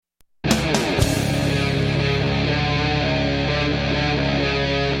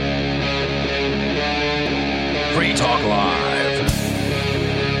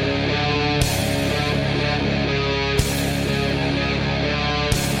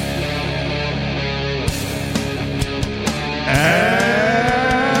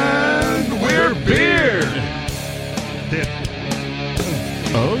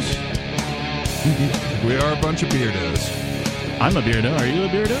I'm a beardo. Are you a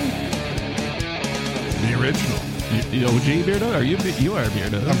beardo? The original. The OG beardo? Are you are a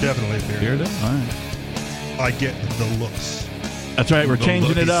beardo? I'm definitely a beardo. Beardo? All right. I get the looks. That's right. We're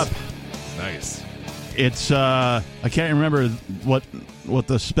changing it up. Nice. It's I can't remember what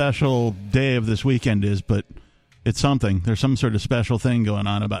the special day of this weekend is, but it's something. There's some sort of special thing going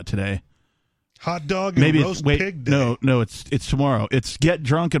on about today. Hot dog and roast pig day. No, it's tomorrow. It's Get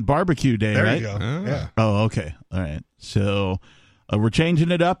Drunk and Barbecue Day, there right? There you go. Yeah. Oh, okay. All right. So we're changing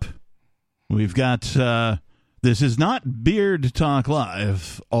it up. We've got this is not Beard Talk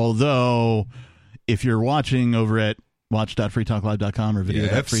Live, although if you're watching over at watch.freetalklive.com or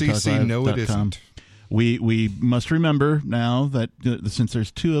video.freetalklive.com, no, it isn't. We must remember now that since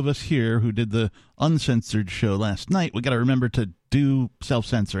there's two of us here who did the uncensored show last night, we got to remember to do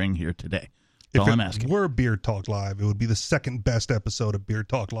self-censoring here today. That's all I'm asking. If it were Beard Talk Live, it would be the second best episode of Beard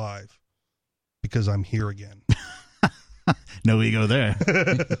Talk Live because I'm here again. No ego there.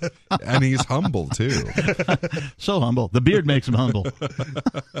 And he's humble, too. So humble. The beard makes him humble.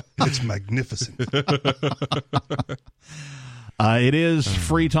 It's magnificent. It is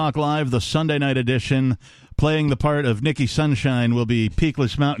Free Talk Live, the Sunday night edition. Playing the part of Nikki Sunshine will be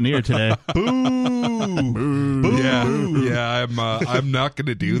Peakless Mountaineer today. Boo! Boo! Yeah. I'm not going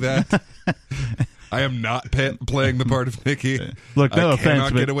to do that. I am not playing the part of Nikki. Look, no I offense,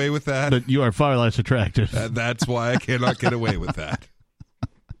 cannot get away with that. But you are far less attractive. That's why I cannot get away with that.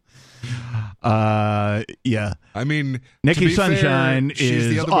 Yeah. I mean, Nikki to be Sunshine fair, she's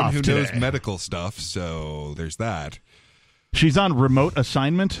the other one who today. knows medical stuff, so there's that. She's on remote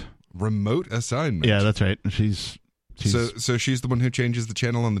assignment. Remote assignment. Yeah, that's right. She's so she's the one who changes the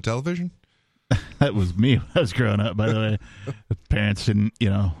channel on the television? That was me when I was growing up, by the way. Parents didn't,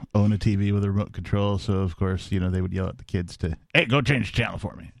 own a TV with a remote control, so of course, they would yell at the kids to, hey, go change the channel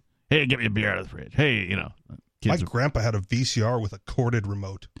for me. Hey, get me a beer out of the fridge. Hey, kids. My grandpa had a VCR with a corded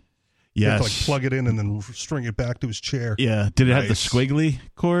remote. Yes. You have to plug it in and then string it back to his chair. Yeah. Did it have the squiggly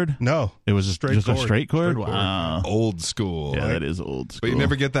cord? No. It was just a straight cord? Wow. Old school. Yeah, that is old school. But you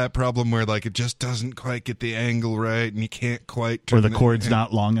never get that problem where it just doesn't quite get the angle right and you can't quite turn or the cord's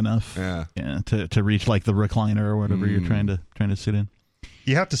not long enough. Yeah. Yeah, to reach the recliner or whatever you're trying to sit in.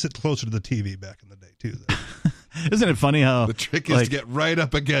 You have to sit closer to the TV back in the day too, though. Isn't it funny how the trick is to get right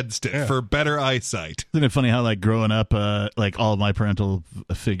up against it for better eyesight? Isn't it funny how growing up, all of my parental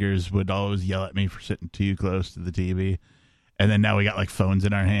figures would always yell at me for sitting too close to the TV, and then now we got phones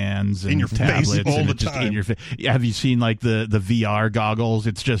in our hands and in your tablets face all and the it's just time. in your face. Have you seen the VR goggles?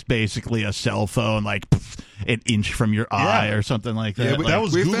 It's just basically a cell phone an inch from your eye or something like that. Yeah, that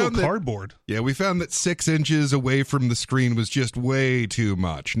was Google Cardboard. Yeah, we found that 6 inches away from the screen was just way too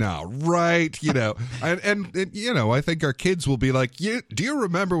much. Now, right, and I think our kids will be like, do you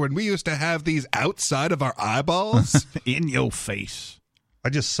remember when we used to have these outside of our eyeballs? In your face. I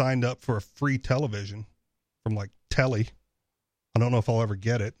just signed up for a free television from Telly. I don't know if I'll ever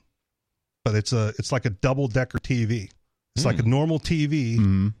get it, but it's like a double-decker TV. It's like a normal TV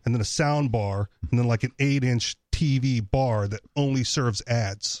and then a sound bar and then an 8-inch TV bar that only serves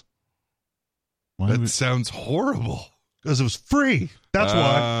ads. That sounds horrible. Because it was free. That's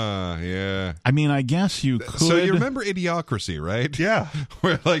why. Yeah. I mean, I guess you could. So you remember Idiocracy, right? Yeah.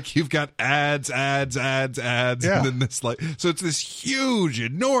 Where you've got ads, Yeah. and then this so it's this huge,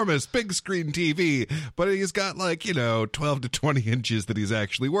 enormous, big screen TV, but he's got 12 to 20 inches that he's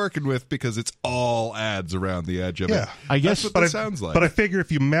actually working with because it's all ads around the edge of it. I guess that's what that sounds like. But I figure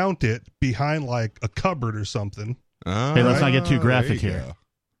if you mount it behind a cupboard or something. Hey, let's not get too graphic here.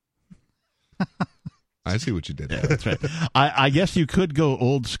 I see what you did. Yeah, that's right. I guess you could go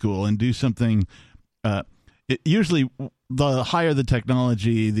old school and do something. Usually, the higher the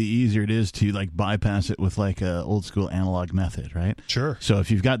technology, the easier it is to bypass it with a old school analog method, right? Sure. So if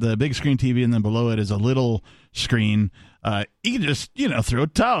you've got the big screen TV and then below it is a little screen, you can just throw a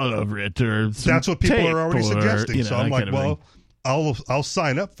towel over it or that's what people are already suggesting. So I'm I'll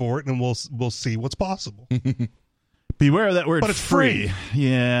sign up for it and we'll see what's possible. Beware of that word, but it's free.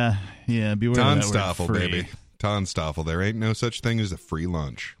 Yeah. Beware of that Tonstoffel, word, free. baby. Tonstoffel. There ain't no such thing as a free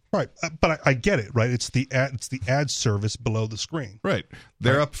lunch. Right, but I get it. Right, it's the ad service below the screen. Right,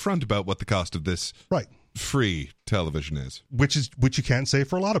 they're upfront about what the cost of this free television is, which you can't say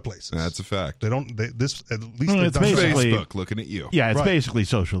for a lot of places. That's a fact. They don't. At least it's basically Facebook looking at you. Yeah, it's basically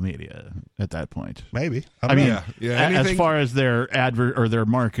social media at that point. Maybe. I mean, anything, as far as their advert or their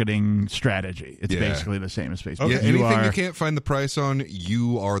marketing strategy, it's basically the same as Facebook. Yeah, anything you can't find the price on,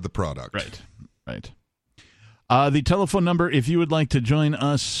 you are the product. Right. The telephone number, if you would like to join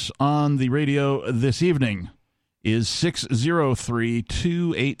us on the radio this evening, is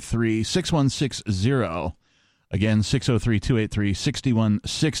 603-283-6160. Again,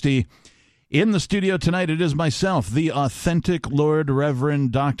 603-283-6160. In the studio tonight, it is myself, the authentic Lord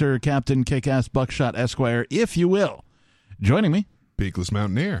Reverend Dr. Captain Kickass Buckshot Esquire, if you will. Joining me, Peakless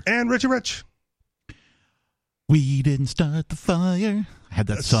Mountaineer. And Richie Rich. We didn't start the fire. I had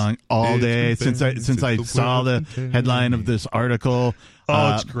that song all day since I saw the headline of this article.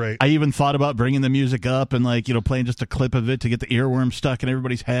 Oh, it's great. I even thought about bringing the music up and playing just a clip of it to get the earworm stuck in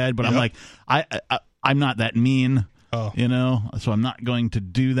everybody's head. But I'm like, I'm not that mean, so I'm not going to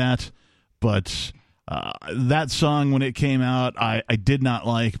do that. But that song, when it came out, I did not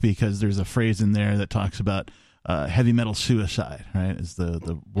like because there's a phrase in there that talks about heavy metal suicide. Right, is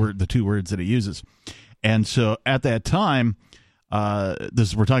the two words that it uses. And so at that time,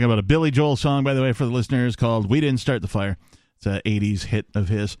 we're talking about a Billy Joel song, by the way, for the listeners, called "We Didn't Start the Fire." It's an '80s hit of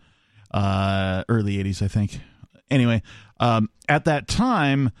his, early '80s, I think. Anyway, at that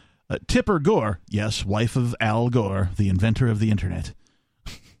time, Tipper Gore, yes, wife of Al Gore, the inventor of the internet,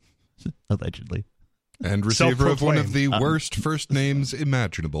 allegedly, and receiver of one of the worst first names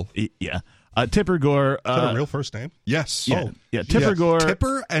imaginable. Yeah. Tipper Gore. Is that a real first name? Yes. Yeah. Tipper Gore.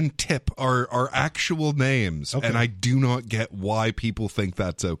 Tipper and Tip are actual names, and I do not get why people think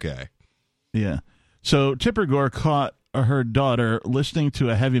that's okay. Yeah. So Tipper Gore caught her daughter listening to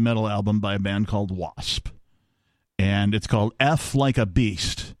a heavy metal album by a band called Wasp, and it's called F Like a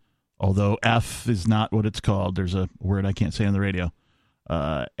Beast, although F is not what it's called. There's a word I can't say on the radio.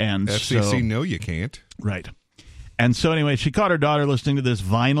 And FCC, no, you can't. Right. And so anyway, she caught her daughter listening to this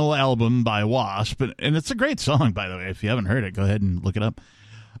vinyl album by Wasp, and it's a great song, by the way. If you haven't heard it, go ahead and look it up.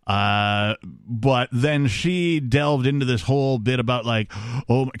 But then she delved into this whole bit about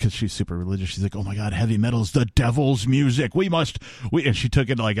because she's super religious. She's like, oh my God, heavy metal's the devil's music. And she took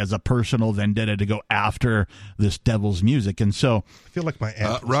it as a personal vendetta to go after this devil's music. And so I feel like my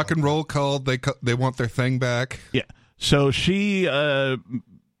aunt rock and roll called. They want their thing back. Yeah. So she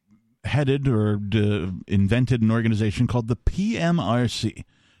headed or invented an organization called the PMRC,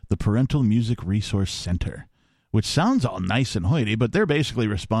 the Parental Music Resource Center, which sounds all nice and hoity, but they're basically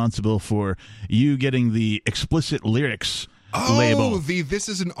responsible for you getting the explicit lyrics label. This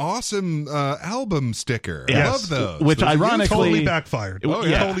is an awesome album sticker. Yes. I love those. Which those ironically totally backfired.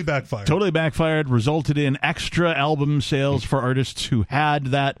 Totally backfired. Totally backfired, resulted in extra album sales for artists who had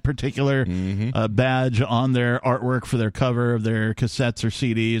that particular badge on their artwork for their cover of their cassettes or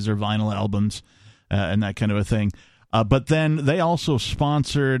CDs or vinyl albums and that kind of a thing. But then they also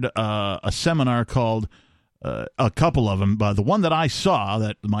sponsored a seminar called, a couple of them, the one that I saw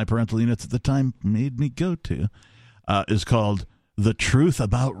that my parental units at the time made me go to, is called The Truth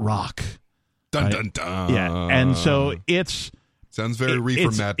About Rock. Dun, right? dun, dun. Yeah, and so it's... Sounds very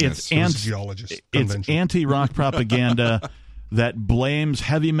reefer madness. It's anti-rock propaganda that blames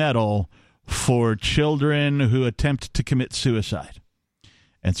heavy metal for children who attempt to commit suicide.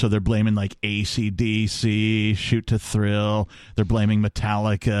 And so they're blaming AC/DC, Shoot to Thrill. They're blaming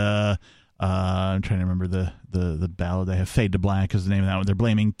Metallica. I'm trying to remember the ballad they have. Fade to Black is the name of that one. They're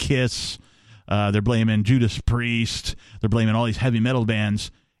blaming Kiss. They're blaming Judas Priest. They're blaming all these heavy metal bands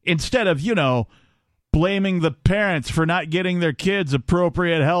instead of, blaming the parents for not getting their kids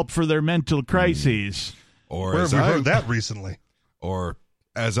appropriate help for their mental crises. Or where have we heard that recently? Or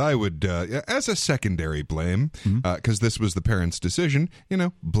as I would, as a secondary blame, because this was the parents' decision,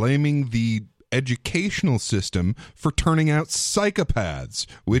 blaming the educational system for turning out psychopaths,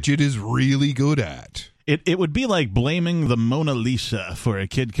 which it is really good at. It would be like blaming the Mona Lisa for a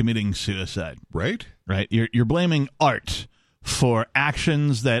kid committing suicide. Right? Right. You're blaming art for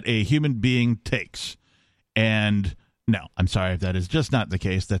actions that a human being takes. And no, I'm sorry if that is just not the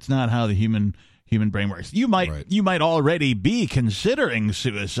case. That's not how the human brain works. You might already be considering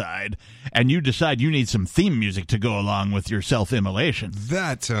suicide, and you decide you need some theme music to go along with your self-immolation.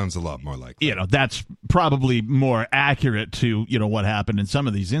 That sounds a lot more like that. That's probably more accurate to what happened in some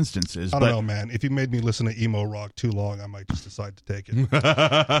of these instances. I don't know, man. If you made me listen to emo rock too long, I might just decide to take it.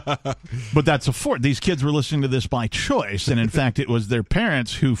 But that's these kids were listening to this by choice, and in fact, it was their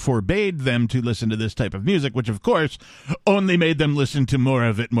parents who forbade them to listen to this type of music, which of course only made them listen to more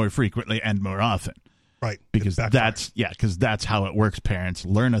of it more frequently and more often. Right. Because that's how it works, parents.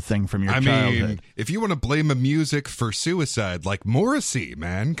 Learn a thing from your childhood. Mean, if you want to blame a music for suicide, like Morrissey,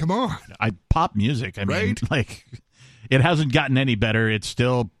 man, come on. Pop music, mean, it hasn't gotten any better. It's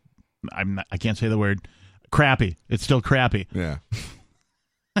still, I can't say the word, crappy. It's still crappy. Yeah.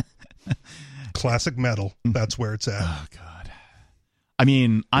 Classic metal. That's where it's at. Oh, God. I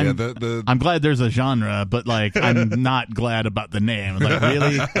mean, I'm the I'm glad there's a genre, but like I'm not glad about the name. Like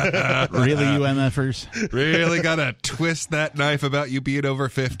really, really, you MFers really gotta twist that knife about you being over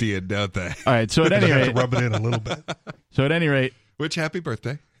 50, and don't they? All right. So at any I have rate, to rub it in a little bit. So at any rate, Which happy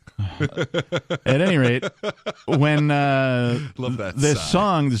birthday? at any rate, when Love that this sigh.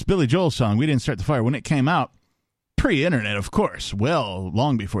 song, this Billy Joel song, We Didn't Start the Fire, when it came out, pre-internet, of course, well,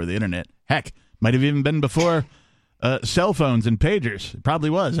 long before the internet. Heck, might have even been before cell phones and pagers. It probably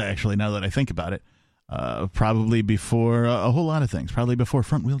was, actually, now that I think about it. Probably before a whole lot of things. Probably before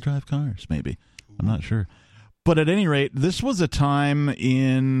front-wheel drive cars, maybe. I'm not sure. But at any rate, this was a time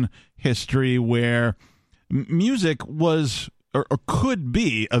in history where music was or could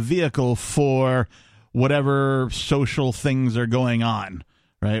be a vehicle for whatever social things are going on,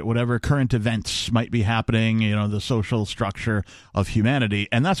 right? Whatever current events might be happening, the social structure of humanity.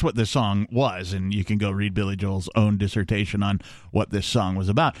 And that's what this song was. And you can go read Billy Joel's own dissertation on what this song was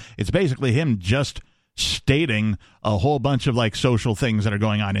about. It's basically him just stating a whole bunch of like social things that are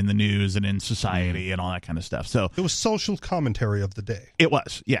going on in the news and in society and all that kind of stuff. So It was social commentary of the day. it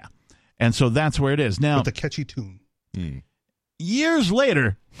was, yeah. And so that's where it is. Now, With a catchy tune. years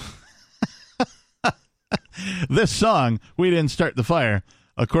later, this song, We Didn't Start the Fire,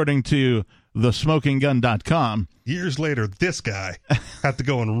 according to thesmokinggun.com. Years later, this guy had to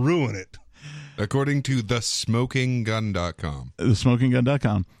go and ruin it. According to thesmokinggun.com.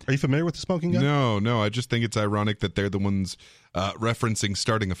 Thesmokinggun.com. Are you familiar with the smoking gun? No, I just think it's ironic that they're the ones referencing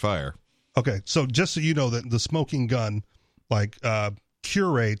starting a fire. Okay, so just so you know that the smoking gun, like,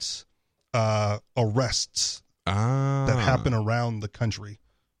 curates arrests that happen around the country,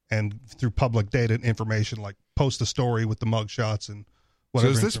 and through public data and information, like post a story with the mugshots and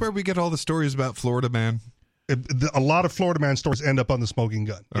whatever. So is this where we get all the stories about Florida Man? A lot of Florida Man stories end up on the smoking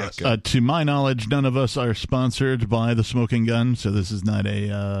gun. Yes. Okay. To my knowledge, none of us are sponsored by the Smoking Gun, so this is not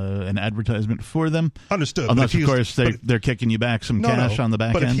an advertisement for them. Understood. Unless, of course, they're kicking you back some cash on the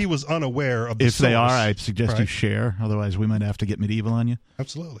back but end. if he was unaware of the If they source, are, I suggest you right? share. Otherwise, we might have to get medieval on you.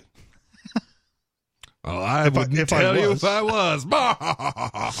 Absolutely. Well, I If I- wouldn't if I tell you was. if I was.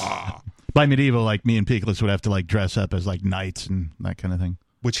 By medieval, like me and Peakless would have to like dress up as like knights and that kind of thing.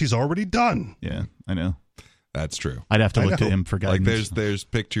 Which he's already done. Yeah, I know. That's true. I'd have to I look to know. him for Like guidance. there's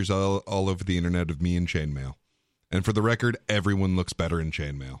pictures all over the internet of me in chainmail. And for the record, everyone looks better in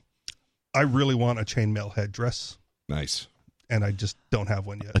chainmail. I really want a chainmail headdress, Nice. and I just don't have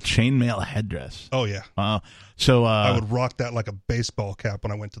one yet. A chainmail headdress. Oh, yeah. So I would rock that like a baseball cap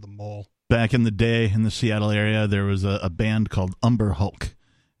when I went to the mall. back in the day in the Seattle area, there was a band called Umber Hulk,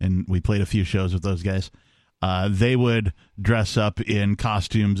 and we played a few shows with those guys. They would dress up in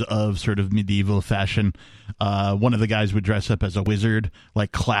costumes of sort of medieval fashion. One of the guys would dress up as a wizard,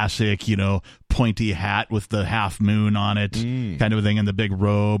 like classic, pointy hat with the half moon on it, kind of a thing, and the big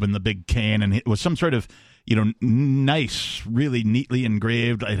robe and the big cane. And it was some sort of, nice, really neatly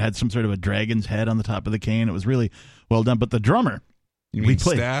engraved. It had some sort of a dragon's head on the top of the cane. It was really well done. But the drummer, You we mean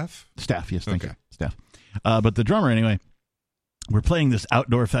played- staff? Staff, yes, thank Okay. you, Staff. But the drummer, anyway, we're playing this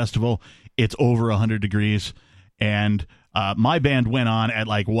outdoor festival. It's over 100 degrees, and my band went on at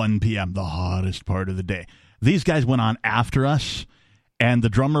like 1 p.m., the hottest part of the day. These guys went on after us, and the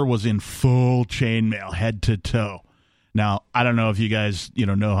drummer was in full chainmail, head to toe. Now, I don't know if you guys,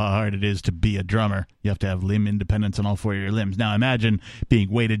 know how hard it is to be a drummer. You have to have limb independence on all four of your limbs. Now, imagine being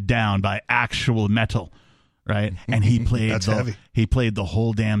weighted down by actual metal. Right, and he played That's heavy. he played the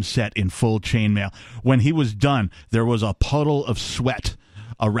whole damn set in full chainmail. When he was done, there was a puddle of sweat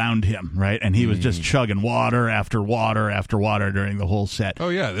around him, right, and he was just chugging water after water after water during the whole set. Oh,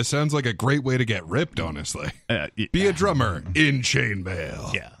 yeah. This sounds like a great way to get ripped, honestly. Be a drummer in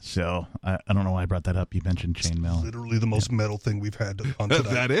chainmail. Yeah, so I don't know why I brought that up. You mentioned chainmail. Literally the most metal thing we've had on today.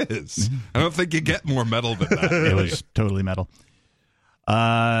 That is. I don't think you get more metal than that. It was totally metal.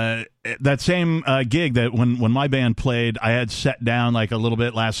 That same gig that when my band played, I had set down like a little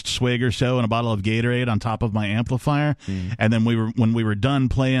bit last swig or so and a bottle of Gatorade on top of my amplifier, and then when we were done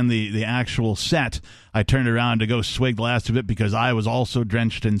playing the actual set, I turned around to go swig the last of it because I was also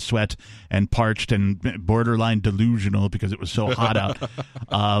drenched in sweat and parched and borderline delusional because it was so hot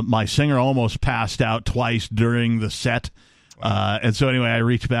out. My singer almost passed out twice during the set, and so anyway, I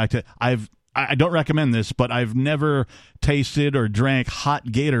reached back to I don't recommend this, but I've never tasted or drank hot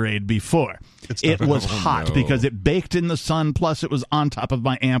Gatorade before. It was hot because it baked in the sun, plus it was on top of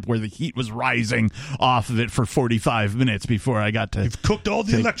my amp where the heat was rising off of it for 45 minutes before I got to... You've cooked all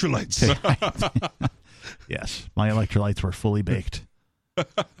the electrolytes. Yes, my electrolytes were fully baked.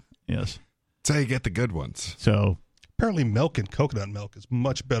 Yes. That's how you get the good ones. So... Apparently milk and coconut milk is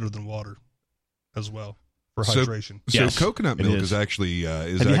much better than water as well. for hydration. So coconut milk is actually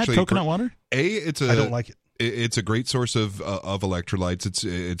Have you had coconut water? I don't like it. It's a great source of electrolytes.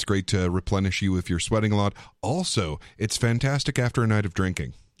 It's great to replenish you if you're sweating a lot. Also, it's fantastic after a night of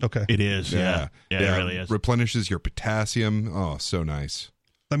drinking. Okay. It is. Yeah. It really is. Replenishes your potassium. Oh, so nice.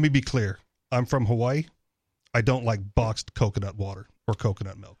 Let me be clear. I'm from Hawaii. I don't like boxed coconut water or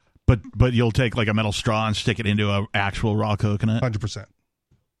coconut milk. But you'll take like a metal straw and stick it into an actual raw coconut? 100%.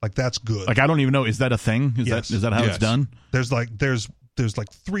 Like, that's good. Like, I don't even know. Is that a thing? Is that how it's done? There's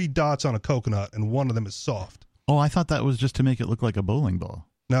like 3 dots on a coconut, and one of them is soft. Oh, I thought that was just to make it look like a bowling ball.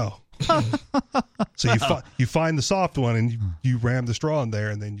 No. So you find the soft one, and you ram the straw in there,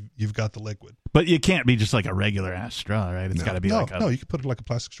 and then you've got the liquid. But it can't be just like a regular ass straw, right? It's got to be no, you can put it like a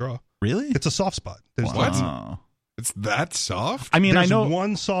plastic straw. Really? It's a soft spot. There's what? It's that soft? I mean, there's I know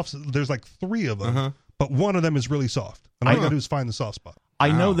one soft. There's like 3 of them, but one of them is really soft, and all you got to do is find the soft spot. I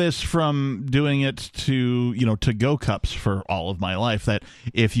know this from doing it to-go cups for all of my life, that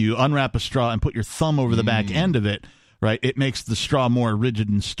if you unwrap a straw and put your thumb over the back end of it, right, it makes the straw more rigid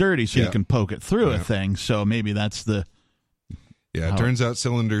and sturdy so you can poke it through a thing. So maybe that's the... Yeah, it turns out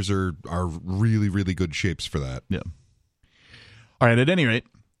cylinders are really, really good shapes for that. Yeah. All right, at any rate,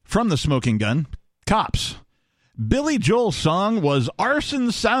 from the smoking gun, cops. Billy Joel's song was Arson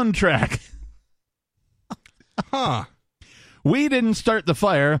soundtrack. Huh. We Didn't Start the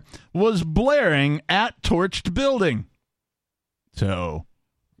Fire was blaring at torched building. So,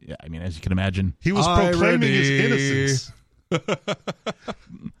 yeah, I mean, as you can imagine. He was proclaiming his innocence.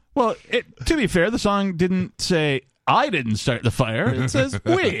 Well, to be fair, the song didn't say, I didn't start the fire. It says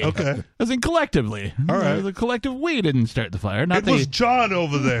we. Okay. As in collectively. All right. The collective we didn't start the fire. It was John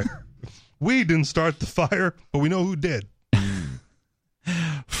over there. We didn't start the fire, but we know who did.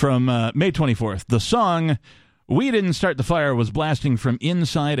 From May 24th, the song We Didn't Start the Fire was blasting from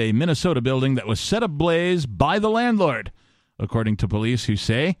inside a Minnesota building that was set ablaze by the landlord, according to police who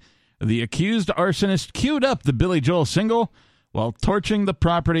say the accused arsonist queued up the Billy Joel single while torching the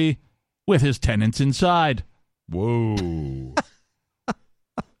property with his tenants inside. Whoa.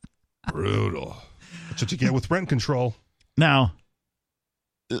 Brutal. That's what you get with rent control. Now,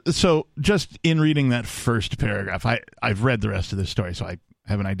 so just in reading that first paragraph, I've read the rest of this story, so I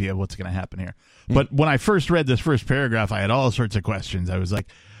have an idea of what's going to happen here. But when I first read this first paragraph, I had all sorts of questions. I was like,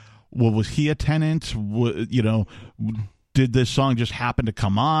 well, was he a tenant? Did this song just happen to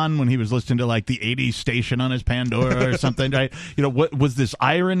come on when he was listening to like the 80s station on his Pandora or something, right? What was this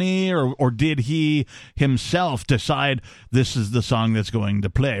irony, or did he himself decide this is the song that's going to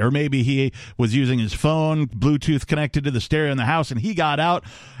play? Or maybe he was using his phone, Bluetooth connected to the stereo in the house, and he got out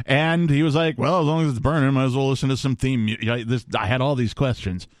and he was like, well, as long as it's burning, I might as well listen to some theme music. I had all these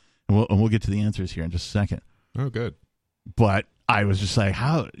questions, and we'll get to the answers here in just a second. Oh, good. But I was just like,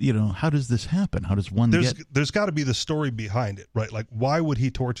 how does this happen? How does one There's got to be the story behind it, right? Like, why would he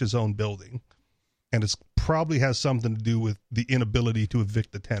torch his own building? And it probably has something to do with the inability to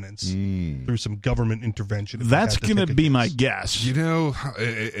evict the tenants through some government intervention. That's going to be my guess.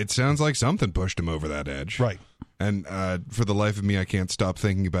 It sounds like something pushed him over that edge. Right. And for the life of me, I can't stop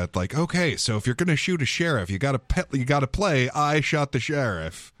thinking about, like, okay, so if you're going to shoot a sheriff, you got to play I shot the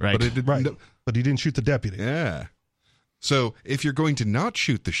sheriff. Right. But he didn't shoot the deputy. Yeah. So if you're going to not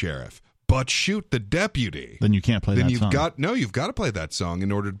shoot the sheriff, but shoot the deputy, then you can't play that song. You've got to play that song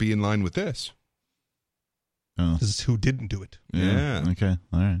in order to be in line with this. Oh. This is who didn't do it. Yeah. Okay.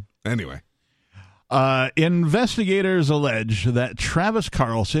 All right. Anyway. Investigators allege that Travis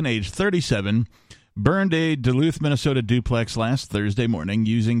Carlson, age 37, burned a Duluth, Minnesota duplex last Thursday morning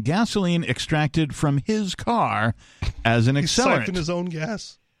using gasoline extracted from his car as an accelerant. He siphoned his own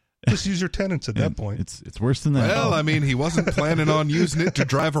gas. Just use your tenants at that point. It's worse than that. Well, I mean, he wasn't planning on using it to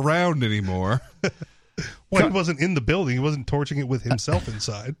drive around anymore. Well, he wasn't in the building. He wasn't torching it with himself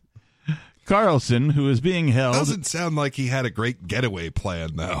inside. Carlson, who is being held... Doesn't sound like he had a great getaway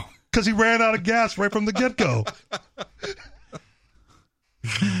plan, though. Because he ran out of gas right from the get-go.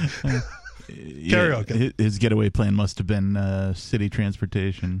 Carry on. His getaway plan must have been city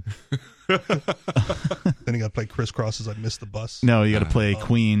transportation. Then you got to play Crisscross as I Missed the Bus. No, you got to play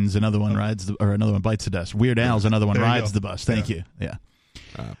Queens. Another one another one bites the dust. Weird Al's another one rides the bus. Thank you. Yeah.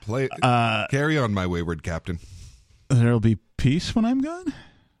 Carry on, my wayward captain. There'll be peace when I'm gone.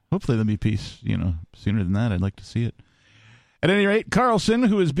 Hopefully there'll be peace. Sooner than that. I'd like to see it. At any rate, Carlson,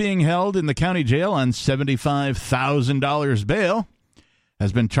 who is being held in the county jail on $75,000 bail,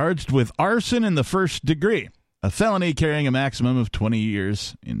 has been charged with arson in the first degree, a felony carrying a maximum of 20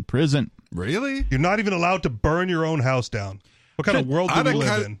 years in prison. Really? You're not even allowed to burn your own house down. What kind of world do we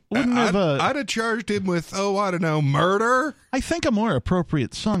live in? I'd have charged him with, I don't know, murder? I think a more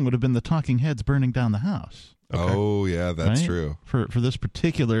appropriate song would have been the Talking Heads burning down the house. Okay. Oh, yeah, that's true. For this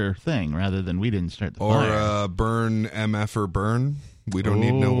particular thing, rather than we didn't start the fire. Or burn MF or burn. We don't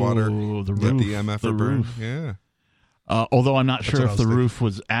need no water. The roof. Let the MF or burn. Roof. Yeah. Although I'm not sure if the roof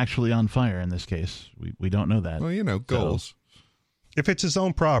was actually on fire in this case. We don't know that. Well, goals. So, if it's his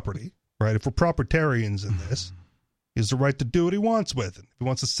own property, right? If we're proprietarians in this, he has the right to do what he wants with it. If he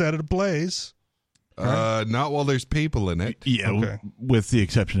wants to set it ablaze. Not while there's people in it. Yeah, okay. With the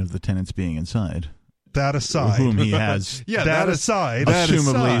exception of the tenants being inside. That aside. Whom he has, that aside.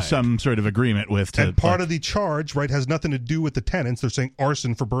 Assumably some sort of agreement with. And part of the charge, right, has nothing to do with the tenants. They're saying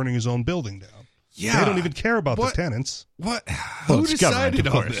arson for burning his own building down. Yeah. They don't even care about the tenants. What? Who decided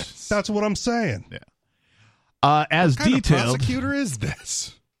on this? That's what I'm saying. Yeah. As what kind detailed, of prosecutor is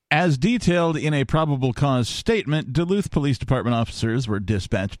this? As detailed in a probable cause statement, Duluth Police Department officers were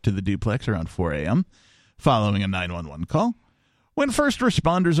dispatched to the duplex around 4 a.m. following a 911 call. When first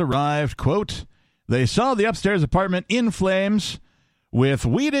responders arrived, quote, they saw the upstairs apartment in flames with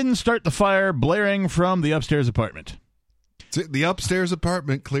 "We didn't start the fire" blaring from the upstairs apartment. The upstairs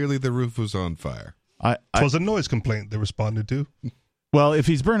apartment, clearly the roof was on fire. It was a noise complaint they responded to. Well, if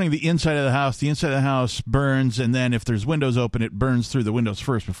he's burning the inside of the inside of the house burns, and then if there's windows open, it burns through the windows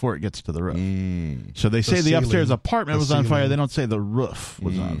first before it gets to the roof. So they say the upstairs apartment was on fire. They don't say the roof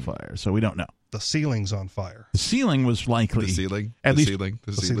was on fire, so we don't know. The ceiling's on fire. The ceiling was likely. The ceiling?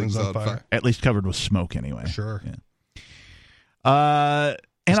 The ceiling's on fire. At least covered with smoke anyway. Sure. Yeah.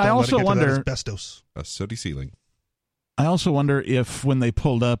 And I also wonder... asbestos. A sooty ceiling. I also wonder if when they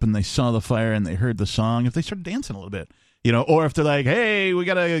pulled up and they saw the fire and they heard the song, if they started dancing a little bit. Or if they're like, hey, we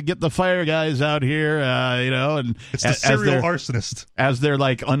got to get the fire guys out here, and it's the serial arsonist. As they're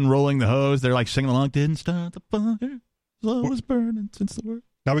like unrolling the hose, they're like singing along, didn't start the fire, so it was burning since the work.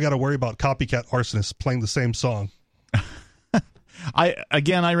 Now we got to worry about copycat arsonists playing the same song.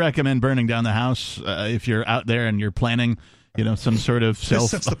 I recommend burning down the house if you're out there and you're planning, some sort of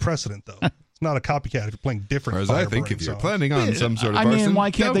This sets the precedent, though. It's not a copycat if you're playing different. Whereas I think if you're planning on some sort of arson, why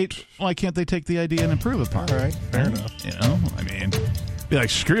can't they take the idea and improve upon it? All right, fair enough. Be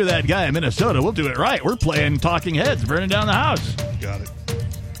like, screw that guy in Minnesota. We'll do it right. We're playing Talking Heads, burning down the house. Got it.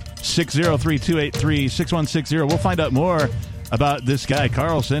 603-283-6160. We'll find out more about this guy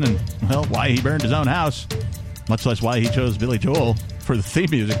Carlson and why he burned his own house, much less why he chose Billy Joel for the theme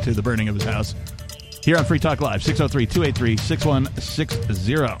music to the burning of his house. Here on Free Talk Live,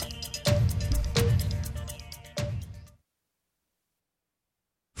 603-283-6160.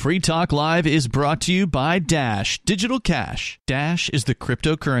 Free Talk Live is brought to you by Dash Digital Cash. Dash is the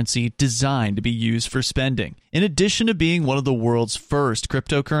cryptocurrency designed to be used for spending. In addition to being one of the world's first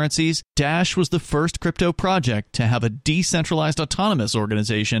cryptocurrencies, Dash was the first crypto project to have a decentralized autonomous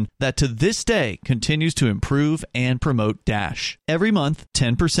organization that to this day continues to improve and promote Dash. Every month,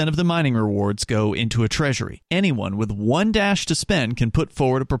 10% of the mining rewards go into a treasury. Anyone with one Dash to spend can put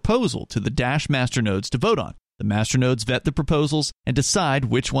forward a proposal to the Dash masternodes to vote on. The masternodes vet the proposals and decide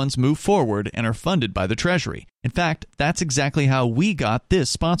which ones move forward and are funded by the Treasury. In fact, that's exactly how we got this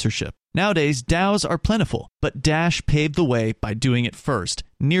sponsorship. Nowadays, DAOs are plentiful, but Dash paved the way by doing it first,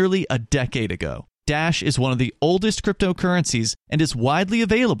 nearly a decade ago. Dash is one of the oldest cryptocurrencies and is widely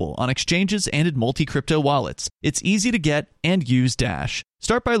available on exchanges and in multi-crypto wallets. It's easy to get and use Dash.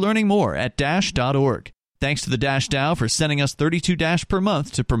 Start by learning more at Dash.org. Thanks to the Dash DAO for sending us 32 Dash per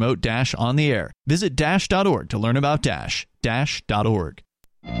month to promote Dash on the air. Visit Dash.org to learn about Dash. Dash.org.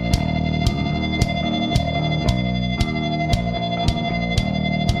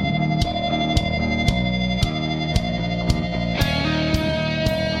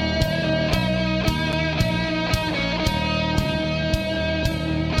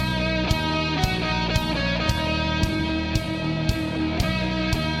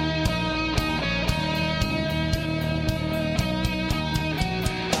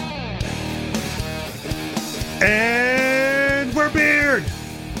 And we're beard.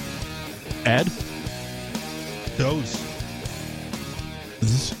 Ed? Doze.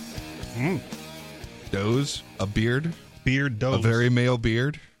 Doze? A beard? Beard doze. A very male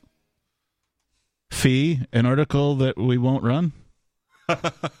beard? Fee, an article that we won't run?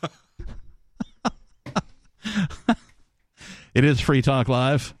 It is Free Talk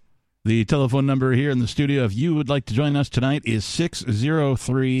Live. The telephone number here in the studio, if you would like to join us tonight, is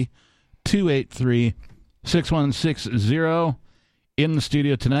 603-283-6160. In the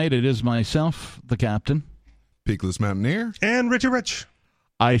studio tonight, it is myself, the captain. Peakless Mountaineer. And Richie Rich.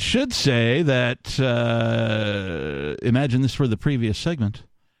 I should say that, imagine this for the previous segment.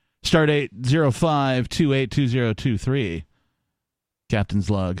 Start 805-282023. captain's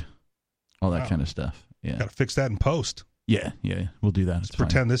log, all that Wow. kind of stuff. Yeah. Got to fix that in post. Yeah, we'll do that. Let's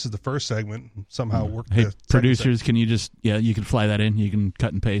pretend this is the first segment and sosomehow work Hey, the producers, can you just, you can fly that in. You can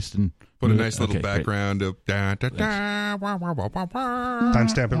cut and paste and Put a move nice it. little Okay, great. background of da, da, da, wah, wah, wah, wah, wah.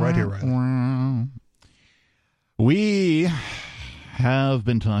 Timestamp it right here, Riley. We have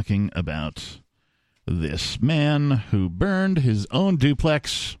been talking about this man who burned his own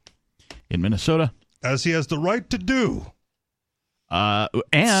duplex in Minnesota. As he has the right to do.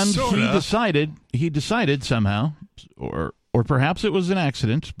 And Sorta. he decided somehow, or perhaps it was an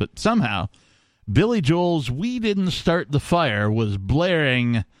accident, but somehow Billy Joel's "We Didn't Start the Fire" was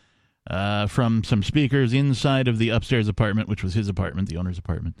blaring from some speakers inside of the upstairs apartment, which was his apartment, the owner's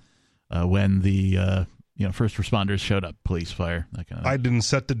apartment, when the first responders showed up, police, fire, that kind of thing. I didn't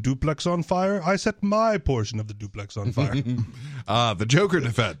set the duplex on fire. I set my portion of the duplex on fire. The Joker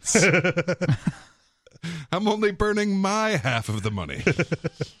defense. I'm only burning my half of the money.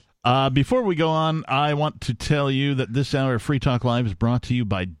 Before we go on, I want to tell you that this hour of Free Talk Live is brought to you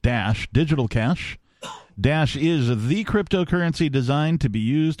by Dash Digital Cash. Dash is the cryptocurrency designed to be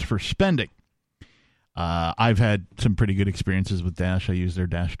used for spending. I've had some pretty good experiences with Dash. I use their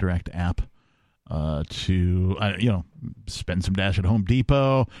Dash Direct app to spend some Dash at Home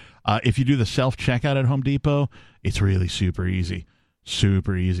Depot. If you do the self-checkout at Home Depot, it's really super easy.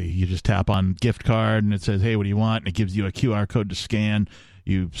 Super easy. You just tap on gift card and it says, hey, what do you want? And it gives you a QR code to scan.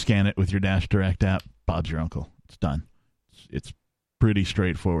 You scan it with your Dash Direct app. Bob's your uncle. It's done. It's pretty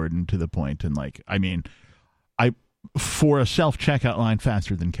straightforward and to the point. And for a self-checkout line,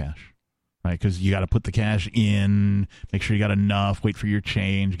 faster than cash, right? Because you got to put the cash in, make sure you got enough, wait for your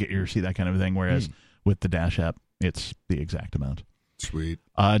change, get your receipt, that kind of thing. Whereas with the Dash app, it's the exact amount. Sweet.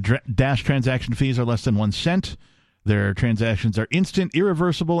 Dash transaction fees are less than 1 cent. Their transactions are instant,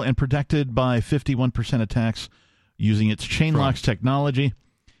 irreversible, and protected by 51% attacks using its chain locks technology.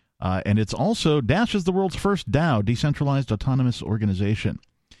 And it's also, Dash is the world's first DAO, decentralized autonomous organization.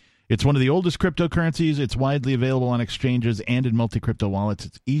 It's one of the oldest cryptocurrencies. It's widely available on exchanges and in multi-crypto wallets.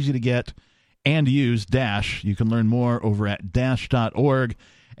 It's easy to get and use. Dash. You can learn more over at dash.org.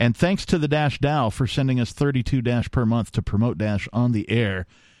 And thanks to the Dash DAO for sending us 32 Dash per month to promote Dash on the air.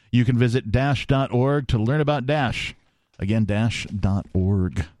 You can visit dash.org to learn about Dash. Again,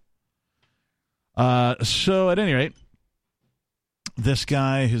 dash.org. So at any rate, this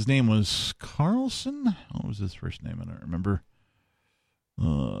guy, his name was Carlson. What was his first name? I don't remember.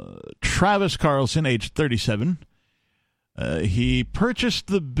 Travis Carlson, age 37. He purchased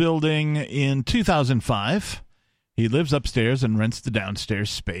the building in 2005. He lives upstairs and rents the downstairs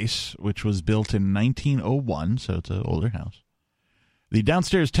space, which was built in 1901, so it's an older house. The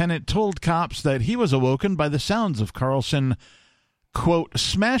downstairs tenant told cops that he was awoken by the sounds of Carlson, quote,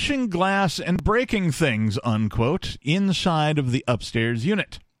 smashing glass and breaking things, unquote, inside of the upstairs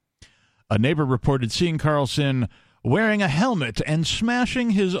unit. A neighbor reported seeing Carlson wearing a helmet and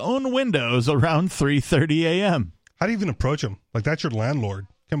smashing his own windows around 3:30 a.m. How do you even approach him? Like, that's your landlord.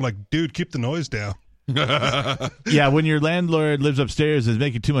 Can be like, dude, keep the noise down. Yeah, when your landlord lives upstairs and is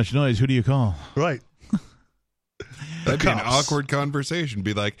making too much noise, who do you call? Right. That'd be an awkward conversation.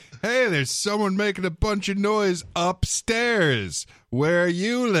 Be like, hey, there's someone making a bunch of noise upstairs where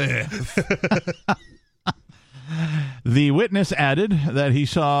you live. The witness added that he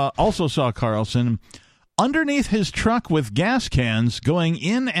also saw Carlson underneath his truck with gas cans going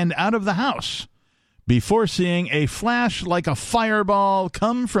in and out of the house before seeing a flash like a fireball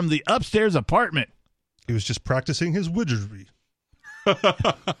come from the upstairs apartment. He was just practicing his wizardry.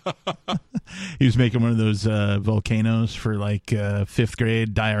 He was making one of those volcanoes for fifth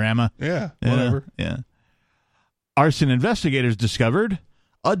grade diorama. Yeah, whatever. Yeah. Arson investigators discovered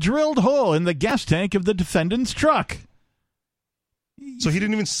a drilled hole in the gas tank of the defendant's truck. So he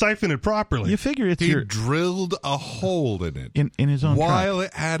didn't even siphon it properly. You figure it's He drilled a hole in it in his own while truck.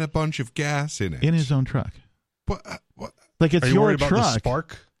 it had a bunch of gas in it. In his own truck. What? Like it's Are you your worried truck. about the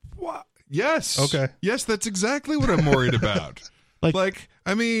spark? What? Yes. Okay. Yes, that's exactly what I'm worried about.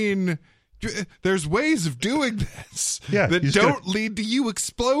 I mean, there's ways of doing this that don't lead to you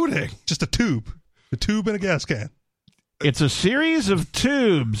exploding. Just a tube in a gas can. It's a series of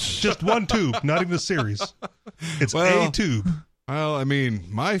tubes. Just one tube, not even a series. It's a tube. Well, I mean,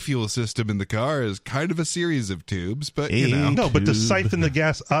 my fuel system in the car is kind of a series of tubes, but No, but to siphon the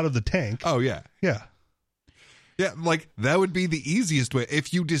gas out of the tank. Oh, yeah. Yeah. Yeah, that would be the easiest way.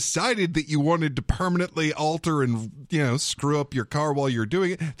 If you decided that you wanted to permanently alter and, screw up your car while you're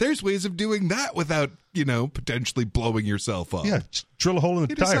doing it, there's ways of doing that without, potentially blowing yourself up. Yeah, just drill a hole in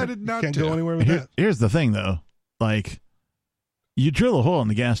the tire. Decided not Can't to. go anywhere with that. Here's the thing, though. You drill a hole in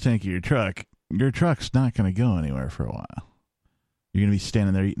the gas tank of your truck's not going to go anywhere for a while. you're going to be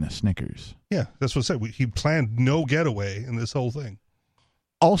standing there eating a Snickers. Yeah, that's what I said. He planned no getaway in this whole thing.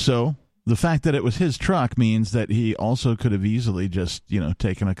 Also, the fact that it was his truck means that he also could have easily just,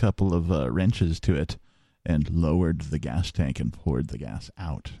 taken a couple of wrenches to it and lowered the gas tank and poured the gas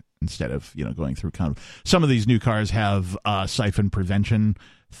out instead of, going through some of these new cars have siphon prevention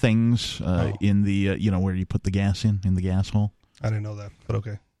things in the, where you put the gas in the gas hole. I didn't know that, but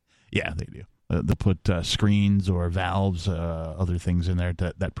okay. Yeah, they do. They'll put screens or valves, other things in there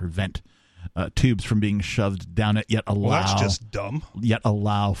that prevent tubes from being shoved down it, yet allow. Well, that's just dumb. Yet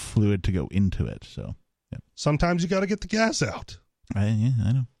allow fluid to go into it. So, yeah. Sometimes you got to get the gas out. I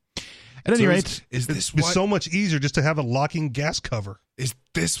know. At any rate, it's so much easier just to have a locking gas cover. Is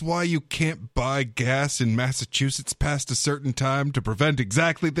this why you can't buy gas in Massachusetts past a certain time to prevent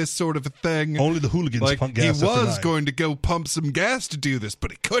exactly this sort of a thing? Only the hooligans pump gas. He was going to go pump some gas to do this, but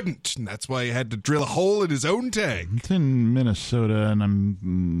he couldn't, and that's why he had to drill a hole in his own tank. It's in Minnesota, and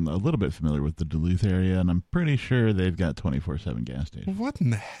I'm a little bit familiar with the Duluth area, and I'm pretty sure they've got 24/7 gas stations. What in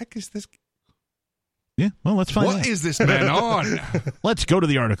the heck is this? Yeah, well, let's find out. What is this man on? Let's go to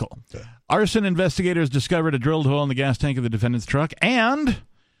the article. Arson investigators discovered a drilled hole in the gas tank of the defendant's truck and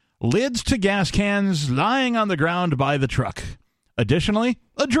lids to gas cans lying on the ground by the truck. Additionally,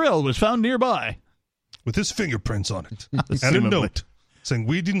 a drill was found nearby. With his fingerprints on it. And a note saying,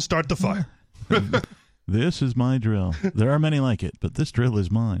 "We didn't start the fire." This is my drill. There are many like it, but this drill is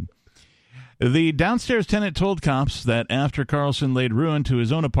mine. The downstairs tenant told cops that after Carlson laid ruin to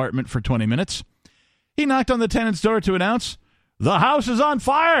his own apartment for 20 minutes, he knocked on the tenant's door to announce, "The house is on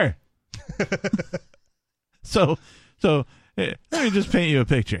fire!" So let me just paint you a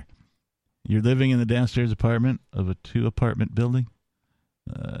picture. You're living in the downstairs apartment of a 2-apartment building.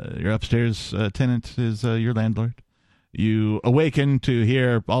 Your upstairs tenant is your landlord. You awaken to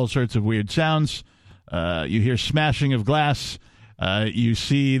hear all sorts of weird sounds. You hear smashing of glass. You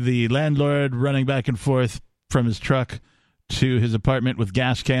see the landlord running back and forth from his truck to his apartment with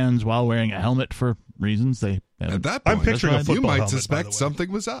gas cans while wearing a helmet for reasons they haven't. At that point, I'm picturing a football you might helmet, suspect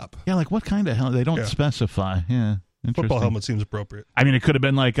something was up. Yeah, like what kind of helmet? They don't specify. Yeah, interesting. Football helmet seems appropriate. I mean, it could have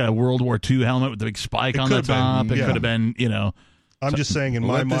been like a World War II helmet with the big spike on the top. It could have been, I'm just saying in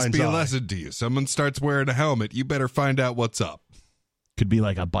my mind's eye. Let this be a lesson to you. Someone starts wearing a helmet, you better find out what's up. Could be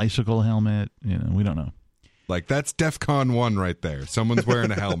like a bicycle helmet. We don't know. Like, that's DEFCON 1 right there. Someone's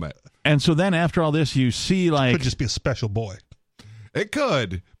wearing a helmet. And so then after all this, you see like... Could just be a special boy. It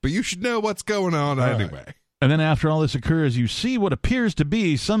could, but you should know what's going on anyway. Right. And then after all this occurs, you see what appears to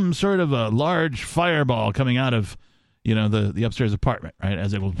be some sort of a large fireball coming out of, the upstairs apartment, right?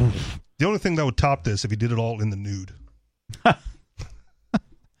 As it will... The only thing that would top this if he did it all in the nude.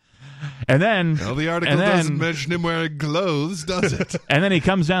 And then... Well, the article doesn't mention him wearing clothes, does it? And then he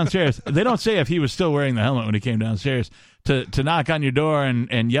comes downstairs. They don't say if he was still wearing the helmet when he came downstairs to knock on your door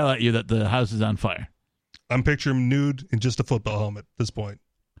and yell at you that the house is on fire. I'm picturing him nude in just a football helmet at this point.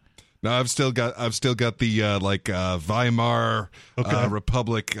 No, I've still got the Weimar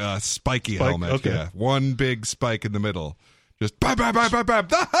Republic spiky helmet. Okay. Yeah, one big spike in the middle. Just bam, bam, bam, bam, bam.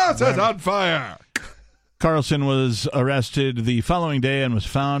 The house is on fire. Carlson was arrested the following day and was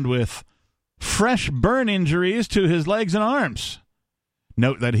found with fresh burn injuries to his legs and arms.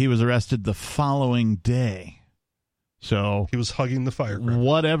 Note that he was arrested the following day. So he was hugging the firecracker.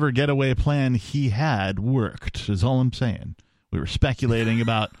 Whatever getaway plan he had worked, is all I'm saying. We were speculating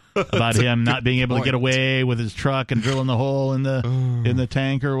about him not being able to get away with his truck and drilling the hole in the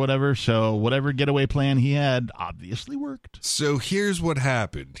tank or whatever. So whatever getaway plan he had obviously worked. So here's what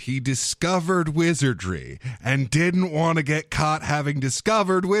happened. He discovered wizardry and didn't want to get caught having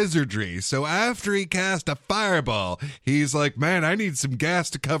discovered wizardry. So after he cast a fireball, he's like, man, I need some gas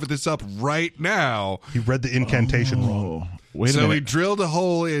to cover this up right now. He read the incantation wrong. So he drilled a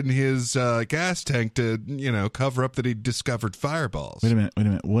hole in his gas tank to, cover up that he discovered fireballs. Wait a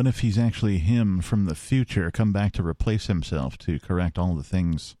minute. What if he's actually him from the future, come back to replace himself to correct all the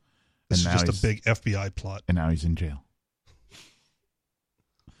things? This is just a big FBI plot. And now he's in jail.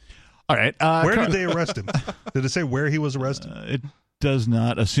 All right. Where did they arrest him? Did it say where he was arrested? It does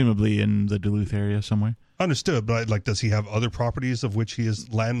not, assumably in the Duluth area somewhere. Understood, but does he have other properties of which he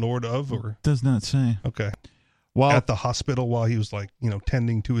is landlord of? Or does not say. Okay. At the hospital while he was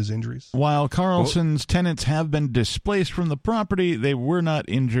tending to his injuries? While Carlson's tenants have been displaced from the property, they were not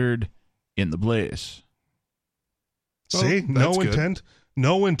injured in the blaze. See? No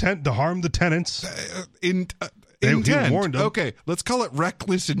intent to harm the tenants. Intent. He warned them. Okay, let's call it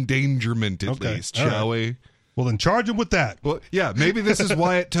reckless endangerment at least, shall we? Well, then charge him with that. Well, yeah, maybe this is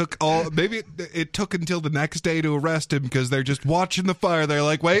why it took it took until the next day to arrest him, because they're just watching the fire. They're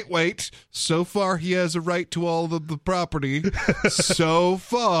like, wait. So far, he has a right to all of the property. So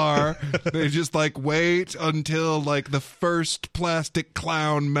far, they just like wait until like the first plastic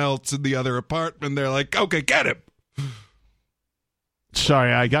clown melts in the other apartment. They're like, okay, get him.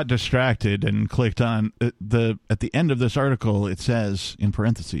 Sorry, I got distracted and clicked on at the end of this article. It says in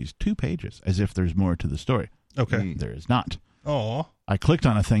parentheses 2 pages, as if there's more to the story. Okay. There is not. Oh, I clicked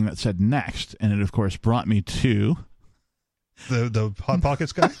on a thing that said next, and it of course brought me to the Hot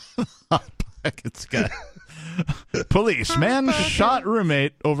Pockets guy. Hot Pockets guy. Policeman shot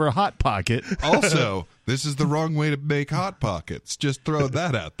roommate over Hot Pocket. Also, this is the wrong way to make Hot Pockets. Just throw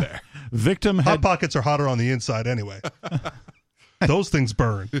that out there. Victim Hot had Pockets are hotter on the inside anyway. Those things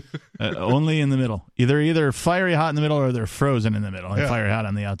burn. Only in the middle. Either fiery hot in the middle or they're frozen in the middle and fiery hot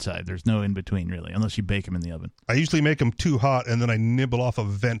on the outside. There's no in between, really, unless you bake them in the oven. I usually make them too hot, and then I nibble off a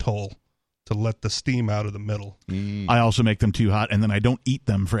vent hole to let the steam out of the middle. I also make them too hot, and then I don't eat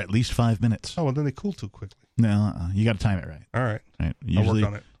them for at least 5 minutes. Oh, well, then they cool too quickly. No, you got to time it right. All right. Usually,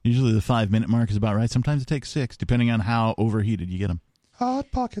 I'll work on it. Usually the 5-minute mark is about right. Sometimes it takes 6, depending on how overheated you get them.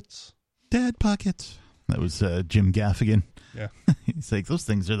 Hot Pockets. Dead Pockets. That was Jim Gaffigan. Yeah. He's like, those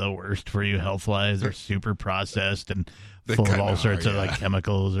things are the worst for you health-wise. They're super processed and They full of all kinda sorts are, of like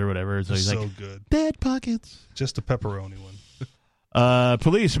chemicals or whatever. So he's So like, good. Dead Pockets. Just a pepperoni one.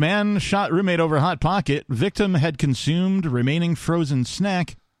 Policeman shot roommate over Hot Pocket. Victim had consumed remaining frozen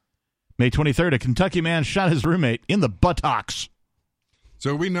snack. May 23rd, a Kentucky man shot his roommate in the buttocks.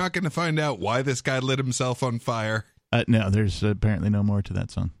 So are we not going to find out why this guy lit himself on fire? No, there's apparently no more to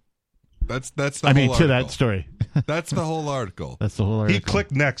that song. That's the I whole mean, article. to that story. That's the whole article. That's the whole article. He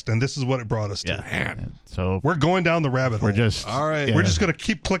clicked next, and this is what it brought us to. Yeah. Man. So We're going down the rabbit hole. we're just All right. yeah. We're just going to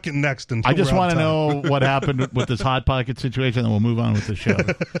keep clicking next until I just want to know what happened with this Hot Pocket situation, and we'll move on with the show.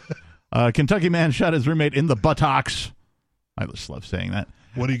 Kentucky man shot his roommate in the buttocks. I just love saying that.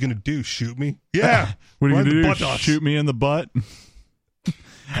 What are you going to do? Shoot me? Yeah. What are you Right in going the to do? buttocks. Shoot me in the butt?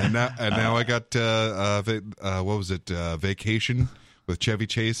 And now I got what was it? Vacation with Chevy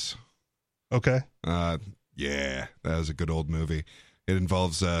Chase. Okay. Yeah, that was a good old movie. It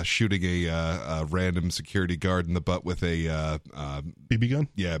involves shooting a random security guard in the butt with a BB gun?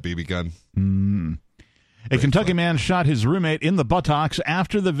 yeah, BB gun. A Kentucky man shot his roommate in the buttocks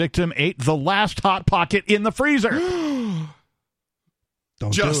after the victim ate the last Hot Pocket in the freezer. Don't do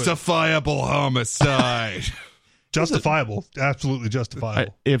it. Justifiable homicide. Justifiable. Absolutely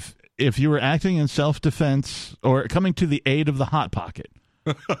justifiable. If you were acting in self-defense or coming to the aid of the Hot Pocket.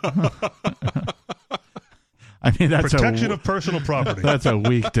 I mean, that's Protection of personal property. that's a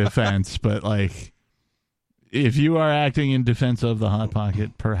weak defense, but like if you are acting in defense of the Hot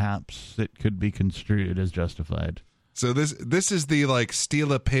Pocket, perhaps it could be construed as justified. So this is the like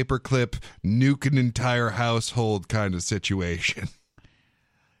steal a paperclip, nuke an entire household kind of situation.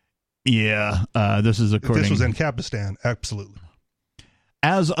 Yeah, this is If according. this was in Kapistan, absolutely.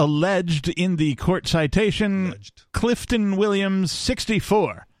 As alleged in the court citation, Alleged. Clifton Williams,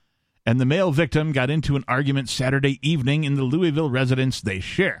 64, and the male victim got into an argument Saturday evening in the Louisville residence they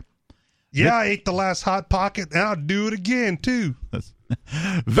share. Yeah, I ate the last Hot Pocket, and I'll do it again, too.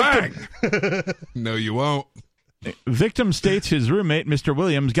 Bang! No, you won't. Victim states his roommate, Mr.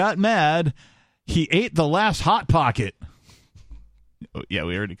 Williams, got mad. He ate the last Hot Pocket. Oh, yeah,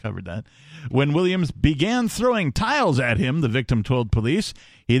 we already covered that. When Williams began throwing tiles at him, the victim told police,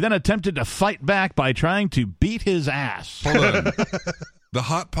 he then attempted to fight back by trying to beat his ass. Hold on. The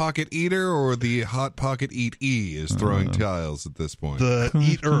Hot Pocket eater or the Hot Pocket eat-e is throwing tiles at this point? The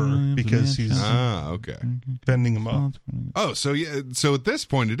eater, because he's okay. bending him up. Oh, so yeah, so at this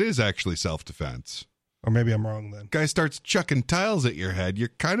point it is actually self-defense. Or maybe I'm wrong then. Guy starts chucking tiles at your head, you're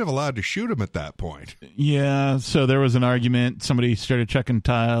kind of allowed to shoot him at that point. Yeah, so there was an argument. Somebody started chucking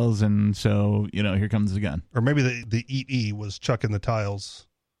tiles, and so, here comes the gun. Or maybe the eat-e was chucking the tiles.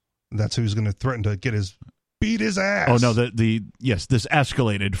 And that's who was going to threaten to beat his ass. Oh, no, yes, this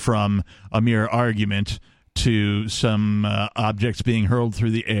escalated from a mere argument to some objects being hurled through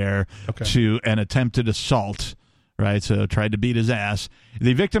the air to an attempted assault, right? So tried to beat his ass.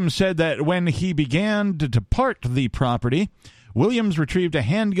 The victim said that when he began to depart the property, Williams retrieved a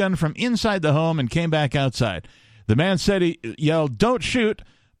handgun from inside the home and came back outside. The man said he yelled, "Don't shoot,"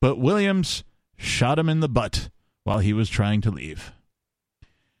 but Williams shot him in the butt while he was trying to leave.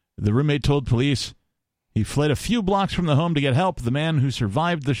 The roommate told police he fled a few blocks from the home to get help. The man who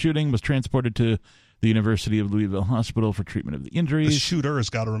survived the shooting was transported to the University of Louisville Hospital for treatment of the The injuries. shooter has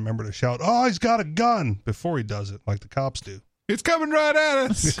got to remember to shout, "Oh, he's got a gun," before he does it, like the cops do. It's coming right at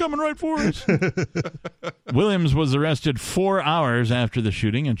us. It's coming right for us. Williams was arrested 4 hours after the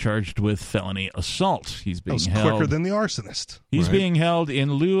shooting and charged with felony assault. He's being held quicker than the arsonist. He's being held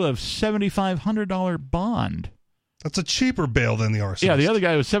in lieu of $7,500 bond. That's a cheaper bail than the arsonist. Yeah, the other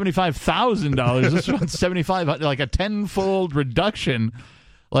guy was $75,000. This one's $7,500, like a tenfold reduction.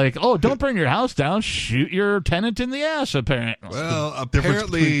 Like, oh, don't burn your house down. Shoot your tenant in the ass, apparently. Well,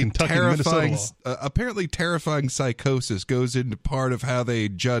 apparently terrifying psychosis goes into part of how they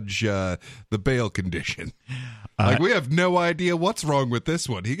judge the bail condition. Like, we have no idea what's wrong with this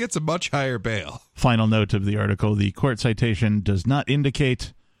one. He gets a much higher bail. Final note of the article, the court citation does not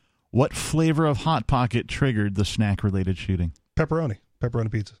indicate what flavor of Hot Pocket triggered the snack-related shooting. Pepperoni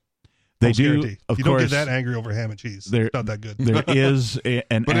pizza. They do, guarantee. of you course. You don't get that angry over ham and cheese. It's not that good. There is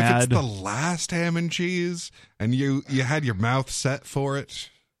an but ad. If it's the last ham and cheese and you had your mouth set for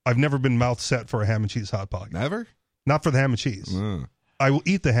it. I've never been mouth set for a ham and cheese Hot Pocket. Never? Not for the ham and cheese. I will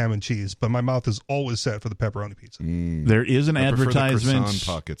eat the ham and cheese, but my mouth is always set for the pepperoni pizza. There is an advertisement. The croissant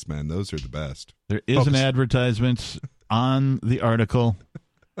pockets, man. Those are the best. There is an advertisement on the article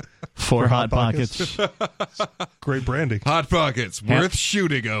for Hot Pockets. Great branding. Hot Pockets, worth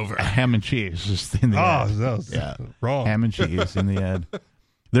shooting over. Ham and cheese is in the ad. No, wrong. Ham and cheese in the ad.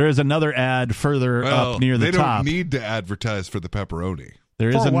 There is another ad further up near the top. They don't need to advertise for the pepperoni. There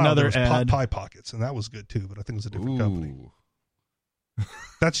is another ad. Pot Pie Pockets, and that was good too, but I think it was a different company.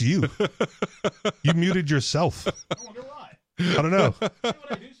 That's you. You muted yourself. I wonder why. I don't know. Why would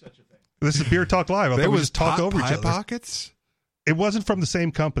I do such a thing? This is Beer Talk Live. I thought we just talk over each other. Pockets? It wasn't from the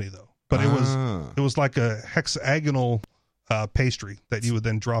same company though, but it was like a hexagonal pastry that you would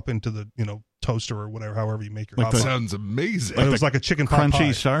then drop into the toaster or whatever, however you make your. That sounds amazing. But it was like a chicken pot crunchy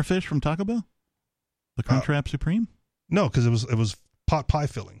pie. starfish from Taco Bell. The Crunchwrap Supreme. No, because it was pot pie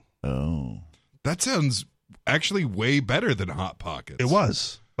filling. Oh, that sounds actually way better than Hot Pockets. It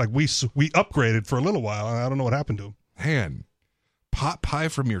was like we upgraded for a little while, and I don't know what happened to them. Man, pot pie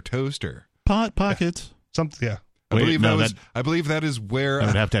from your toaster. Pot Pockets. Yeah. I believe that is where I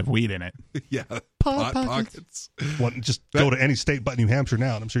would have to have wheat in it. Yeah, pot pockets. Just go to any state but New Hampshire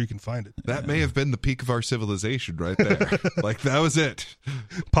now, and I'm sure you can find it. That may have been the peak of our civilization right there. Like that was it.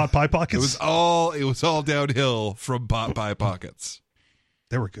 Pot pie pockets. It was all downhill from pot pie pockets.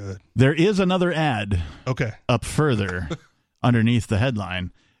 They were good. There is another ad. Okay. Up further, underneath the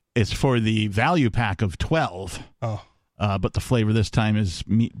headline, it's for the value pack of 12. Oh. But the flavor this time is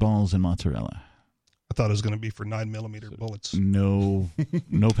meatballs and mozzarella. I thought it was going to be for 9mm bullets. No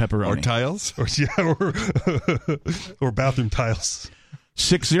pepperoni. Or tiles? Or bathroom tiles.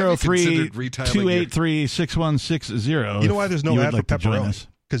 603-283-6160. You know why there's no ad for pepperoni?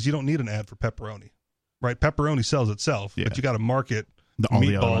 Because you don't need an ad for pepperoni. Right? Pepperoni sells itself, but you got to market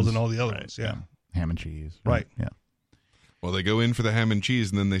meatballs and all the other ones. Yeah. Ham and cheese. Right. Yeah. Well, they go in for the ham and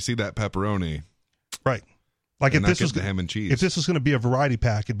cheese, and then they see that pepperoni. Right. Like if this was the ham and cheese. If this was going to be a variety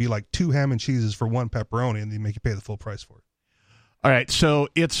pack, it'd be like 2 ham and cheeses for 1 pepperoni, and they make you pay the full price for it. All right, so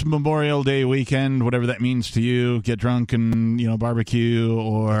it's Memorial Day weekend, whatever that means to you. Get drunk and barbecue,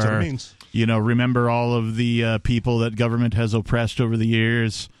 or that's what it means. Remember all of the people that government has oppressed over the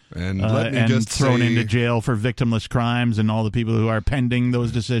years, and thrown into jail for victimless crimes, and all the people who are pending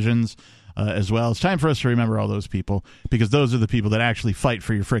those decisions as well. It's time for us to remember all those people, because those are the people that actually fight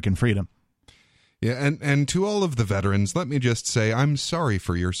for your frickin' freedom. Yeah, and to all of the veterans, let me just say I'm sorry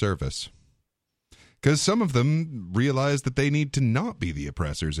for your service. Because some of them realize that they need to not be the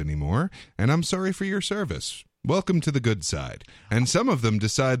oppressors anymore, and I'm sorry for your service. Welcome to the good side. And some of them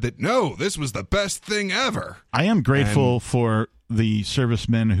decide that, no, this was the best thing ever. I am grateful for the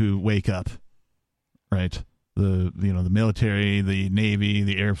servicemen who wake up, right? The military, the Navy,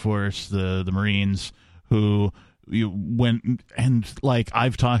 the Air Force, the Marines, who... I've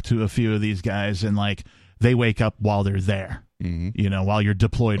talked to a few of these guys, and they wake up while they're there, while you're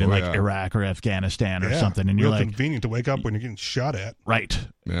deployed in Iraq or Afghanistan or something, and you're convenient to wake up when you're getting shot at, right?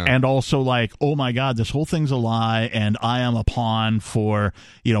 Yeah. And also oh my God, this whole thing's a lie, and I am a pawn for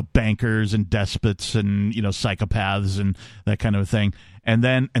bankers and despots and psychopaths and that kind of thing. And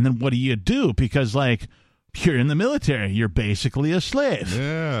then what do you do? Because you're in the military. You're basically a slave.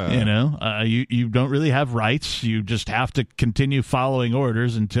 Yeah. You don't really have rights. You just have to continue following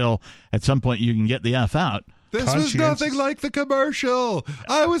orders until at some point you can get the F out. This was nothing like the commercial.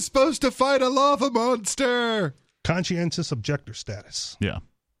 I was supposed to fight a lava monster. Conscientious objector status. Yeah.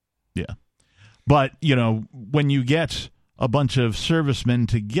 Yeah. But, when you get a bunch of servicemen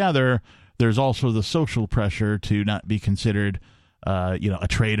together, there's also the social pressure to not be considered, a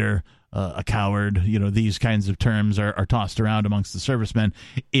traitor, a coward. These kinds of terms are tossed around amongst the servicemen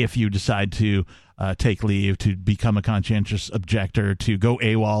if you decide to take leave, to become a conscientious objector, to go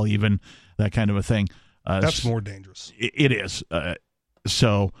AWOL even, that kind of a thing. That's more dangerous. It is.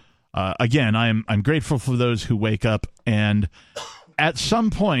 Again, I'm grateful for those who wake up, and at some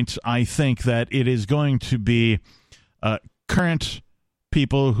point, I think that it is going to be current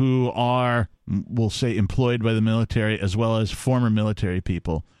people who are, we'll say, employed by the military, as well as former military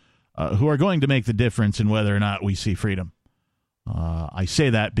people, who are going to make the difference in whether or not we see freedom. I say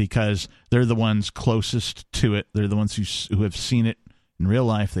that because they're the ones closest to it. They're the ones who have seen it in real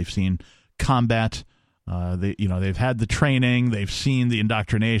life. They've seen combat. They've had the training. They've seen the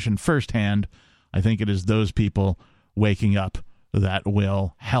indoctrination firsthand. I think it is those people waking up that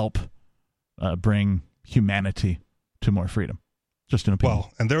will help bring humanity to more freedom. Just an opinion.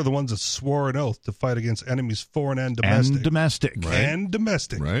 Well, and they're the ones that swore an oath to fight against enemies foreign and domestic. Right. And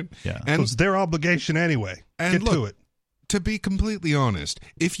domestic. Right. Yeah. And so it's their obligation anyway. And Get to it. To be completely honest,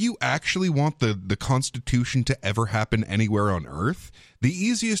 if you actually want the Constitution to ever happen anywhere on Earth, the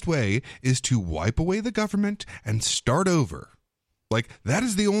easiest way is to wipe away the government and start over. Like, that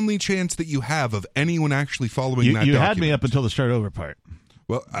is the only chance that you have of anyone actually following that document. You had me up until the start over part.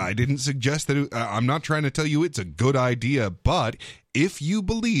 Well, I didn't suggest that. I'm not trying to tell you it's a good idea, but if you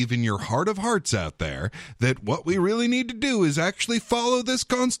believe in your heart of hearts out there that what we really need to do is actually follow this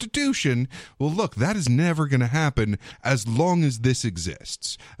Constitution, well, look, that is never going to happen as long as this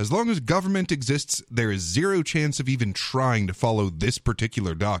exists. As long as government exists, there is zero chance of even trying to follow this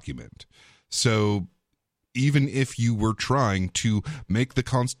particular document. So even if you were trying to make the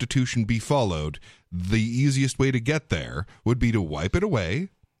Constitution be followed, the easiest way to get there would be to wipe it away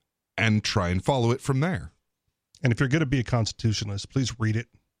and try and follow it from there. And if you're going to be a constitutionalist, please read it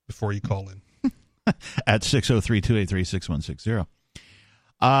before you call in. At 603-283-6160.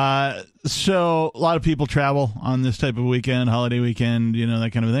 So a lot of people travel on this type of weekend, holiday weekend,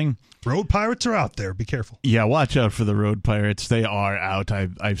 that kind of thing. Road pirates are out there. Be careful. Yeah, watch out for the road pirates. They are out.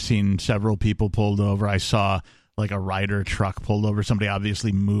 I've seen several people pulled over. I saw like a Ryder truck pulled over. Somebody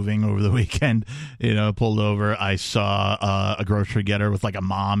obviously moving over the weekend, pulled over. I saw a grocery getter with like a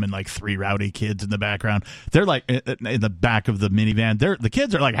mom and like 3 rowdy kids in the background. They're like in the back of the minivan. The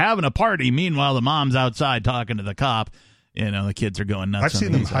kids are like having a party. Meanwhile, the mom's outside talking to the cop. The kids are going nuts. I've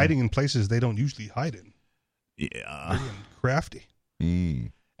seen them hiding in places they don't usually hide in. Yeah. Crafty.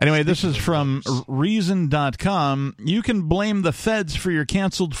 Anyway, this is from Reason.com. You can blame the feds for your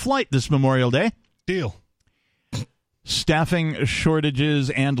canceled flight this Memorial Day. Deal. Staffing shortages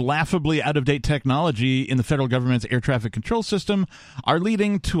and laughably out-of-date technology in the federal government's air traffic control system are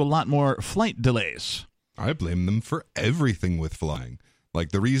leading to a lot more flight delays. I blame them for everything with flying. Like,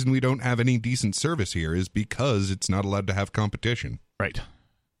 the reason we don't have any decent service here is because it's not allowed to have competition. Right.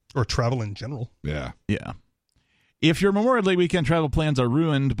 Or travel in general. Yeah. Yeah. If your Memorial Day weekend travel plans are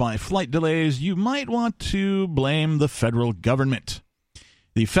ruined by flight delays, you might want to blame the federal government.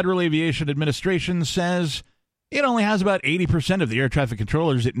 The Federal Aviation Administration says it only has about 80% of the air traffic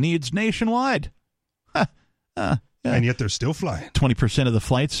controllers it needs nationwide. And yet they're still flying. 20% of the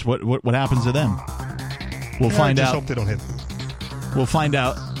flights, what happens to them? We'll find out. I just hope they don't hit them. We'll find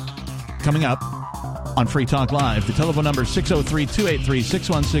out coming up on Free Talk Live. The telephone number is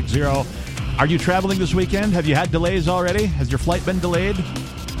 603-283-6160. Are you traveling this weekend? Have you had delays already? Has your flight been delayed?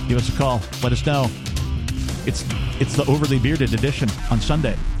 Give us a call. Let us know. It's the Overly Bearded edition on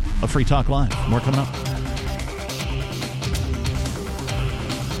Sunday of Free Talk Live. More coming up.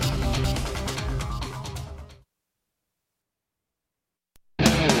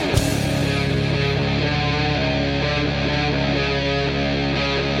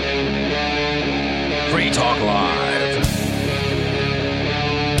 Free Talk Live.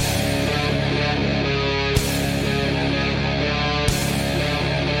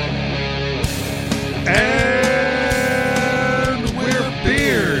 And we're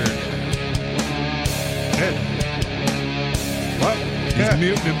beard. What? He's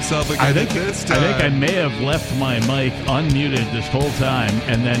muting himself again this time. I think I may have left my mic unmuted this whole time,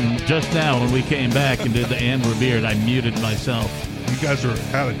 and then just now when we came back and did the And We're Beard, I muted myself. You guys are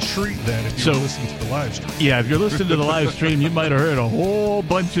out of treat then if you're listening to the live stream. Yeah, if you're listening to the live stream, you might have heard a whole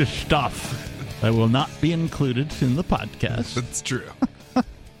bunch of stuff that will not be included in the podcast. That's true.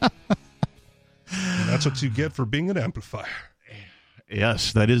 And that's what you get for being an amplifier.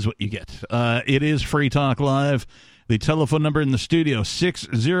 Yes, that is what you get. It is Free Talk Live. The telephone number in the studio,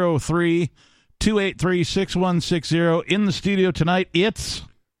 603-283-6160. In the studio tonight, it's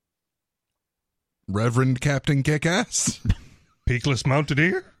Reverend Captain Kickass. Peakless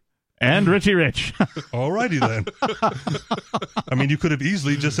Mountaineer. And Richie Rich. All righty then. I mean, you could have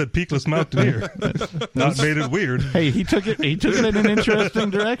easily just said Peakless Mountaineer. Not made it weird. Hey, he took it in an interesting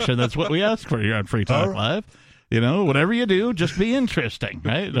direction. That's what we ask for here on Free Talk Live. You know, whatever you do, just be interesting,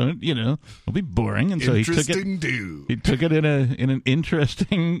 right? Don't be boring. And so he took it in an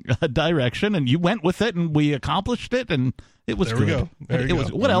interesting direction, and you went with it, and we accomplished it, and it was good. There we go. There you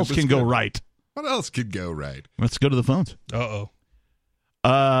go. What else can go right? What else could go right? Let's go to the phones. Uh-oh.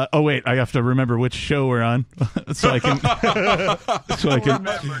 Oh wait, I have to remember which show we're on, so I can.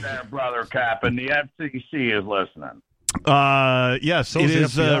 Remember there, brother Cap, and the FCC is listening. Yes, So it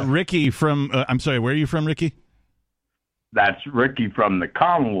is the is FBI. Ricky from. I'm sorry, where are you from, Ricky? That's Ricky from the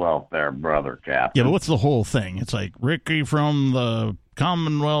Commonwealth there, brother Cap. Yeah, but what's the whole thing? It's like Ricky from the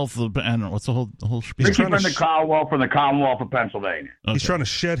Commonwealth of, I don't know, what's the whole spiel? Ricky from the Commonwealth of Pennsylvania. Okay. He's trying to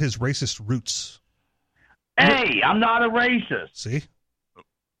shed his racist roots. Hey, I'm not a racist. See?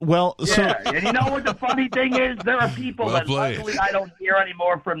 Well, so Yeah, and you know what the funny thing is? There are people Well that played. luckily I don't hear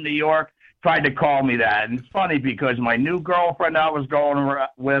anymore from New York tried to call me that. And it's funny because my new girlfriend I was going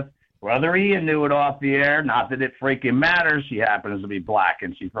with, Brother Ian knew it off the air. Not that it freaking matters. She happens to be black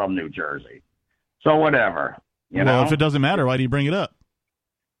and she's from New Jersey. So whatever. You know? if it doesn't matter, why do you bring it up?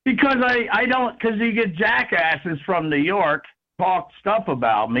 Because I don't, because you get jackasses from New York talk stuff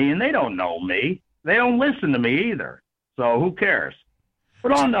about me and they don't know me. They don't listen to me either. So who cares?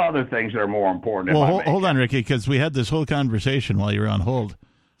 But on to other things that are more important. Well, hold on, Ricky, because we had this whole conversation while you were on hold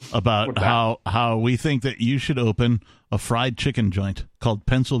about What's that? how we think that you should open a fried chicken joint called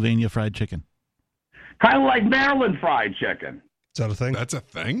Pennsylvania Fried Chicken. Kind of like Maryland fried chicken. Is that a thing? That's a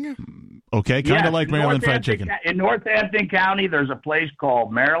thing? Okay, kind of Yes, like in Maryland Fried Northampton- Chicken. In Northampton County, there's a place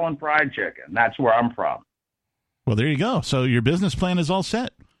called Maryland Fried Chicken. That's where I'm from. Well, there you go. So your business plan is all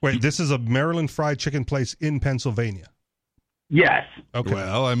set. Wait, this is a Maryland fried chicken place in Pennsylvania. Yes. Okay.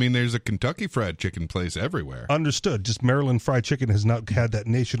 Well, I mean, there's a Kentucky Fried Chicken place everywhere. Understood. Just Maryland fried chicken has not had that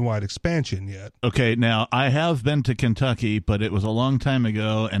nationwide expansion yet. Okay, now I have been to Kentucky, but it was a long time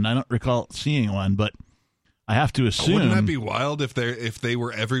ago, and I don't recall seeing one. But I have to assume. Wouldn't that be wild if they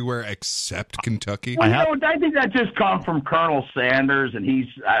were everywhere except Kentucky? Well, I think that just comes from Colonel Sanders, and he's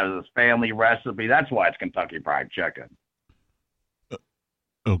his family recipe. That's why it's Kentucky Fried Chicken.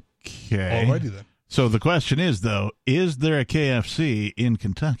 Okay. Alrighty then. So the question is, though, is there a KFC in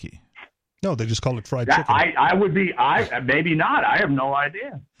Kentucky? No, they just call it fried That, chicken. I would be. Maybe not. I have no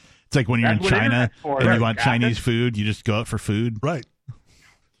idea. It's like when you're That's in what China internet's for, and there, you want Captain. Chinese food, you just go out for food. Right.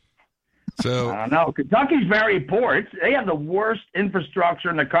 So I don't know. Kentucky's very poor. They have the worst infrastructure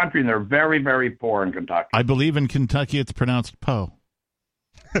in the country, and they're very, very poor in Kentucky. I believe in Kentucky it's pronounced Poe.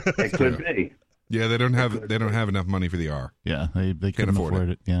 It could be. yeah, they don't have enough money for the R. Yeah, they couldn't afford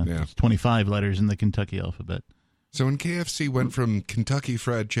it. Yeah, Yeah. It's 25 letters in the Kentucky alphabet. So when KFC went from Kentucky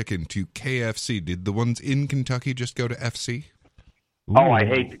Fried Chicken to KFC, did the ones in Kentucky just go to FC? Oh, I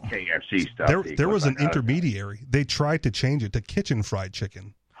hate the KFC stuff. There was an because I gotta- intermediary. They tried to change it to kitchen fried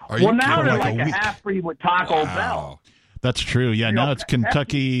chicken. Are you Well, now kidding? they're like like a a week. half breed with Taco Wow. Bell. That's true. Yeah, You now know, it's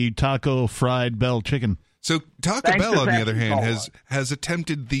Kentucky Taco Fried Bell Chicken. So Taco Thanks Bell, to on the Pepsi other hand, Cola. has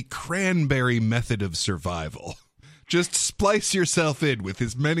attempted the cranberry method of survival. Just splice yourself in with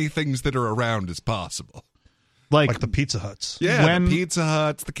as many things that are around as possible. Like the Pizza Huts. Yeah, When- the Pizza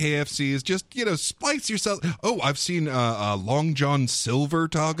Huts, the KFCs, just, splice yourself. Oh, I've seen Long John Silver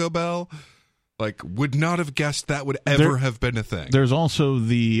Taco Bell. Like, would not have guessed that would ever have been a thing. There's also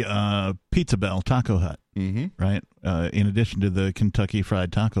the Pizza Bell Taco Hut, Mm-hmm. right? In addition to the Kentucky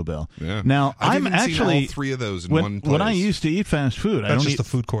Fried Taco Bell. Yeah. Now, I've I'm even seen actually all three of those in when, one place. when I used to eat fast food, That's just the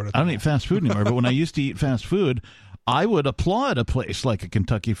food court. I don't eat fast food anymore. But when I used to eat fast food, I would applaud a place like a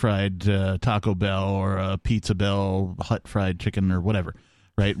Kentucky Fried Taco Bell or a Pizza Bell Hut Fried Chicken or whatever,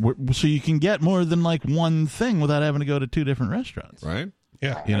 right? So you can get more than like one thing without having to go to two different restaurants, right?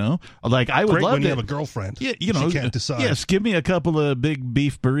 Yeah. You know, like I would Great love when to you have a girlfriend. Yeah, you know, She can't decide. Yes, give me a couple of big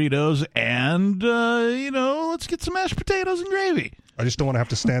beef burritos and let's get some mashed potatoes and gravy. I just don't want to have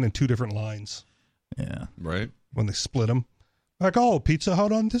to stand in two different lines Yeah. Right? when they split them. Like, oh, Pizza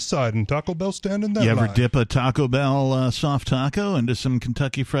Hut on this side and Taco Bell stand in that You ever line. dip a Taco Bell soft taco into some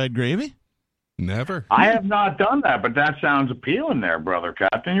Kentucky Fried Gravy? Never. I have not done that, but that sounds appealing there, brother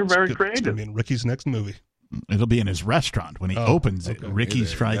Captain. You're very It's going to creative. be in Ricky's next movie. It'll be in his restaurant when he Oh, opens it. okay. Ricky's There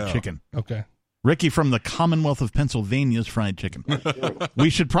you Fried go. Chicken. Okay. Ricky from the Commonwealth of Pennsylvania's Fried Chicken. We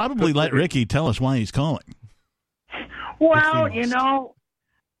should probably let Ricky tell us why he's calling, Well, If we you must. know,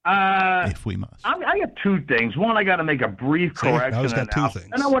 if we must. I got two things. One, I got to make a brief See, now correction. he's got two announcement.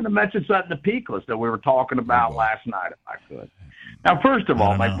 things. And I want to mention something to Peakless that we were talking about boy. last night, if I could. Now, first of all,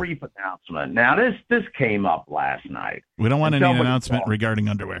 don't my know. brief announcement. Now, this came up last night. We don't want any Somebody announcement called. regarding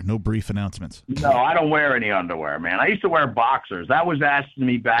underwear. No brief announcements. No, I don't wear any underwear, man. I used to wear boxers. That was asked to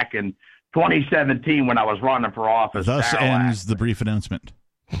me back in 2017 when I was running for office. Thus Darryl ends asked the me. brief announcement.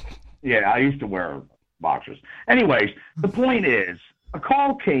 Yeah, I used to wear boxers. Anyways, the point is, a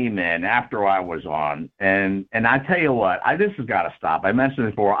call came in after I was on, and I tell you what, this has got to stop. I mentioned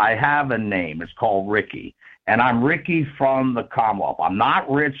it before. I have a name. It's called Ricky, and I'm Ricky from the Commonwealth. I'm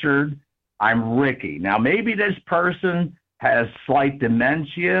not Richard. I'm Ricky. Now, maybe this person has slight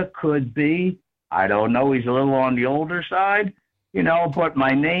dementia, could be. I don't know. He's a little on the older side, but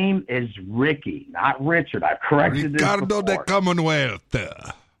my name is Ricky, not Richard. I've corrected this Ricardo de before. Commonwealth.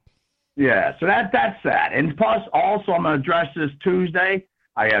 Yeah, so that's that. And plus, also, I'm going to address this Tuesday.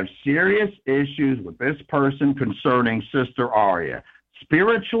 I have serious issues with this person concerning Sister Aria.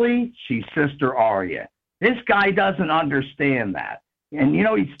 Spiritually, she's Sister Aria. This guy doesn't understand that. And,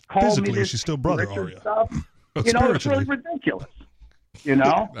 he's called Physically, me this she's still Brother Richard Aria. stuff. But It's really spiritually, ridiculous.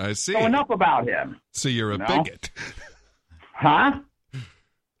 I see. So enough about him. So you're a No. bigot. Huh?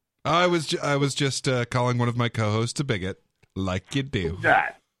 I was just calling one of my co-hosts a bigot, like you do. Who's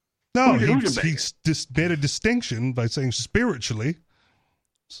that? no, who's a he bigot? just made a distinction by saying spiritually.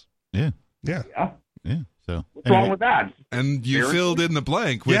 Yeah. Yeah. Yeah. Yeah. So What's wrong with that? And you Seriously? filled in the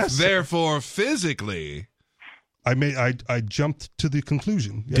blank with Yes. therefore physically. I jumped to the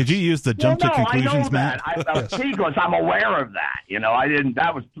conclusion. Yes. Did you use the jump to I know conclusions, Matt? that. Because I'm aware of that. I didn't.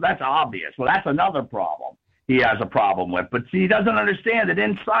 That's obvious. Well, that's another problem he has a problem with. But see, he doesn't understand that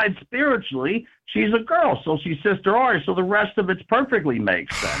inside spiritually, she's a girl, so she's Sister Aria. So the rest of it's perfectly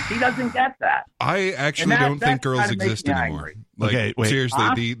makes sense. He doesn't get that. I actually And don't think that girls kinda makes exist me anymore. angry. Like, Okay, wait. seriously,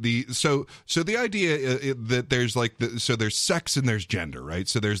 Huh? so the idea that there's so there's sex and there's gender, right?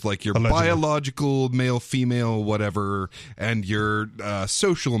 So there's like your Allegedly. biological male, female, whatever, and your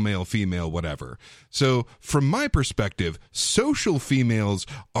social male, female, whatever. So from my perspective, social females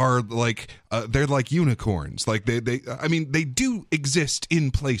are like they're like unicorns. Like they do exist in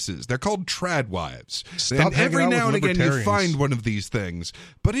places. They're called trad wives. Stop And hanging every out now and with again you libertarians. find one of these things,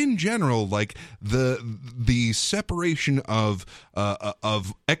 but in general, like the separation of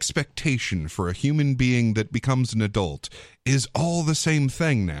expectation for a human being that becomes an adult is all the same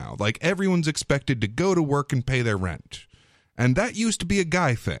thing now. Like everyone's expected to go to work and pay their rent, and that used to be a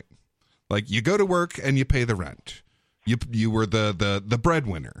guy thing. Like you go to work and you pay the rent. You were the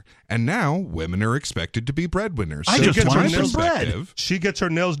breadwinner, and now women are expected to be breadwinners. I So just from my wanted some bread. perspective, She gets her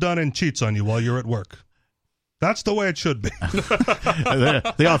nails done and cheats on you while you're at work. That's the way it should be.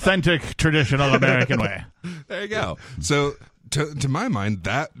 the authentic, traditional American way. there you go. So to my mind,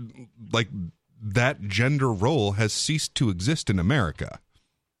 that gender role has ceased to exist in America.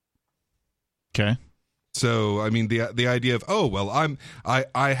 Okay. So I mean the idea of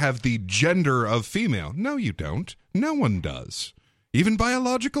I have the gender of female. No, you don't. No one does. Even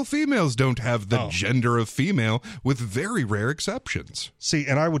biological females don't have the gender of female, with very rare exceptions. See,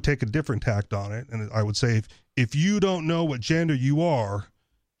 and I would take a different tact on it, and I would say if you don't know what gender you are,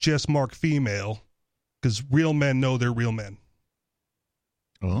 just mark female, because real men know they're real men.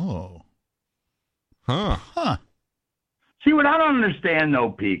 Oh. Huh. Huh. See, what I don't understand,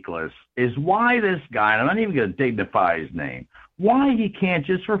 though, Peakless, is why this guy, and I'm not even going to dignify his name, why he can't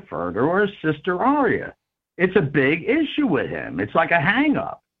just refer to her as Sister Aria. It's a big issue with him. It's like a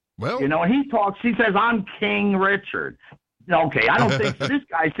hang-up. Well, And he talks, he says, I'm King Richard. Okay, I don't think so. This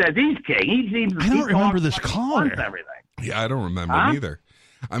guy says he's king. I don't remember this caller. Everything. yeah, I don't remember Huh? either.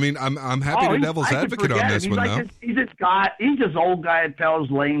 I mean, I'm happy to he's- devil's I could advocate on forget this it. He's one, like though. he's this guy. He's this old guy that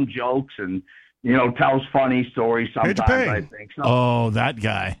tells lame jokes and tells funny stories sometimes. Major Payne. I think. So, Oh, that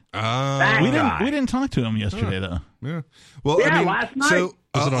guy. That We guy. didn't talk to him yesterday though. Yeah. Well, Yeah, I mean, last night. so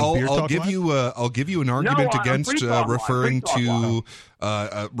Was it on Beer I'll Talk give Live? I'll give you an argument on against Free Talk Live, referring Free Talk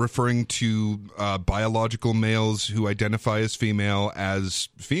to biological males who identify as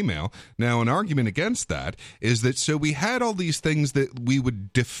female. Now, an argument against that is that so we had all these things that we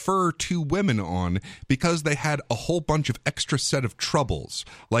would defer to women on because they had a whole bunch of extra set of troubles,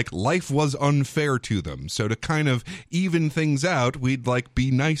 like life was unfair to them. So to kind of even things out, we'd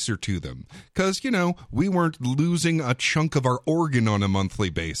be nicer to them because we weren't losing a chunk of our organ on a monthly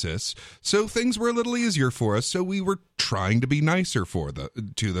basis, so things were a little easier for us. So we were trying to be nicer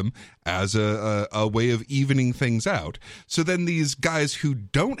to them as a way of evening things out. So then these guys who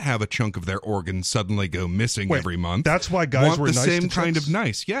don't have a chunk of their organ suddenly go missing Wait, every month. that's why guys want were the nice same to kind chicks? of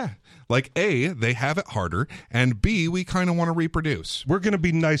nice. Yeah, like A, they have it harder, and B, we kind of want to reproduce. We're going to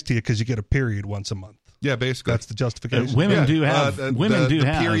be nice to you because you get a period once a month. Yeah, basically. That's the justification. Women do have. Women do the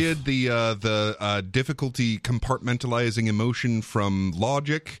have. Period. The difficulty compartmentalizing emotion from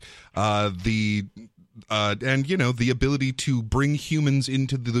logic. And the ability to bring humans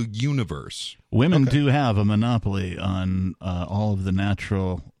into the universe. Women do have a monopoly on all of the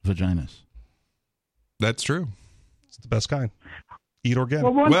natural vaginas. That's true. It's the best kind. Eat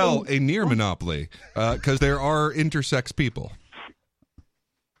organic. Well, a near monopoly, because there are intersex people.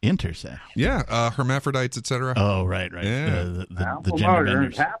 Intersex? Yeah, hermaphrodites, etc. Oh, right. Yeah. The gender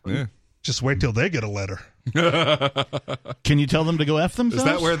benders. Yeah. Just wait till they get a letter. Can you tell them to go F themselves?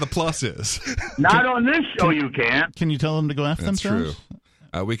 Is that where the plus is? Not on this show, you can't. Can you tell them to go F That's themselves?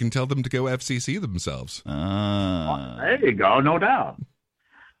 true. We can tell them to go FCC themselves. There you go, no doubt.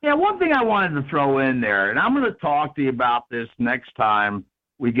 Yeah, one thing I wanted to throw in there, and I'm going to talk to you about this next time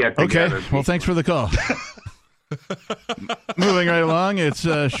we get together. Okay, well, thanks for the call. Moving right along, it's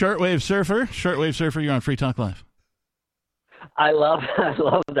Shortwave Surfer. Shortwave Surfer, you're on Free Talk Live. I love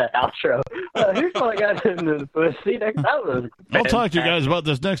that outro. Here's what I got in the pussy. That was I'll talk to you guys about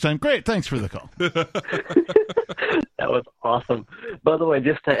this next time. Great, thanks for the call. That was awesome. By the way,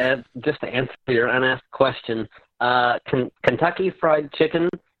 just to answer your unasked question, Kentucky Fried Chicken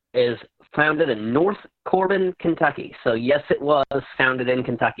is founded in North Corbin, Kentucky. So yes, it was founded in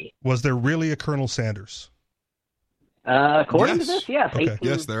Kentucky. Was there really a Colonel Sanders? According to this, yes. Okay.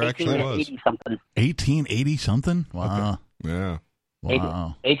 Yes, there actually was. 1880 something? Wow. Okay. Yeah.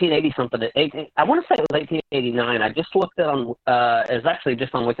 Wow. 1880 something. I want to say it was 1889. I just looked it on. It's actually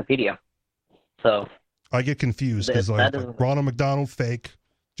just on Wikipedia. So I get confused because Ronald McDonald fake,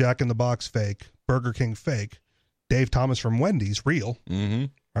 Jack in the Box fake, Burger King fake, Dave Thomas from Wendy's real. Mm-hmm.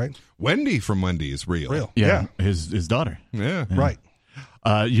 Right. Wendy from Wendy's real. Yeah. His daughter. Yeah. Right.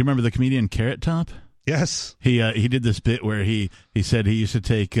 You remember the comedian Carrot Top? Yes. He did this bit where he said he used to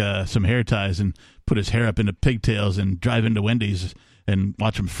take some hair ties and put his hair up into pigtails and drive into Wendy's and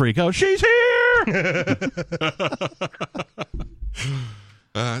watch him freak out. She's here!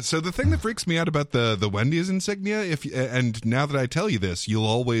 So the thing that freaks me out about the Wendy's insignia, and now that I tell you this, you'll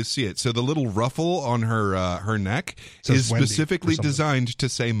always see it. So the little ruffle on her neck is specifically designed to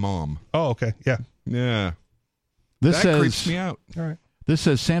say "mom." Oh, okay. Yeah. Yeah. That creeps me out. All right. This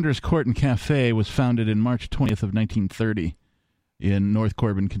says Sanders Court and Cafe was founded in March 20th of 1930 in North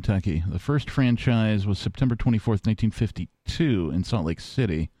Corbin, Kentucky. The first franchise was September 24th, 1952 in Salt Lake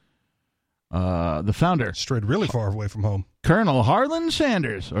City. The founder... Strayed really far away from home. Colonel Harlan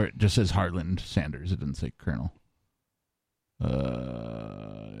Sanders. Or it just says Harlan Sanders. It doesn't say Colonel.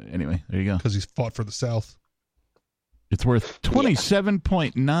 Anyway, there you go. Because he's fought for the South. It's worth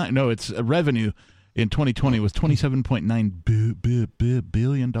 27.9... No, its revenue in 2020 was $27.9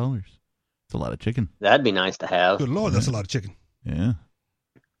 billion. It's a lot of chicken. That'd be nice to have. Good Lord, that's a lot of chicken. Yeah.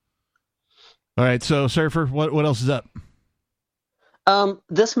 All right, so Surfer, what else is up?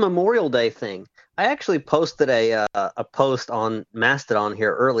 This Memorial Day thing. I actually posted a post on Mastodon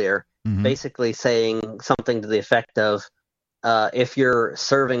here earlier, basically saying something to the effect of, if you're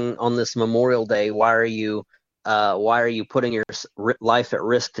serving on this Memorial Day, why are you putting your life at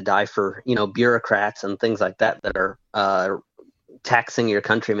risk to die for, bureaucrats and things like that are taxing your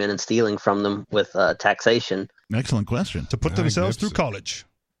countrymen and stealing from them with taxation? Excellent question. To put themselves through college.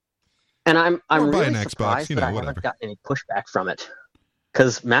 And I'm buy really an Xbox, surprised that I whatever. haven't gotten any pushback from it.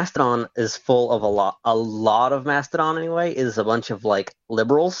 Because Mastodon is full of a lot of Mastodon anyway is a bunch of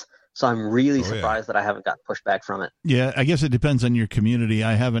liberals. So I'm really surprised that I haven't gotten pushback from it. Yeah, I guess it depends on your community.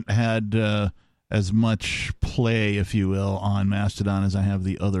 I haven't had as much play, if you will, on Mastodon as I have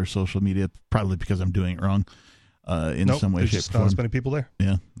the other social media, probably because I'm doing it wrong in some way, shape, or form. Not as many people there.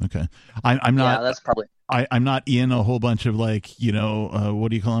 Yeah, okay. I'm not. Yeah, that's probably. I'm not in a whole bunch of what do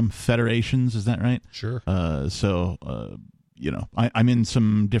you call them? Federations, is that right? Sure. I'm in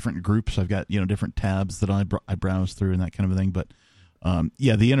some different groups. I've got different tabs that I browse through and that kind of a thing. But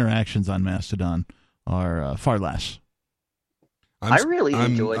the interactions on Mastodon are far less. I really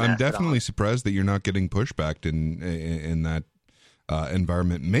enjoy Mastodon. I'm definitely surprised that you're not getting pushback in that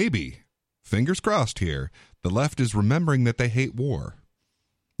environment. Maybe, fingers crossed here, the left is remembering that they hate war.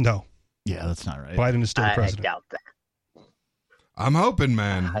 No. Yeah, that's not right. Biden is still president. I doubt that. I'm hoping,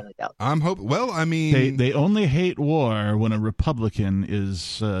 man. I'm hoping. Well, I mean, they only hate war when a Republican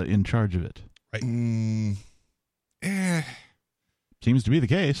is in charge of it. Right. Seems to be the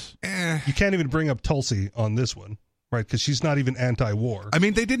case. You can't even bring up Tulsi on this one, right? Because she's not even anti-war. I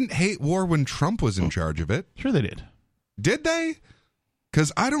mean, they didn't hate war when Trump was in charge of it. Sure, they did. Did they?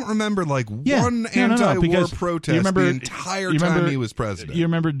 Because I don't remember one anti-war protest the entire time he was president. You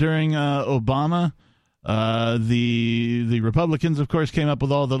remember during Obama, the Republicans, of course, came up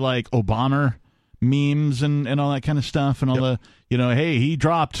with all the Obama memes and all that kind of stuff and all the, hey, he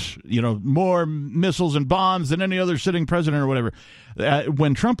dropped, more missiles and bombs than any other sitting president or whatever.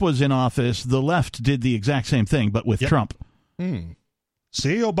 When Trump was in office, the left did the exact same thing, but with Trump.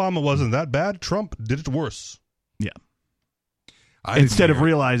 See, Obama wasn't that bad. Trump did it worse. Yeah. Instead of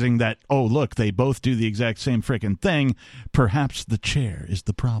realizing that, oh, look, they both do the exact same frickin' thing, perhaps the chair is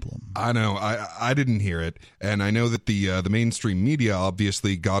the problem. I know. I didn't hear it, and I know that the mainstream media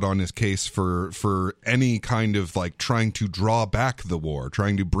obviously got on his case for any kind of like trying to draw back the war,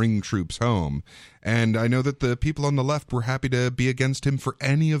 trying to bring troops home. And I know that the people on the left were happy to be against him for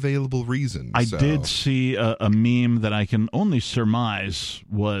any available reason. I did see a meme that I can only surmise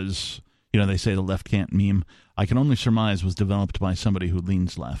was, they say the left can't meme. I can only surmise was developed by somebody who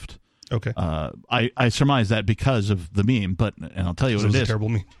leans left. Okay. I surmise that because of the meme, and I'll tell you what it is. A terrible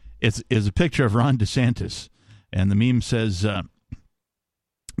meme. It's a picture of Ron DeSantis, and the meme says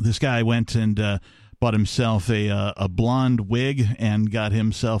this guy went and bought himself a blonde wig and got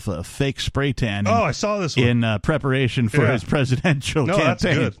himself a fake spray tan. I saw this one. In preparation for his presidential campaign. That's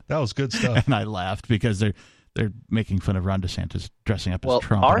good. That was good stuff. And I laughed because they're making fun of Ron DeSantis dressing up as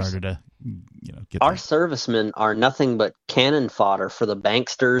Trump in order to get our servicemen are nothing but cannon fodder for the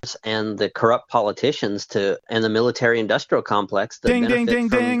banksters and the corrupt politicians and the military-industrial complex. Ding, ding, ding,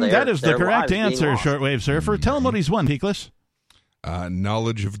 ding. That is the correct answer, Shortwave Surfer. Tell him what he's won, Peakless.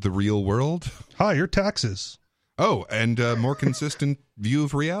 Knowledge of the real world. Higher taxes. Oh, and a more consistent view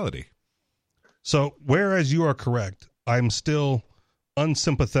of reality. So, whereas you are correct, I'm still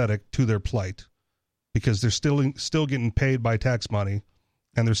unsympathetic to their plight because they're still getting paid by tax money.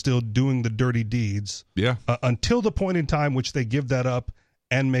 And they're still doing the dirty deeds. Yeah. Until the point in time which they give that up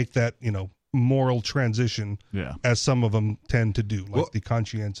and make that, moral transition. Yeah. As some of them tend to do, like the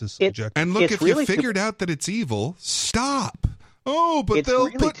conscientious objection. And look, if you figured out that it's evil, stop. Oh, but they'll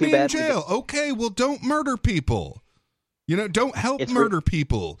put me in jail. Okay, well, don't murder people. Don't help murder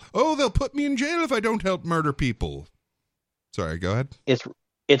people. Oh, they'll put me in jail if I don't help murder people. Sorry, go ahead.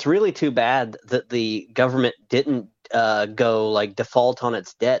 It's really too bad that the government didn't go default on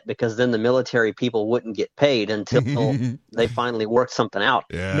its debt, because then the military people wouldn't get paid until they finally worked something out.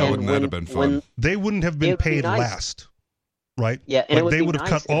 Yeah, wouldn't that have been fun? They wouldn't have been paid last, right? Yeah, and they would have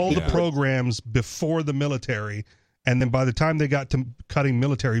cut all the programs before the military, and then by the time they got to cutting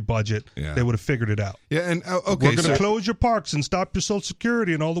military budget, they would have figured it out. Yeah, and okay, we're going to close your parks and stop your Social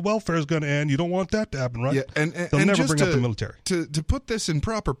Security, and all the welfare is going to end. You don't want that to happen, right? Yeah, and they'll never bring up the military. To put this in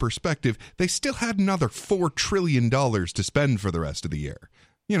proper perspective, they still had another $4 trillion to spend for the rest of the year.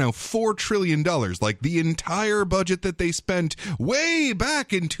 $4 trillion, like the entire budget that they spent way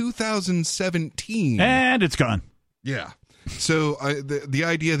back in 2017. And it's gone. Yeah. So the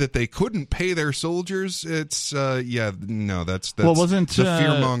idea that they couldn't pay their soldiers, it's that's wasn't the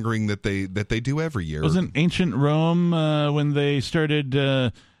fear mongering that they do every year. Wasn't ancient Rome when they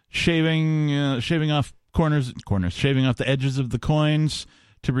started shaving off shaving off the edges of the coins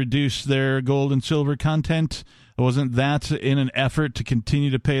to reduce their gold and silver content? Wasn't that in an effort to continue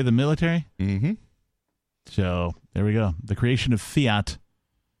to pay the military? Mm-hmm. So there we go. The creation of fiat,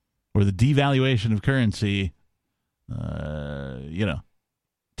 or the devaluation of currency.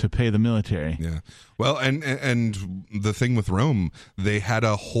 To pay the military. Yeah. Well, and the thing with Rome, they had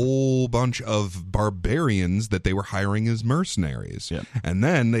a whole bunch of barbarians that they were hiring as mercenaries. Yep. And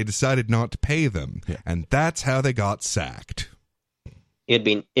then they decided not to pay them. Yeah. And that's how they got sacked. It'd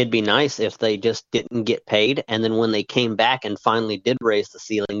be nice if they just didn't get paid, and then when they came back and finally did raise the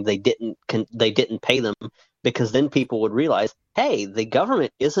ceiling, they didn't pay them, because then people would realize, hey, the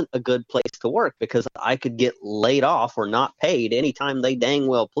government isn't a good place to work, because I could get laid off or not paid anytime they dang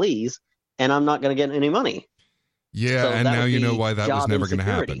well please, and I'm not going to get any money. Yeah, so and now you know why that was never going to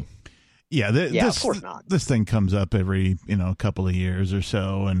happen. Yeah, of course not. This thing comes up every couple of years or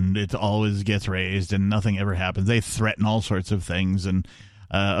so, and it always gets raised, and nothing ever happens. They threaten all sorts of things, and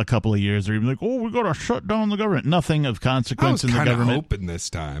a couple of years they're even like, "Oh, we got to shut down the government." Nothing of consequence in the government. I was hoping this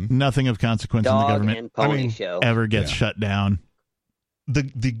time. Nothing of consequence in the government ever gets shut down.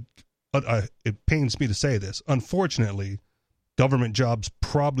 It pains me to say this. Unfortunately, government jobs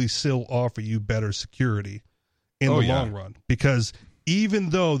probably still offer you better security in the long run, because even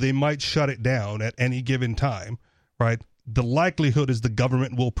though they might shut it down at any given time, right, the likelihood is the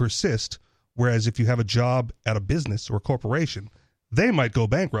government will persist, whereas if you have a job at a business or a corporation, they might go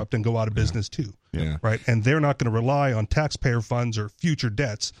bankrupt and go out of business too, right? And they're not going to rely on taxpayer funds or future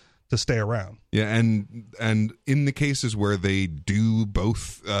debts to stay around. Yeah, and in the cases where they do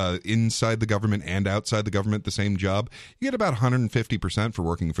both inside the government and outside the government the same job, you get about 150% for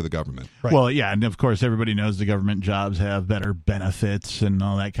working for the government. Right. Well, yeah, and of course everybody knows the government jobs have better benefits and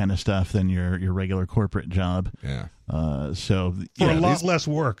all that kind of stuff than your regular corporate job. Yeah. So For a lot less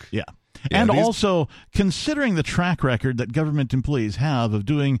work. Yeah. Yeah, And also, considering the track record that government employees have of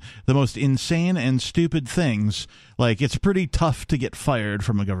doing the most insane and stupid things, like, it's pretty tough to get fired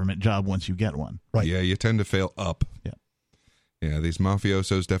from a government job once you get one. Right. Yeah, you tend to fail up. Yeah. Yeah, these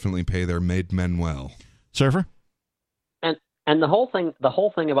mafiosos definitely pay their made men well. Surfer? And the whole thing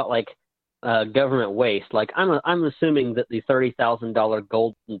about like government waste, like I'm assuming that the $30,000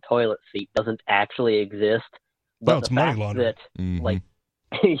 golden toilet seat doesn't actually exist. But No, it's money laundering. Like,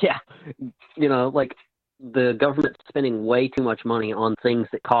 yeah, like the government's spending way too much money on things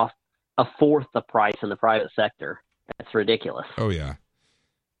that cost a fourth the price in the private sector. That's ridiculous. Oh, yeah.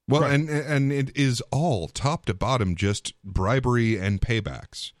 Well, Right. and it is all top to bottom just bribery and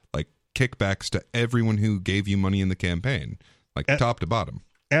paybacks, like kickbacks to everyone who gave you money in the campaign, like top to bottom.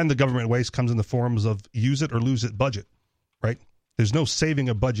 And the government waste comes in the forms of use it or lose it budget, right? There's no saving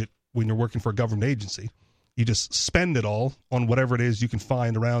a budget when you're working for a government agency. You just spend it all on whatever it is you can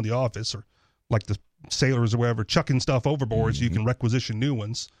find around the office, or like the sailors or whatever, chucking stuff overboard so you can requisition new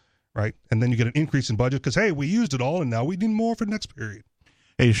ones, right? And then you get an increase in budget because, hey, we used it all and now we need more for the next period.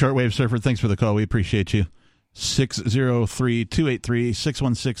 Hey, Shortwave Surfer, thanks for the call. We appreciate you.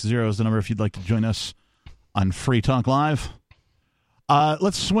 603-283-6160 is the number if you'd like to join us on Free Talk Live.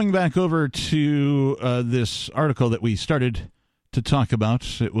 Let's swing back over to this article that we started to talk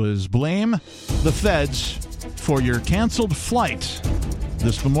about. It was Blame the Feds for Your Canceled Flight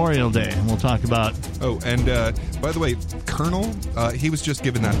this Memorial Day. And we'll talk about... Oh, and by the way, Colonel, he was just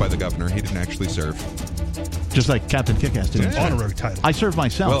given that by the governor. He didn't actually serve. Just like Captain Kickass did. Yeah. Honorary title. I serve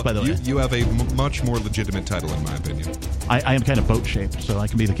myself, Well, by the way. you have a much more legitimate title, in my opinion. I am kind of boat-shaped, so I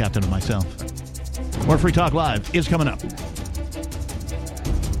can be the captain of myself. More Free Talk Live is coming up.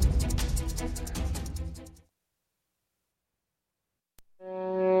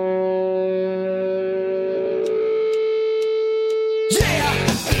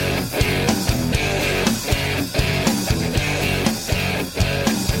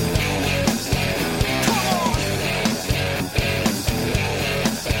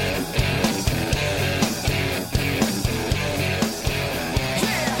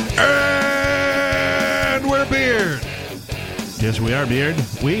 And we're Beard. Yes, we are, Beard.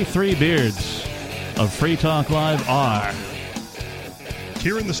 We three beards of Free Talk Live are...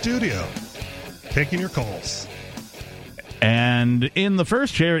 Here in the studio, taking your calls. And in the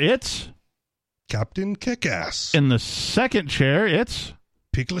first chair, it's... Captain Kickass. In the second chair, it's...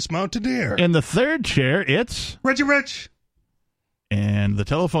 Peakless Mountaineer. In the third chair, it's... Reggie Rich. And the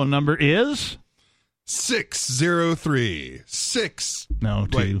telephone number is... 603 6 No,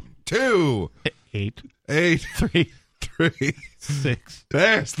 wait, 2 8 8 3 3 6.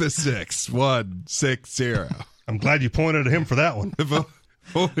 There's the 6160. I'm glad you pointed at him for that one. If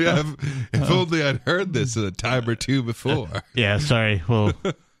only I'd heard this a time or two before. Yeah, sorry. We'll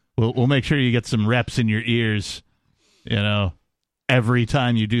make sure you get some reps in your ears, every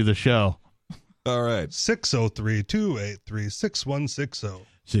time you do the show. All right. 603-283-6160.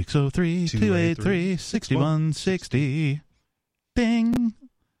 603-283-6160. Ding.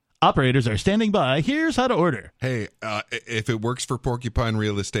 Operators are standing by. Here's how to order. Hey, if it works for Porcupine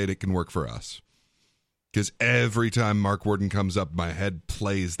Real Estate, it can work for us. Because every time Mark Warden comes up, my head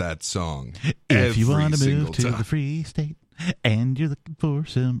plays that song. If you want to every move single to time. the free state and you're looking for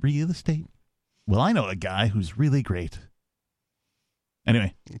some real estate, well, I know a guy who's really great.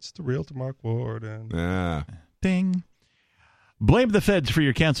 Anyway. It's the Realtor Mark Warden. Yeah. Ding. Blame the feds for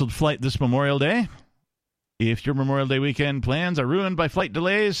your canceled flight this Memorial Day. If your Memorial Day weekend plans are ruined by flight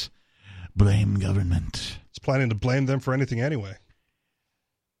delays, blame government. It's planning to blame them for anything anyway.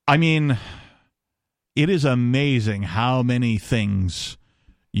 I mean, it is amazing how many things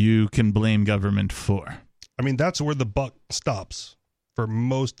you can blame government for. I mean, that's where the buck stops for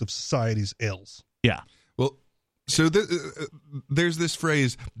most of society's ills. Yeah. Well, so there's this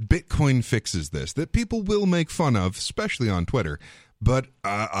phrase, Bitcoin fixes this, that people will make fun of, especially on Twitter. But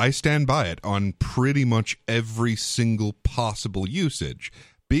I stand by it on pretty much every single possible usage,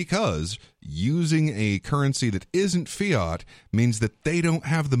 because using a currency that isn't fiat means that they don't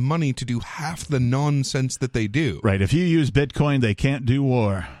have the money to do half the nonsense that they do. Right. If you use Bitcoin, they can't do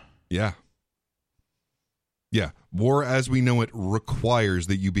war. Yeah. Yeah. war as we know it requires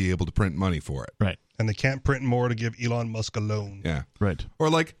that you be able to print money for it. Right. And they can't print more to give Elon Musk a loan. Yeah. Right. Or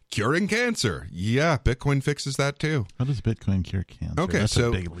like curing cancer. Yeah, Bitcoin fixes that too. How does Bitcoin cure cancer? Okay, That's so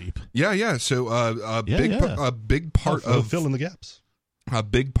a big leap. Yeah. So a big part of fill in the gaps. A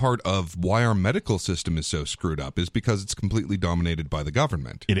big part of why our medical system is so screwed up is because it's completely dominated by the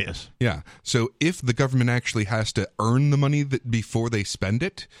government. It is. Yeah. So if the government actually has to earn the money before they spend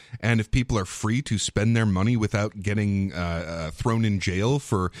it, and if people are free to spend their money without getting thrown in jail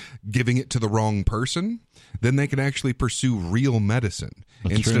for giving it to the wrong person, then they can actually pursue real medicine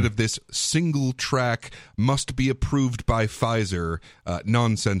instead of this single track must be approved by Pfizer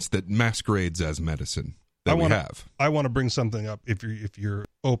nonsense that masquerades as medicine. I want to bring something up if you're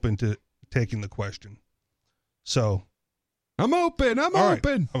open to taking the question. So, I'm open. Right.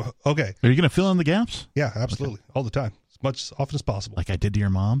 Okay. Are you going to fill in the gaps? Yeah, absolutely, all the time, as often as possible. Like I did to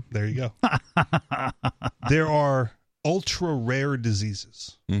your mom. There you go. There are ultra rare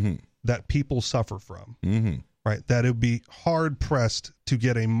diseases that people suffer from. Right. That it would be hard pressed to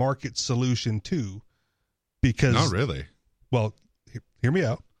get a market solution to, because not really. Well, hear me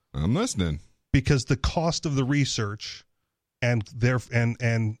out. I'm listening. Because the cost of the research and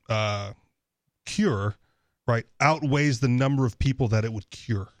cure, right, outweighs the number of people that it would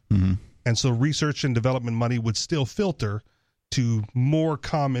cure. And so research and development money would still filter to more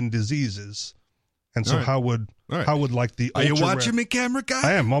common diseases. And so how would like the Are you watching me, camera guy?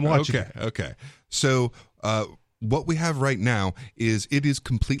 I am. I'm watching. Okay. So what we have right now is it is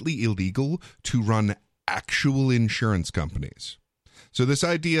completely illegal to run actual insurance companies. So this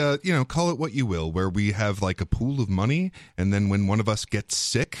idea, call it what you will, where we have like a pool of money, and then when one of us gets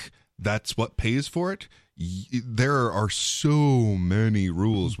sick, that's what pays for it. There are so many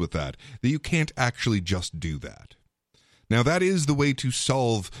rules with that you can't actually just do that. Now, that is the way to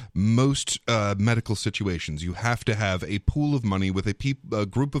solve most medical situations. You have to have a pool of money with a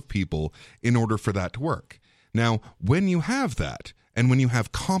group of people in order for that to work. Now, when you have that, and when you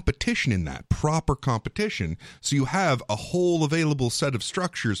have competition in that, proper competition, so you have a whole available set of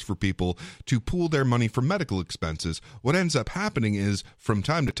structures for people to pool their money for medical expenses, what ends up happening is, from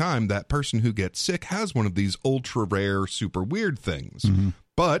time to time, that person who gets sick has one of these ultra rare, super weird things.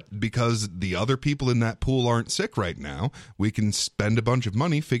 But because the other people in that pool aren't sick right now, we can spend a bunch of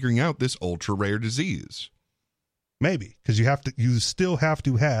money figuring out this ultra rare disease. Maybe, because you still have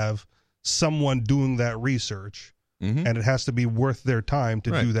to have someone doing that research. And it has to be worth their time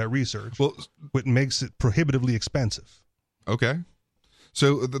to do that research, which makes it prohibitively expensive. Okay.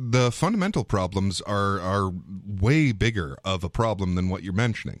 So the fundamental problems are way bigger of a problem than what you're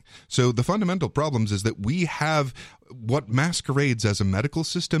mentioning. So the fundamental problems is that we have what masquerades as a medical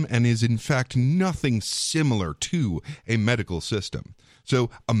system and is in fact nothing similar to a medical system.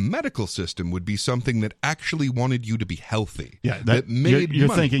 So a medical system would be something that actually wanted you to be healthy. Yeah, that made you're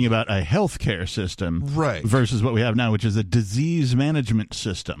money. thinking about a healthcare system, right? Versus what we have now, which is a disease management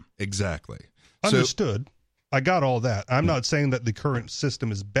system. Exactly. Understood. I got all that. I'm not saying that the current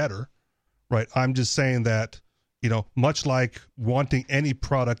system is better, right? I'm just saying that, much like wanting any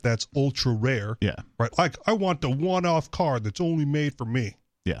product that's ultra rare, right? Like I want the one-off car that's only made for me.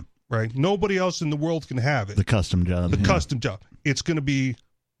 Yeah. Right. Nobody else in the world can have it. The custom job. Custom job. It's going to be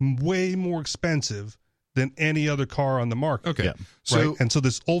way more expensive than any other car on the market. Okay. Yeah. So, and so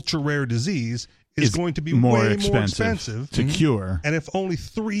this ultra rare disease is going to be way more expensive to cure. And if only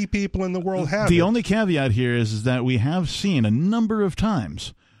 3 people in the world have it. The only caveat here is that we have seen a number of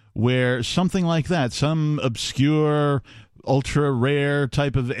times where something like that, some obscure, ultra rare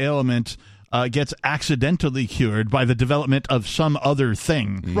type of ailment, gets accidentally cured by the development of some other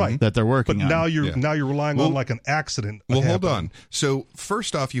thing that they're working on. Now you're relying on like an accident. Well, hold on. So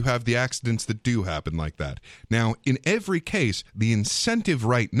first off, you have the accidents that do happen like that. Now, in every case, the incentive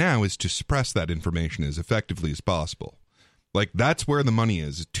right now is to suppress that information as effectively as possible. Like, that's where the money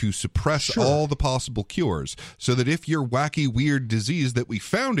is, to suppress all the possible cures, so that if your wacky, weird disease that we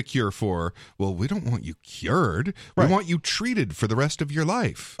found a cure for, well, we don't want you cured. We want you treated for the rest of your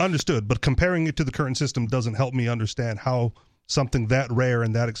life. Understood. But comparing it to the current system doesn't help me understand how something that rare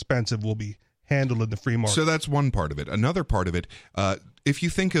and that expensive will be handled in the free market. So that's one part of it. Another part of it, if you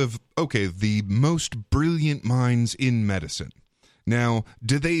think of, the most brilliant minds in medicine. Now,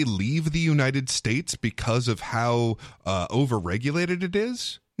 do they leave the United States because of how overregulated it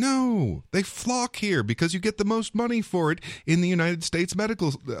is? No, they flock here because you get the most money for it in the United States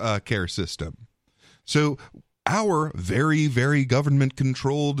medical care system. So our very, very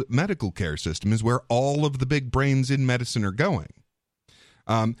government-controlled medical care system is where all of the big brains in medicine are going.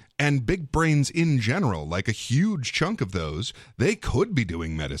 And big brains in general, like a huge chunk of those, they could be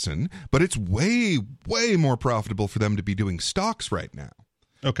doing medicine, but it's way, way more profitable for them to be doing stocks right now.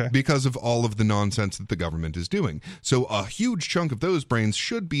 Okay. Because of all of the nonsense that the government is doing. So a huge chunk of those brains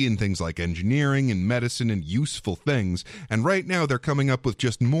should be in things like engineering and medicine and useful things. And right now they're coming up with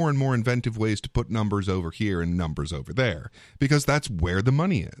just more and more inventive ways to put numbers over here and numbers over there, because that's where the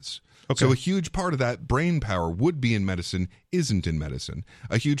money is. Okay. So a huge part of that brain power would be in medicine, isn't in medicine.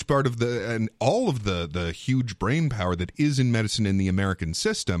 A huge part of all of the huge brain power that is in medicine in the American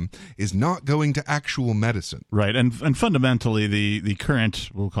system is not going to actual medicine. Right. And fundamentally, the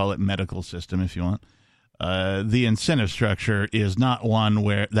current, we'll call it medical system if you want, the incentive structure is not one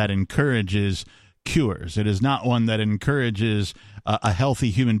that encourages cures. It is not one that encourages a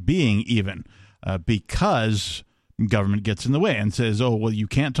healthy human being even, because government gets in the way and says, oh, well, you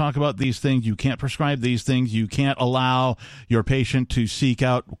can't talk about these things, you can't prescribe these things, you can't allow your patient to seek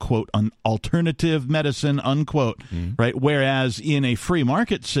out, quote, an alternative medicine, unquote, right? Whereas in a free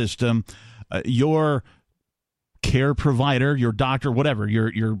market system, your care provider, your doctor, whatever,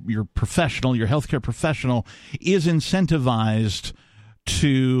 your professional, your healthcare professional is incentivized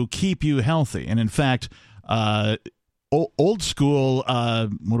to keep you healthy. And in fact, old school,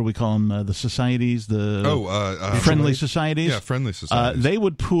 what do we call them? The societies, friendly societies. Yeah, friendly societies. They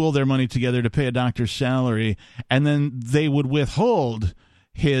would pool their money together to pay a doctor's salary, and then they would withhold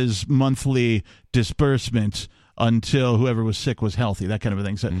his monthly disbursement until whoever was sick was healthy, that kind of a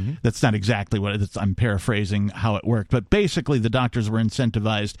thing. So that's not exactly what it is. I'm paraphrasing how it worked. But basically, the doctors were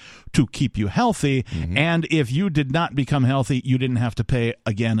incentivized to keep you healthy. And if you did not become healthy, you didn't have to pay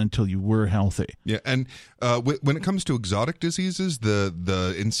again until you were healthy. Yeah, and when it comes to exotic diseases,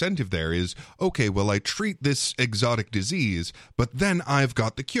 the incentive there is, okay, well, I treat this exotic disease, but then I've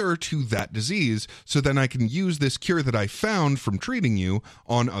got the cure to that disease, so then I can use this cure that I found from treating you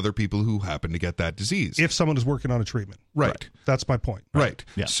on other people who happen to get that disease. If someone is working on a treatment. Right. That's my point. Right.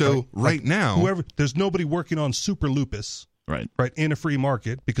 Yeah. So right now, there's nobody working on super lupus. Right. In a free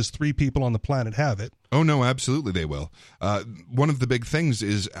market because 3 people on the planet have it. Oh, no, absolutely they will. One of the big things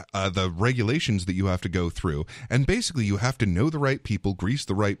is the regulations that you have to go through. And basically, you have to know the right people, grease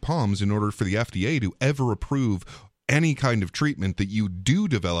the right palms in order for the FDA to ever approve any kind of treatment that you do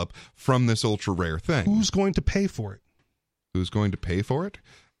develop from this ultra rare thing. Who's going to pay for it? Who's going to pay for it?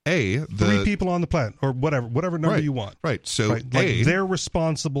 3 people on the planet, or whatever number you want. Right. So they're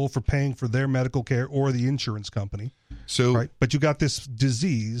responsible for paying for their medical care, or the insurance company. So but you got this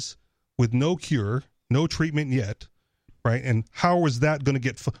disease with no cure, no treatment yet, right? And how is that going to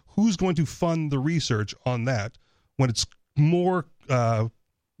get? Who's going to fund the research on that when it's more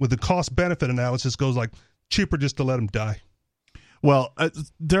with the cost benefit analysis goes like cheaper just to let them die? Well,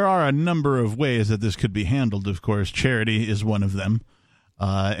 there are a number of ways that this could be handled. Of course, charity is one of them.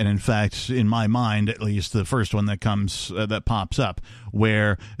 And in fact, in my mind, at least, the first one that pops up,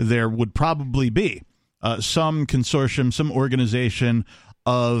 where there would probably be some consortium, some organization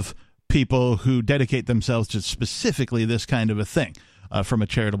of people who dedicate themselves to specifically this kind of a thing from a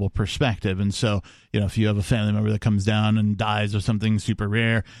charitable perspective. And so, if you have a family member that comes down and dies of something super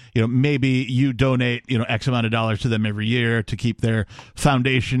rare, maybe you donate, X amount of dollars to them every year to keep their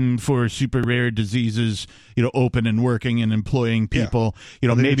foundation for super rare diseases, open and working and employing people.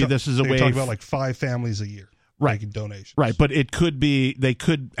 Maybe this is a way. Talk about like 5 families a year. Right. Making donations. Right, but it could be they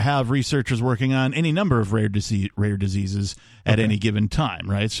could have researchers working on any number of rare diseases at any given time,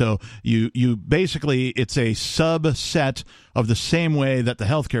 right? So you basically, it's a subset of the same way that the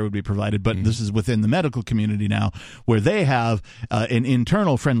healthcare would be provided, but this is within the medical community now, where they have an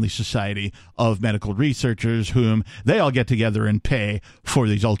internal friendly society of medical researchers whom they all get together and pay for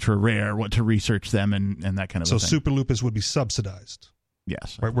these ultra rare, to research them and that kind of thing. So super lupus would be subsidized.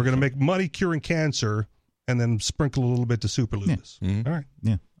 Yes. Right, we're going to make money curing cancer and then sprinkle a little bit to super lupus. Yeah. All right.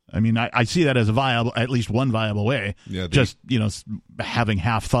 Yeah. I mean, I see that as at least one viable way. Yeah, just, having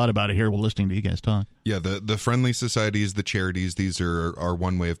half thought about it here while listening to you guys talk. Yeah, the friendly societies, the charities, these are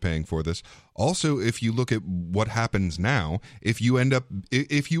one way of paying for this. Also, if you look at what happens now, if you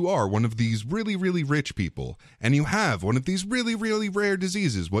are one of these really, really rich people and you have one of these really, really rare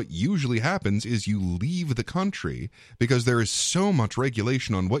diseases, what usually happens is you leave the country because there is so much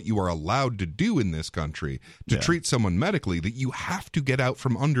regulation on what you are allowed to do in this country to treat someone medically that you have to get out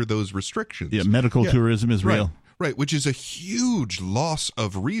from under those restrictions. Yeah, medical tourism is real. Right, which is a huge loss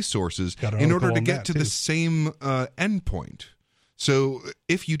of resources in order to get to the same endpoint. So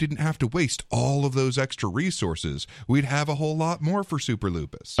if you didn't have to waste all of those extra resources, we'd have a whole lot more for super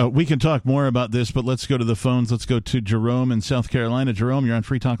lupus. We can talk more about this, but let's go to the phones. Let's go to Jerome in South Carolina. Jerome, you're on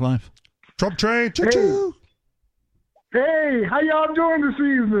Free Talk Live. Trump train, choo-choo. Hey, how y'all doing this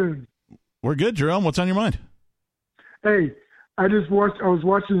evening? We're good, Jerome. What's on your mind? Hey, I was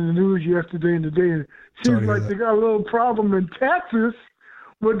watching the news yesterday and today, and it seems like they got a little problem in Texas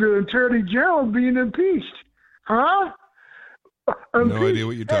with the Attorney General being impeached. Huh? No idea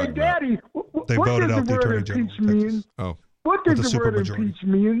what you're talking about. Daddy, They what voted does out the word Attorney General impeach of mean? Texas. Oh. What does With a the word supermajority. impeach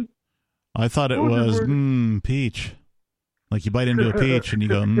mean? I thought it was peach. Like you bite into a peach and you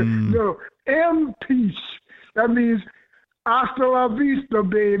go, No, impeach. That means hasta la vista,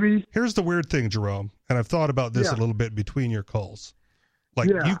 baby. Here's the weird thing, Jerome, and I've thought about this a little bit between your calls. Like,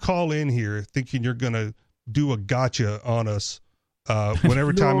 you call in here thinking you're going to do a gotcha on us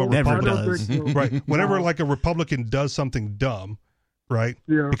whenever time a Republican, right? Whenever like a Republican does something dumb, right?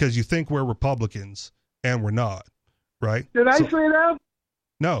 Yeah. Because you think we're Republicans and we're not, right? Did I say that?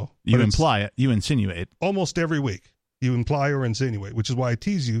 No. you but imply it. You insinuate. almost every week. You imply or insinuate, which is why I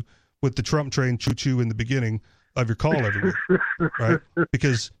tease you with the Trump train choo-choo in the beginning of your call every week, right?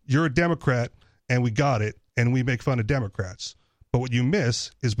 Because you're a Democrat and we got it, and we make fun of Democrats. But what you miss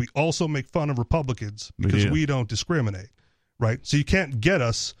is we also make fun of Republicans because we don't discriminate, right? So you can't get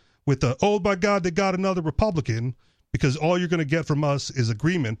us with the, oh my God, they got another Republican, because all you're going to get from us is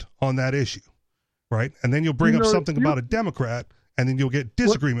agreement on that issue, right? And then you'll bring up something about a Democrat, and then you'll get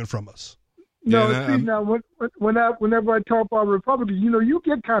disagreement from us. No, Yeah, now whenever I talk about Republicans, you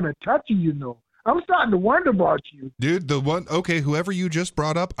get kind of touchy, I'm starting to wonder about you. Dude, whoever you just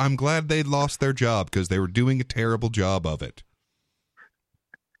brought up, I'm glad they lost their job because they were doing a terrible job of it.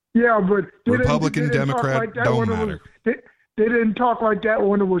 Yeah, but Republican, they didn't Democrat, talk like that don't when matter. They didn't talk like that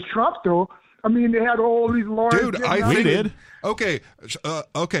when it was Trump, though. I mean, they had all these lawyers. Dude, I We think did. Okay.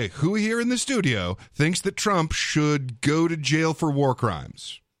 Who here in the studio thinks that Trump should go to jail for war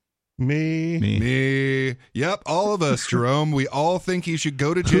crimes? Me. Yep, all of us, Jerome. We all think he should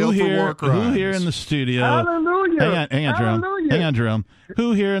go to jail for war crimes. Who here in the studio? Hallelujah. Hang on, Jerome. Hallelujah. Hang on, Jerome.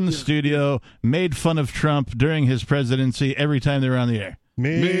 Who here in the studio made fun of Trump during his presidency every time they were on the air?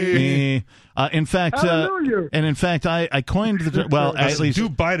 Me. In fact, I coined the term. Well, at least do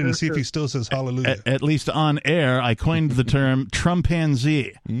Biden and see if he still says hallelujah. At least on air, I coined the term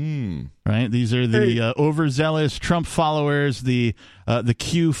Trumpanzee. Right? These are the overzealous Trump followers, the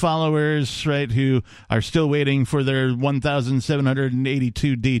Q followers, right? Who are still waiting for their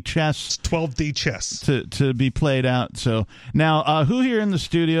 1,782D chess, 12D chess to be played out. So now, who here in the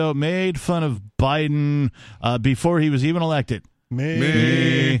studio made fun of Biden before he was even elected?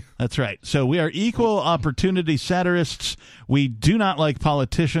 Me. That's right. So we are equal opportunity satirists. We do not like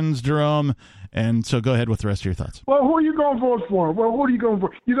politicians, Jerome. And so go ahead with the rest of your thoughts. Well, who are you going to vote for? Well, who are you going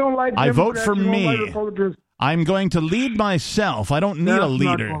for? You don't like I vote Democrats, for you don't me. like Republicans. I'm going to lead myself. I don't need a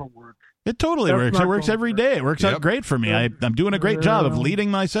leader. Not gonna work. It totally works. It works every day. It works out great for me. I'm doing a great job of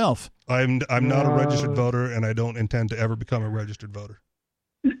leading myself. I'm not a registered voter, and I don't intend to ever become a registered voter.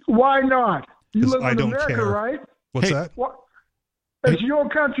 Why not? You 'Cause live I in don't America, care. right? What's that? What? It's your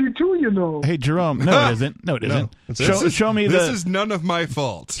country too, Hey, Jerome. No, it isn't. No, it isn't. Show me This is none of my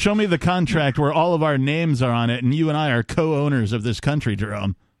fault. Show me the contract where all of our names are on it, and you and I are co-owners of this country,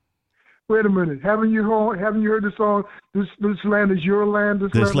 Jerome. Wait a minute. Haven't you heard the song? This land is your land.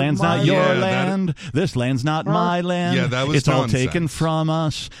 This land's not your Yeah, land. This land's not my land. Yeah, that was It's all nonsense. taken from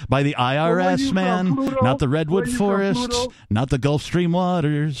us by the IRS, man. Pluto? Not the redwood Where you from, forests, Pluto? not the Gulf Stream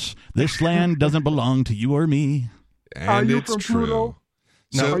waters. This land doesn't belong to you or me. And you it's from true. Pluto?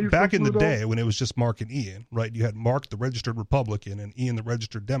 Now, Are you back from in the Pluto? day when it was just Mark and Ian, right? You had Mark, the registered Republican, and Ian, the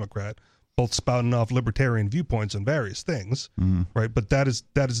registered Democrat, both spouting off libertarian viewpoints on various things, right? But that is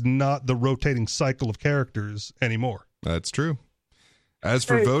not the rotating cycle of characters anymore. That's true. As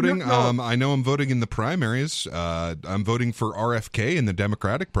for voting, I know I'm voting in the primaries. I'm voting for RFK in the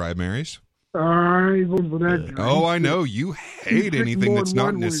Democratic primaries. I ain't voting for that guy. Oh, I know. You hate He's anything more that's than not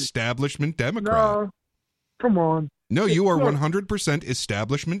one an way. establishment Democrat. No, come on. No, you are 100%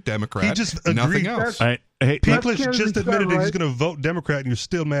 establishment Democrat. He just nothing agreed. else. All right. Hey, Peakless Kennedy's just son, admitted that he's right? going to vote Democrat, and you're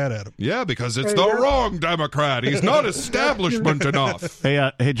still mad at him. Yeah, because it's Hey, the that's- wrong Democrat. He's not establishment enough.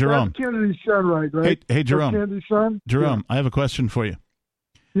 hey, Jerome. That's Kennedy's son, right? Hey, Jerome. That's Kennedy's son? Jerome, I have a question for you.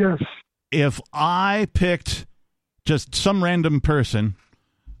 Yes. If I picked just some random person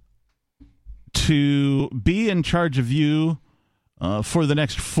to be in charge of you for the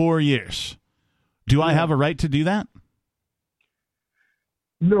next 4 years, do I have a right to do that?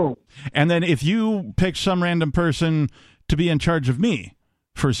 No. And then if you pick some random person to be in charge of me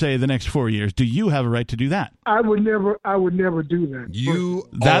for, say, the next 4 years, do you have a right to do that? I would never do that. You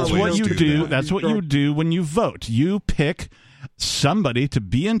That's always what you do. that. That's what you do when you vote. You pick somebody to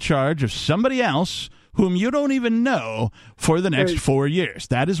be in charge of somebody else whom you don't even know for the next 4 years.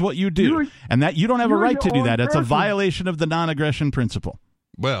 That is what you do. And that you don't have a right to do that. It's a violation of the non-aggression principle.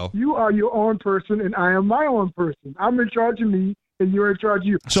 Well, you are your own person, and I am my own person. I'm in charge of me, and you're in charge of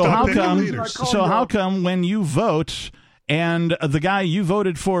you. So how come when you vote and the guy you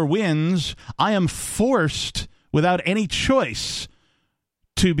voted for wins, I am forced without any choice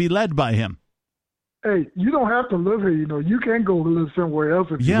to be led by him? Hey, you don't have to live here. You know, you can go live somewhere else.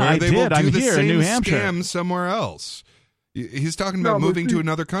 I did. I'm here in New Hampshire. Scam somewhere else. He's talking about moving to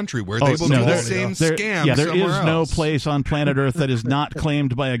another country where they will do the same scam there somewhere is else. no place on planet Earth that is not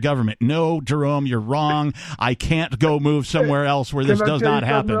claimed by a government. No, Jerome, you're wrong. I can't go move somewhere else where this does not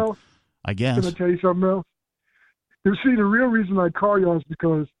happen. Else? I guess. Can I tell you something else? You see, the real reason I call y'all is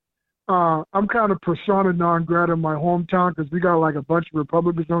because I'm kind of persona non grata in my hometown because we got like a bunch of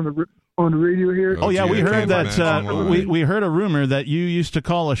Republicans on the radio here. Oh yeah, we heard that. We heard a rumor that you used to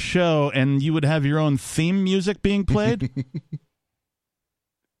call a show and you would have your own theme music being played.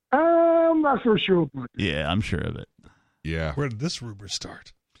 I'm not so sure about that. Yeah, I'm sure of it. Yeah. Where did this rumor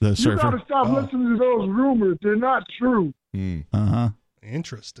start? The surfer. You got to stop listening to those rumors. They're not true.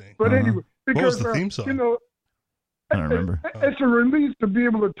 Interesting. But anyway, because what was the theme song? You know, I don't remember. It's a relief to be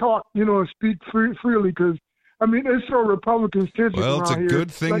able to talk, you know, and speak freely because, I mean, it's so Republican-centric Well, it's a around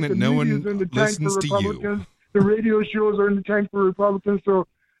good here. thing Like that no one listens to you. you. The radio shows are in the tank for Republicans, so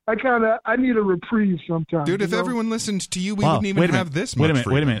I need a reprieve sometimes. Dude, if everyone listened to you, we wouldn't even have this much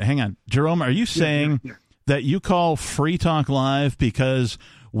freedom. Wait a minute, hang on. Jerome, are you saying that you call Free Talk Live because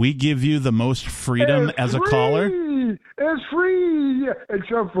we give you the most freedom as a caller? It's free, yeah.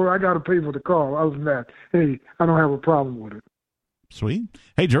 Except for I got to pay for the call. Other than that, hey, I don't have a problem with it. Sweet.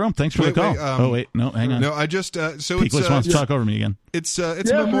 Hey, Jerome, thanks for the call. Hang on. No, I just Peakless wants to talk over me again. It's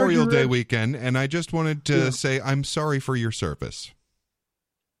Memorial Day weekend, and I just wanted to say I'm sorry for your service.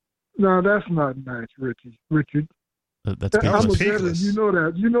 No, that's not nice, Richard. That's Peakless. I'm a veteran. You know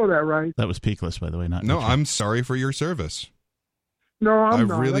that. You know that, right? That was Peakless, by the way, not No, Richard. I'm sorry for your service. No, I'm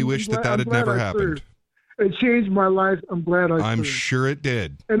not. I really wish that had never happened. It changed my life. I'm glad I'm sure it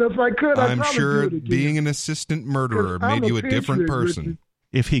did. And if I could, I'm sure being an assistant murderer made you a different person. Richard.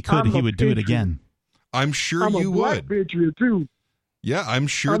 If he could, he would do it again. I'm sure you would. I'm a black patriot, too. Yeah, I'm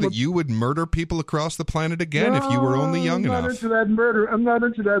sure that you would murder people across the planet again if you were only young enough. I'm not into that murder. I'm not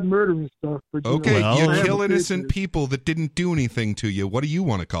into that murdering stuff. But, okay, you kill innocent people that didn't do anything to you. What do you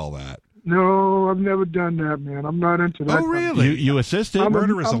want to call that? No, I've never done that, man. I'm not into that. Oh, really? You assisted?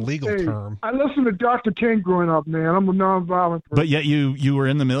 Murder is a legal term. I listened to Dr. King growing up, man. I'm a nonviolent person. But yet you were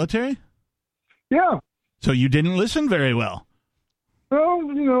in the military? Yeah. So you didn't listen very well. Well,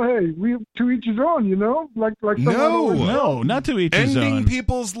 you know, hey, we to each his own, you know? Like No, not to each his own. Ending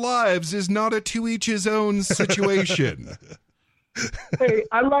people's lives is not a to each his own situation. Hey,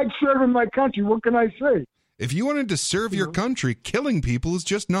 I like serving my country. What can I say? If you wanted to serve your country, killing people is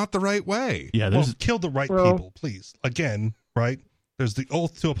just not the right way. Yeah, kill the right people, please. Again, right? There's the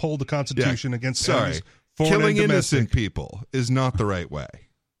oath to uphold the Constitution against enemies, foreign killing and innocent people is not the right way.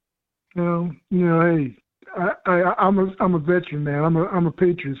 Well, you know, hey, I'm a veteran, man. I'm a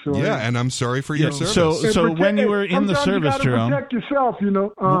patriot. So and I'm sorry for your service. So when you were in the service, Jerome, protect yourself, you know.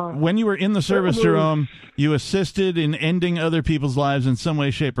 When you were in the service, Jerome, you assisted in ending other people's lives in some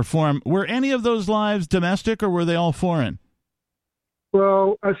way, shape, or form. Were any of those lives domestic, or were they all foreign?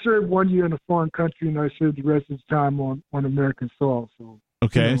 Well, I served 1 year in a foreign country, and I served the rest of the time on American soil. So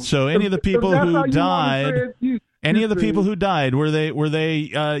okay, so any of the people who died. Any of the people who died, were they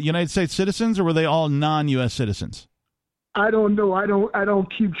United States citizens, or were they all non-U.S. citizens? I don't know. I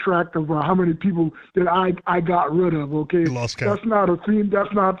don't keep track of how many people that I got rid of. Okay, lost count. That's not a theme.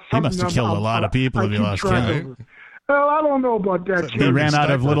 That's not. He must have killed a lot of people if he lost count. Well, I don't know about that. He ran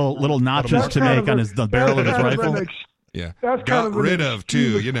out of little notches to make on the barrel of his rifle. Yeah, that's got rid of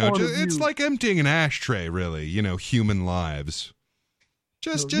too. You know, it's like emptying an ashtray. Really, you know, human lives.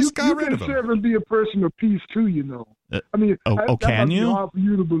 Just got rid of them. You can serve and be a person of peace too, you know. I mean, can you? Be hard for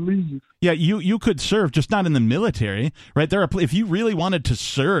you to believe. Yeah, you could serve, just not in the military, right? If you really wanted to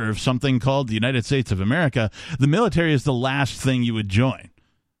serve something called the United States of America, the military is the last thing you would join.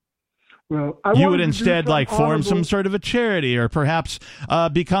 Well, you would instead form some sort of a charity, or perhaps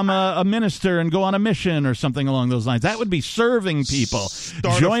become a minister and go on a mission or something along those lines. That would be serving people.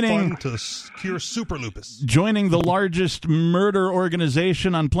 Start a fund to cure super lupus. Joining the largest murder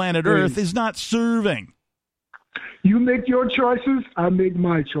organization on planet Earth is not serving. You make your choices, I make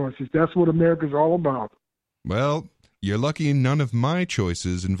my choices. That's what America's all about. Well, you're lucky none of my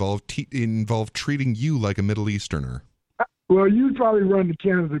choices involve treating you like a Middle Easterner. Well, you'd probably run to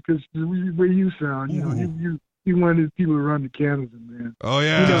Canada because the way you sound, you know, He's one of these people who run the Canada, man. Oh,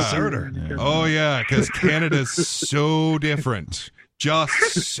 yeah. Deserter. Oh, yeah, because Canada's so different.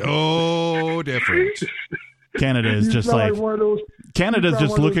 Just so different. Canada is just like Canada's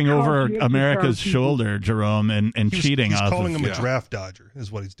just looking over America's shoulder, Jerome, and cheating he's off. Calling him of, a draft dodger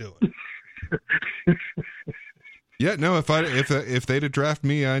is what he's doing. Yeah, no. If they'd have drafted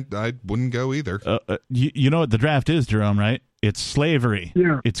me, I wouldn't go either. You know what the draft is, Jerome? Right? It's slavery.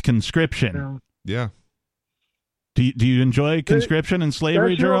 Yeah. It's conscription. Yeah. Do you enjoy conscription and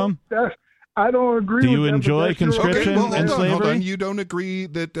slavery, Jerome? I don't agree. Do you with enjoy conscription and slavery? Hold on. You don't agree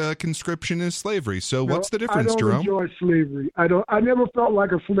that conscription is slavery. So what's the difference, Jerome? I don't enjoy slavery. I never felt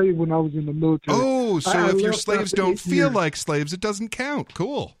like a slave when I was in the military. Oh, so if your slaves don't feel 8 like slaves, it doesn't count.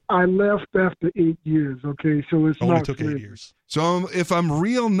 Cool. I left after 8 years. Okay, so it's only not took slavery. 8 years. So if I'm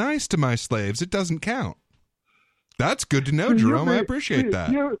real nice to my slaves, it doesn't count. That's good to know, Jerome. I appreciate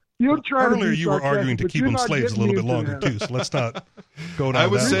that. Earlier, you were arguing to keep them slaves a little bit longer, too, so let's not go down I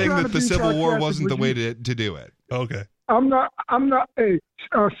was that saying road. that the Civil War wasn't the way to do it. Okay. I'm not. Hey,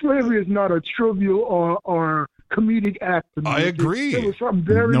 slavery is not a trivial or comedic act. To me. I agree. It was something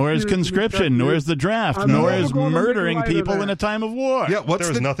very Nor is serious conscription, nor is the draft, nor is murdering people in a time of war. Yeah, there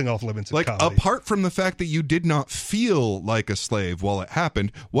was nothing off limits in like comedy. apart from the fact that you did not feel like a slave while it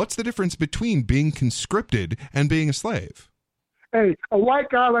happened. What's the difference between being conscripted and being a slave? Hey, a white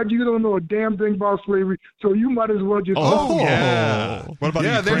guy like you don't know a damn thing about slavery, so you might as well just. Oh, yeah. What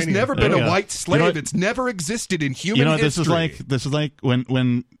about there's never been a white slave. You know, it's never existed in human history. This is like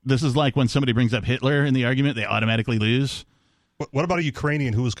when somebody brings up Hitler in the argument, they automatically lose. What about a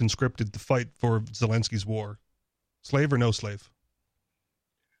Ukrainian who was conscripted to fight for Zelensky's war? Slave or no slave?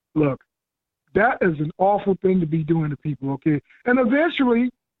 Look, that is an awful thing to be doing to people, okay? And eventually,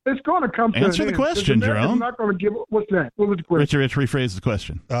 it's going to come to Answer an the end. question, Jerome. Not going to give. What's that? What was the question? Rich, rephrase the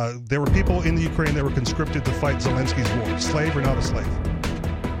question. There were people in the Ukraine that were conscripted to fight Zelensky's war. Slave or not a slave?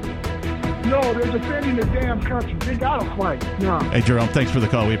 No, they're defending the damn country. They got to fight. No. Hey, Jerome, thanks for the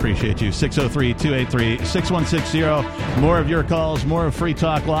call. We appreciate you. 603-283-6160. More of your calls, more of Free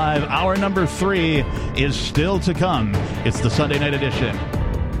Talk Live. Hour number 3 is still to come. It's the Sunday night edition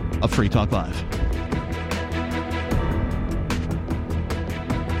of Free Talk Live.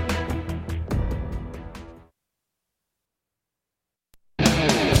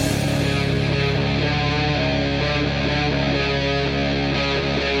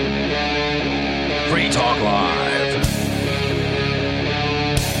 Free Talk Live.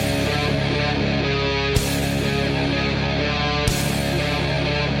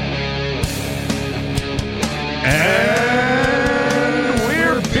 And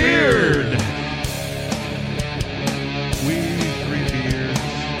we're beard. We three beers.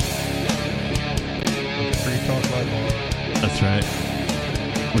 Free Talk Live. That's right.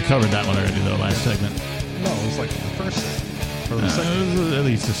 We covered that one already, though, last segment. No, it was like the first segment. Or the second. It was at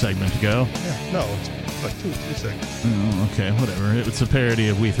least a segment ago. Yeah, no, it's like two segments. Oh, okay, whatever. It's a parody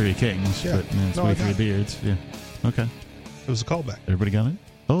of We Three Kings, Yeah. but it's We Three Beards. Yeah. Okay. It was a callback. Everybody got it?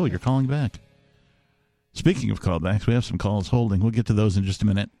 Oh, you're calling back. Speaking of callbacks, we have some calls holding. We'll get to those in just a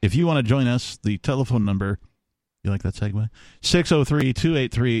minute. If you want to join us, the telephone number, you like that segue?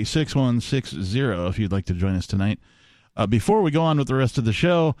 603-283-6160 if you'd like to join us tonight. Before we go on with the rest of the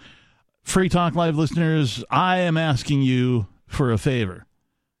show, Free Talk Live listeners, I am asking you for a favor.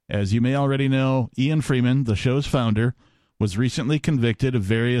 As you may already know, Ian Freeman, the show's founder, was recently convicted of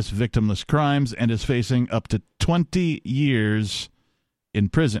various victimless crimes and is facing up to 20 years in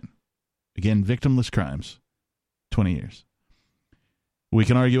prison. Again, victimless crimes, 20 years. We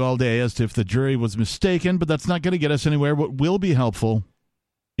can argue all day as to if the jury was mistaken, but that's not going to get us anywhere. What will be helpful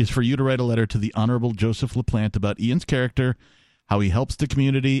is for you to write a letter to the Honorable Joseph LaPlante about Ian's character, how he helps the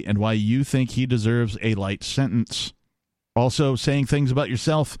community, and why you think he deserves a light sentence. Also, saying things about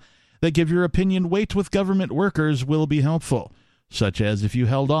yourself that give your opinion weight with government workers will be helpful, such as if you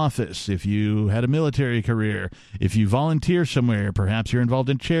held office, if you had a military career, if you volunteer somewhere, perhaps you're involved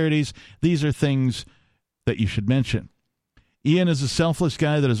in charities. These are things that you should mention. Ian is a selfless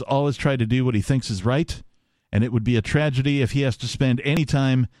guy that has always tried to do what he thinks is right, and it would be a tragedy if he has to spend any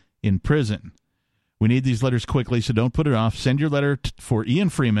time in prison. We need these letters quickly, so don't put it off. Send your letter for Ian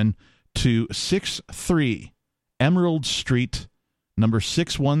Freeman to 63 Emerald Street, number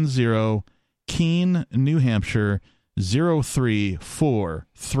 610, Keene, New Hampshire,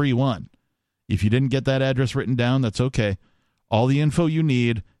 03431. If you didn't get that address written down, that's okay. All the info you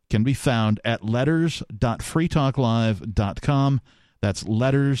need can be found at letters.freetalklive.com. That's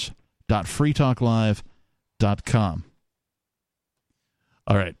letters.freetalklive.com.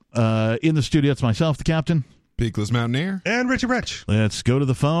 All right. In the studio, it's myself, the captain. Peakless Mountaineer. And Richie Rich. Let's go to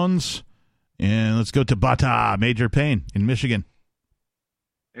the phones. And let's go to Bata, Major Payne in Michigan.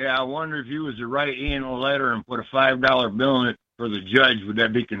 Yeah, I wonder if you was to write Ian a letter and put a $5 bill in it for the judge, would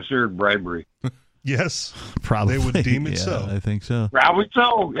that be considered bribery? Yes. Probably. They would deem it yeah, so. I think so. Probably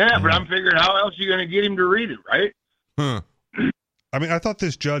so, yeah, but I'm figuring how else are you going to get him to read it, right? Huh. I mean, I thought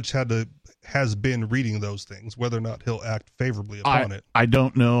this judge has been reading those things, whether or not he'll act favorably upon it. I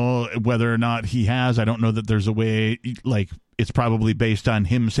don't know whether or not he has. I don't know that there's a way, like, it's probably based on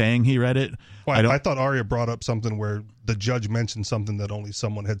him saying he read it. Well, I thought Arya brought up something where the judge mentioned something that only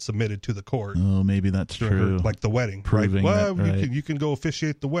someone had submitted to the court. Oh, maybe that's true. Like the wedding, Proving right? Well, that, right. You can go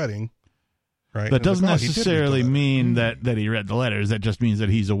officiate the wedding, right? That doesn't like, he did read the necessarily letter. mean that he read the letters. That just means that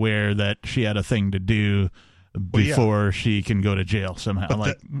he's aware that she had a thing to do before she can go to jail somehow. But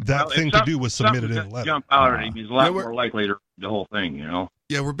like that thing to do was submitted in the letter. Jump out at him. He's a lot more likely to read the whole thing, you know?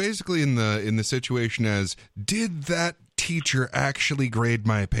 Yeah, we're basically in the situation as, did that teacher actually grade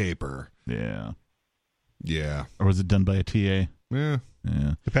my paper? Yeah. Yeah. Or was it done by a TA? Yeah.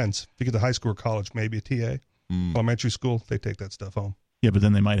 Yeah. Depends. If you get to high school or college, maybe a TA. Elementary school, they take that stuff home. Yeah, but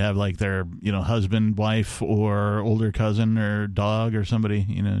then they might have like their, husband, wife, or older cousin or dog or somebody,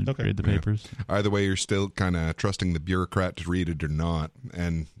 grade the papers. Yeah. Either way, you're still kind of trusting the bureaucrat to read it or not,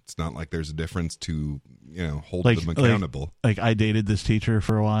 and it's not like there's a difference to, hold them accountable. Like I dated this teacher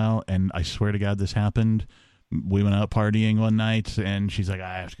for a while, and I swear to God this happened. We went out partying one night, and she's like,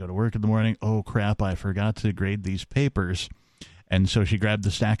 I have to go to work in the morning. Oh, crap, I forgot to grade these papers. And so she grabbed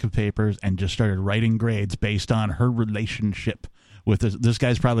the stack of papers and just started writing grades based on her relationship with this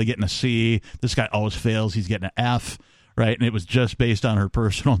guy's probably getting a C. This guy always fails. He's getting an F, right? And it was just based on her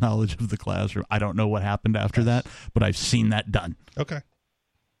personal knowledge of the classroom. I don't know what happened after that, but I've seen that done. Okay.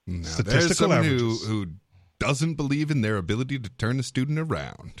 Now, there's Statistical someone averages. who doesn't believe in their ability to turn a student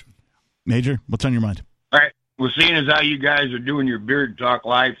around. Major, what's on your mind? All right. Well, seeing as how you guys are doing your Beard Talk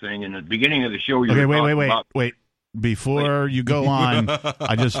Live thing, in the beginning of the show, you wait. Before you go on,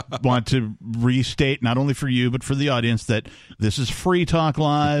 I just want to restate, not only for you, but for the audience, that this is Free Talk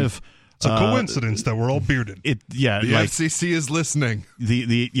Live. It's a coincidence that we're all bearded. The FCC is listening.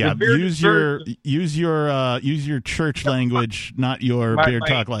 Use your church language, not your Beard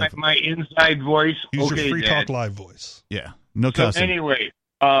Talk Live. My inside voice. Use your Free Talk Live voice. Yeah, no So cussing. anyway,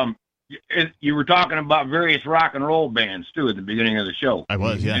 you were talking about various rock and roll bands too at the beginning of the show. I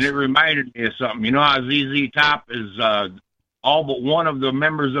was, yes. And it reminded me of something. You know how ZZ Top is all but one of the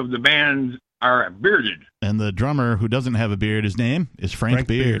members of the band are bearded. And the drummer who doesn't have a beard, his name is Frank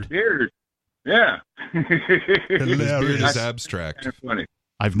Beard. Beard. Yeah. His beard is abstract. That's funny.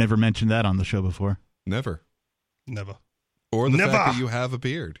 I've never mentioned that on the show before. Never. Or the fact that you have a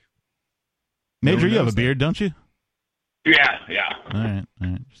beard. Major, you have a beard, don't you? Yeah. All right,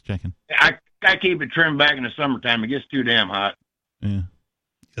 just checking. I keep it trimmed back in the summertime. It gets too damn hot. Yeah.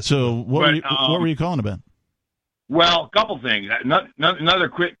 So what were you calling about? Well, a couple things. Another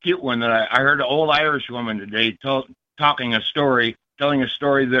quick, cute one that I heard an old Irish woman today telling a story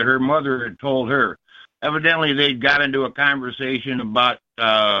that her mother had told her. Evidently, they got into a conversation about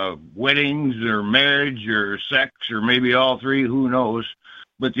weddings or marriage or sex or maybe all three, who knows.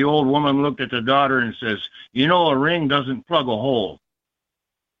 But the old woman looked at the daughter and says, a ring doesn't plug a hole.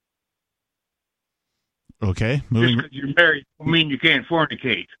 Okay. Just because you're married doesn't mean you can't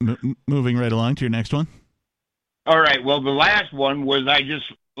fornicate. Moving right along to your next one. All right. Well, the last one was, I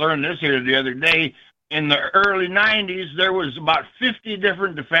just learned this here the other day. In the early 90s, there was about 50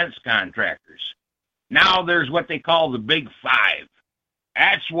 different defense contractors. Now there's what they call the Big Five.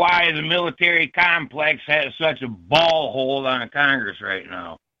 That's why the military complex has such a ball hold on Congress right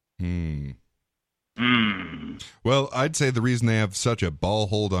now. Well, I'd say the reason they have such a ball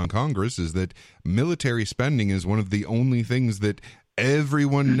hold on Congress is that military spending is one of the only things that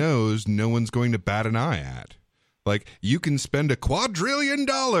everyone knows no one's going to bat an eye at. Like, you can spend $1 quadrillion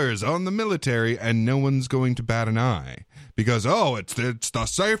on the military and no one's going to bat an eye. Because, it's the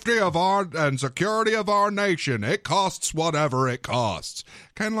safety of our and security of our nation. It costs whatever it costs.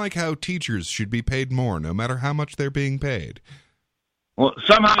 Kind of like how teachers should be paid more, no matter how much they're being paid. Well,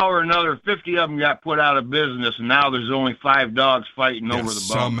 somehow or another, 50 of them got put out of business, and now there's only 5 dogs fighting over the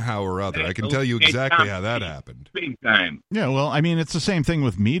bone. Somehow or other. I can tell you exactly how that happened. Big time. Yeah, well, I mean, it's the same thing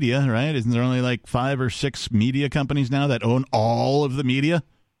with media, right? Isn't there only like 5 or 6 media companies now that own all of the media?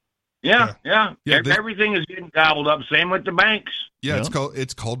 Yeah. Everything is getting gobbled up. Same with the banks. Yeah,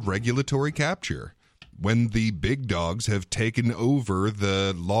 it's called regulatory capture. When the big dogs have taken over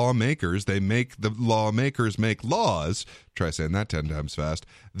the lawmakers, the lawmakers make laws, try saying that 10 times fast,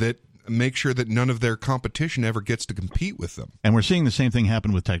 that make sure that none of their competition ever gets to compete with them. And we're seeing the same thing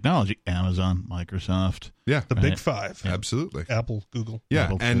happen with technology. Amazon, Microsoft. Yeah. The big five. Yeah. Absolutely. Apple, Google. Yeah,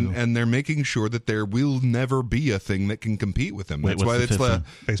 Apple, and they're making sure that there will never be a thing that can compete with them. Wait, That's why what's the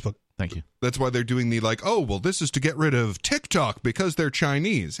it's fifth Facebook. Thank you. That's why they're doing the this is to get rid of TikTok because they're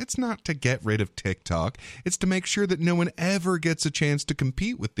Chinese. It's not to get rid of TikTok. It's to make sure that no one ever gets a chance to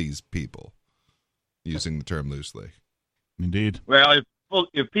compete with these people, using the term loosely. Indeed. Well,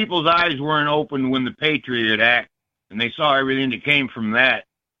 if people's eyes weren't open when the Patriot Act and they saw everything that came from that,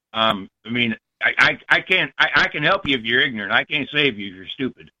 I mean, I can help you if you're ignorant. I can't save you if you're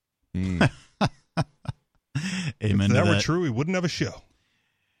stupid. Amen. If that were true, we wouldn't have a show.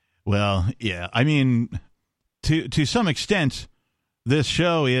 Well, yeah. I mean, to some extent, this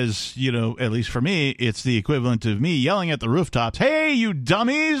show is, at least for me, it's the equivalent of me yelling at the rooftops, "Hey, you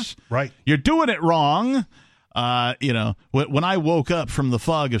dummies! Right. You're doing it wrong." When I woke up from the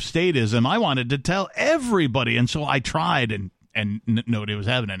fog of statism, I wanted to tell everybody, and so I tried, and nobody was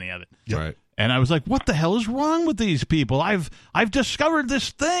having any of it. Yep. Right. And I was like, "What the hell is wrong with these people? I've discovered this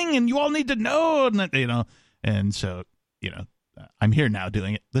thing, and you all need to know." And so I'm here now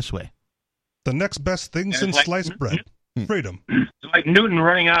doing it this way. The next best thing since sliced bread. Freedom. It's like Newton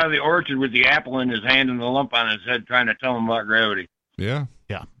running out of the orchard with the apple in his hand and the lump on his head trying to tell him about gravity. Yeah.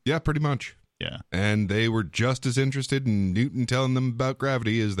 Yeah. Yeah, pretty much. Yeah. And they were just as interested in Newton telling them about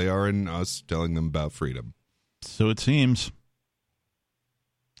gravity as they are in us telling them about freedom. So it seems.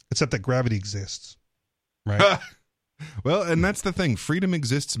 Except that gravity exists. Right? Well, and that's the thing. Freedom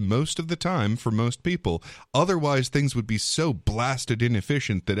exists most of the time for most people. Otherwise, things would be so blasted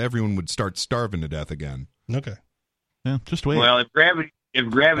inefficient that everyone would start starving to death again. Okay. Yeah, just wait. Well, if gravity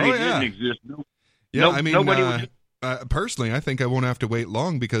didn't exist, nobody would. Personally, I think I won't have to wait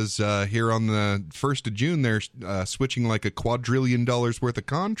long because here on the 1st of June, they're switching like $1 quadrillion worth of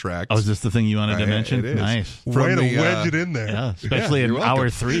contracts. Oh, is this the thing you wanted to mention? It is. Nice. Way to wedge it in there. Yeah, especially in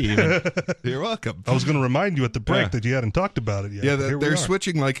hour 3. Even. You're welcome. I was going to remind you at the break that you hadn't talked about it yet. Yeah, they're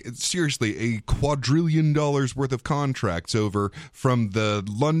switching seriously, $1 quadrillion worth of contracts over from the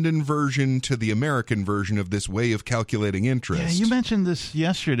London version to the American version of this way of calculating interest. Yeah, you mentioned this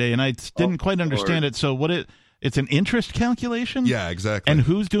yesterday, and I didn't quite understand it. So it's an interest calculation? Yeah, exactly. And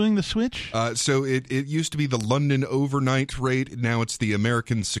who's doing the switch? So it used to be the London overnight rate. Now it's the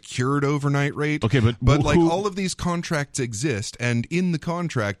American secured overnight rate. Okay, but all of these contracts exist, and in the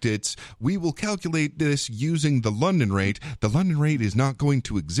contract we will calculate this using the London rate. The London rate is not going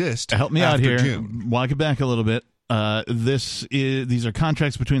to exist. Help me out here. June. Walk it back a little bit. These are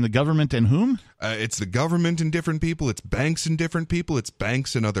contracts between the government and whom? It's the government and different people. It's banks and different people. It's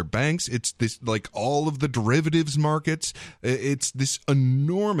banks and other banks. It's this all of the derivatives markets. It's this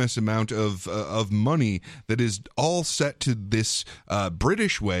enormous amount of money that is all set to this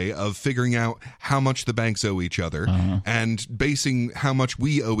British way of figuring out how much the banks owe each other and basing how much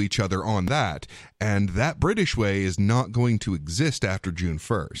we owe each other on that. And that British way is not going to exist after June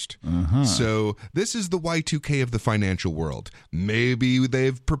 1st. So this is the Y2K of the financial world. Maybe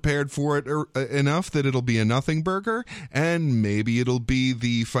they've prepared for it enough that it'll be a nothing burger, and maybe it'll be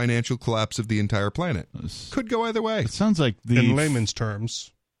the financial collapse of the entire planet. Could go either way. It sounds like in layman's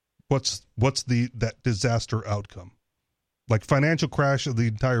terms, what's that disaster outcome? Like financial crash of the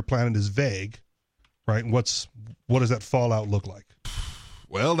entire planet is vague, right? What does that fallout look like?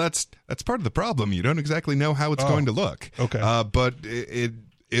 Well, that's part of the problem. You don't exactly know how it's going to look. Okay, but it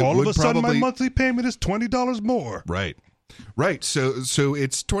all would of a sudden probably... my monthly payment is $20 more. Right. So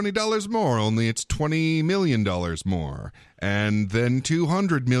it's $20 more, only it's $20 million more, and then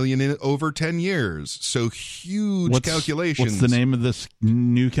 $200 million over 10 years. So huge calculations. What's the name of this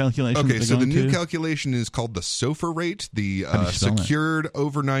new calculation? Okay, so the new calculation is called the SOFR rate, the Secured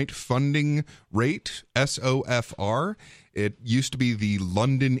Overnight Funding Rate, SOFR. It used to be the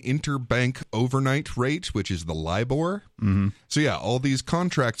London Interbank Overnight Rate, which is the LIBOR. Mm-hmm. So yeah, all these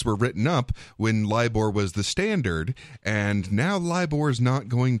contracts were written up when LIBOR was the standard, and now LIBOR is not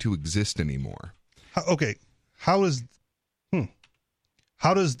going to exist anymore. Okay, how does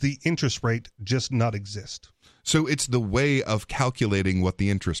the interest rate just not exist? So it's the way of calculating what the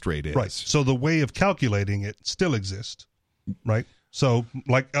interest rate is. Right. So the way of calculating it still exists, right? So,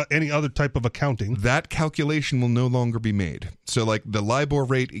 like any other type of accounting, that calculation will no longer be made. So, like the LIBOR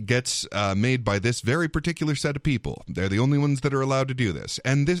rate gets made by this very particular set of people. They're the only ones that are allowed to do this,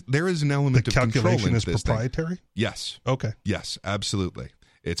 and there is an element of control in this. The calculation is proprietary? Yes. Okay. Yes, absolutely.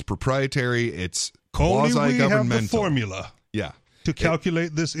 It's proprietary. It's quasi-governmental. Only we have the formula. Yeah. To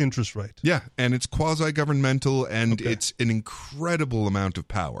calculate this interest rate. Yeah, and it's quasi-governmental, and it's an incredible amount of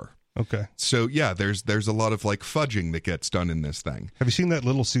power. Okay. So yeah, there's a lot of like fudging that gets done in this thing. Have you seen that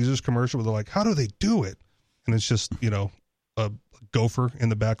Little Caesars commercial where they're like, how do they do it? And it's just, a gopher in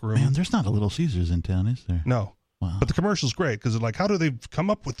the back room. Man, there's not a Little Caesars in town, is there? No. Wow. But the commercial's great because they're like, how do they come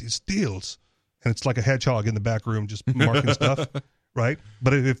up with these deals? And it's like a hedgehog in the back room just marking stuff, right?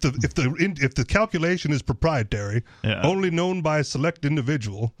 But if the calculation is proprietary, only known by a select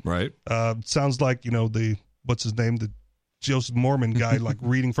individual, right? Sounds like the what's his name, the Joseph Mormon guy, like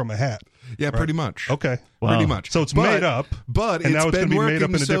reading from a hat. Yeah, right? pretty much. Okay. Pretty much. So it's made up, but and it's now it's been going to be working made up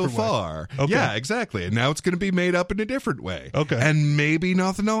in a so different far. way. Okay. Yeah, exactly. And now it's going to be made up in a different way. Okay. And maybe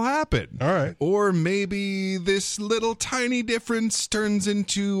nothing will happen. All right. Or maybe this little tiny difference turns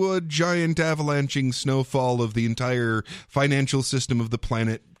into a giant avalanching snowfall of the entire financial system of the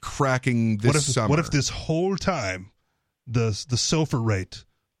planet cracking this summer. What if this whole time the SOFR rate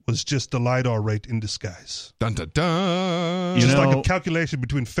was just the LIBOR rate in disguise? Dun, dun, dun. Just like a calculation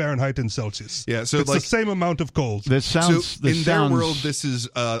between Fahrenheit and Celsius. Yeah, so it's like, the same amount of cold. This sounds. Their world, this is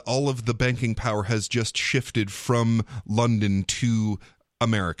all of the banking power has just shifted from London to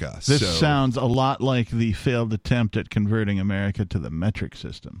America. This sounds a lot like the failed attempt at converting America to the metric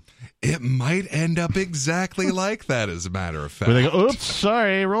system. It might end up exactly like that, as a matter of fact. Where they go, oops,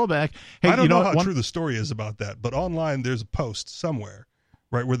 sorry, roll back. Hey, I don't know how true the story is about that, but online there's a post somewhere,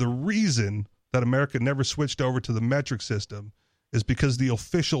 right, where the reason that America never switched over to the metric system is because the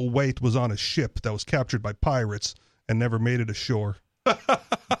official weight was on a ship that was captured by pirates and never made it ashore.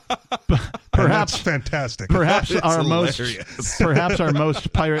 Perhaps that's fantastic. Perhaps our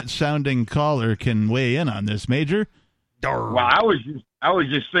most pirate-sounding caller can weigh in on this, Major. Well, I was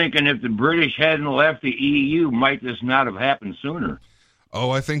just thinking if the British hadn't left the EU, might this not have happened sooner? Oh,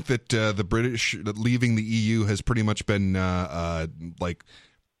 I think that the British leaving the EU has pretty much been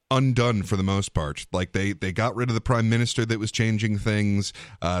undone for the most part. Like they got rid of the prime minister that was changing things.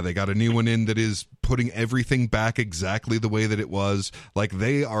 They got a new one in that is putting everything back exactly the way that it was. Like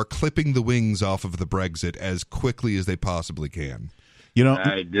they are clipping the wings off of the Brexit as quickly as they possibly can.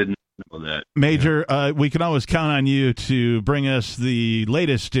 I didn't know that. Major, we can always count on you to bring us the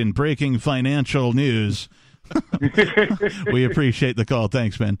latest in breaking financial news. We appreciate the call.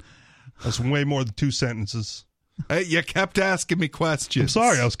 Thanks, man. That's way more than 2 sentences. Hey, you kept asking me questions. I'm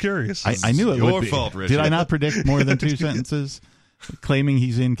sorry, I was curious. I knew it would be. Your fault, Richard. Did I not predict more than 2 sentences? Claiming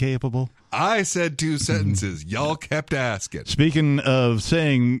he's incapable? I said 2 sentences. Y'all kept asking. Speaking of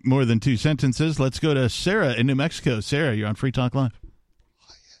saying more than 2 sentences, let's go to Sarah in New Mexico. Sarah, you're on Free Talk Live.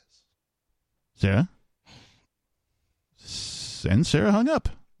 Sarah? And Sarah hung up.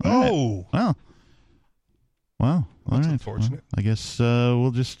 All right. Wow. That's all right. unfortunate. Well, I guess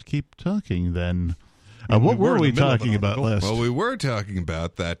we'll just keep talking then. What were we talking about last? Well, we were talking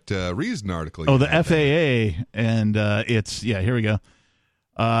about that Reason article. Oh, the FAA, and here we go.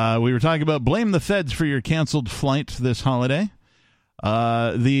 We were talking about blame the feds for your canceled flight this holiday.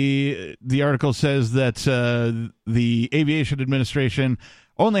 The article says that the Aviation Administration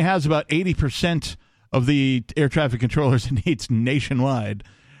only has about 80% of the air traffic controllers it needs nationwide.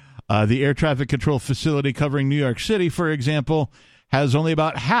 The air traffic control facility covering New York City, for example, has only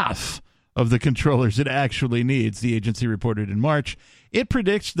about half of the controllers it actually needs, the agency reported in March. It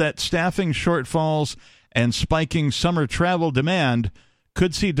predicts that staffing shortfalls and spiking summer travel demand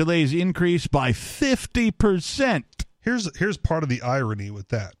could see delays increase by 50%. Here's part of the irony with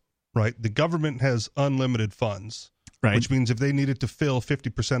that, right? The government has unlimited funds, right? Which means if they needed to fill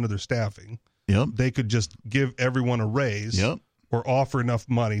 50% of their staffing, they could just give everyone a raise, or offer enough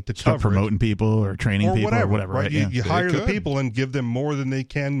money to start promoting people or training people or whatever. Right? Yeah. You hire the people and give them more than they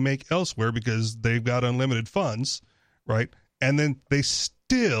can make elsewhere because they've got unlimited funds, right? And then they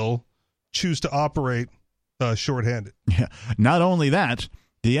still choose to operate shorthanded. Yeah. Not only that,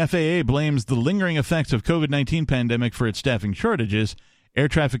 the FAA blames the lingering effects of COVID-19 pandemic for its staffing shortages. Air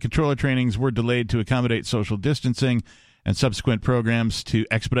traffic controller trainings were delayed to accommodate social distancing, and subsequent programs to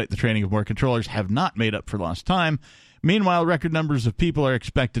expedite the training of more controllers have not made up for lost time. Meanwhile, record numbers of people are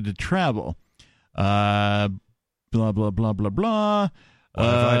expected to travel. Blah, blah, blah, blah, blah. Well,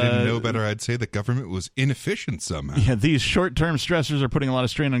 if I didn't know better, I'd say the government was inefficient somehow. Yeah, these short-term stressors are putting a lot of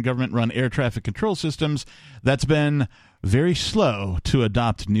strain on government-run air traffic control systems that's been very slow to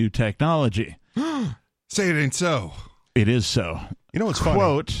adopt new technology. Say it ain't so. It is so. You know what's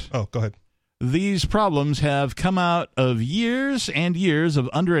Quote, funny? Oh, go ahead. These problems have come out of years and years of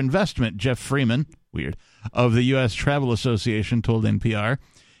underinvestment, Jeff Freeman, of the U.S. Travel Association told NPR.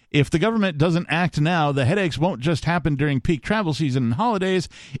 If the government doesn't act now, the headaches won't just happen during peak travel season and holidays.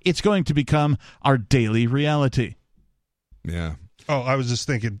 It's going to become our daily reality. Yeah. Oh, I was just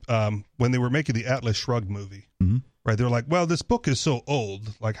thinking, when they were making the Atlas Shrugged movie, right? They're like, well, this book is so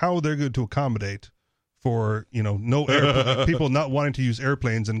old. Like, how are they going to accommodate for, no people not wanting to use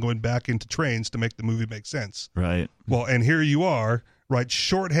airplanes and going back into trains to make the movie make sense? Right. Well, and here you are, right,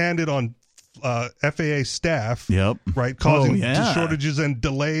 shorthanded on FAA staff, right, causing shortages and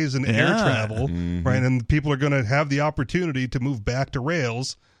delays in air travel, right, and people are going to have the opportunity to move back to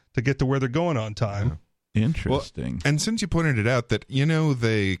rails to get to where they're going on time. Interesting. Well, and since you pointed it out that,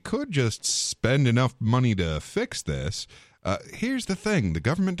 they could just spend enough money to fix this, here's the thing. The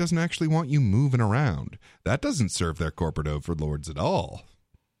government doesn't actually want you moving around. That doesn't serve their corporate overlords at all.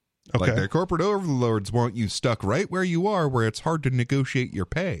 Okay. Like, their corporate overlords want you stuck right where you are, where it's hard to negotiate your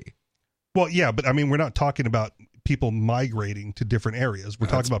pay. Well, yeah, but I mean, we're not talking about people migrating to different areas. We're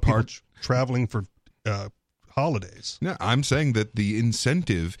talking about people traveling for holidays. No, I'm saying that the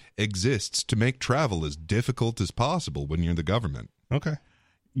incentive exists to make travel as difficult as possible when you're the government. Okay.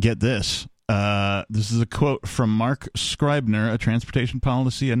 Get this. This is a quote from Mark Scribner, a transportation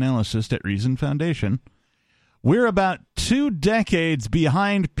policy analyst at Reason Foundation. We're about 2 decades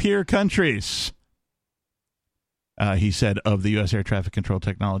behind peer countries, he said of the U.S. air traffic control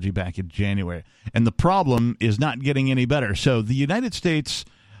technology back in January. And the problem is not getting any better. So the United States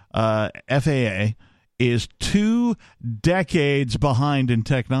FAA is 2 decades behind in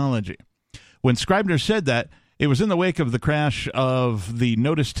technology. When Scribner said that, it was in the wake of the crash of the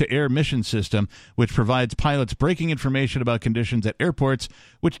Notice-to-Air mission system, which provides pilots breaking information about conditions at airports,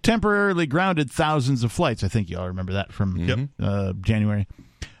 which temporarily grounded thousands of flights. I think you all remember that from January.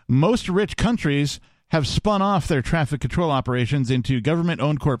 Most rich countries have spun off their traffic control operations into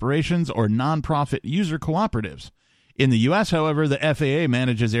government-owned corporations or nonprofit user cooperatives. In the U.S., however, the FAA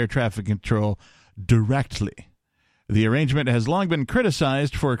manages air traffic control directly. The arrangement has long been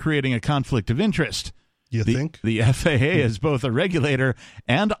criticized for creating a conflict of interest. You think? The FAA is both a regulator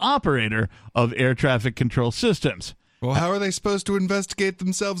and operator of air traffic control systems. Well, how are they supposed to investigate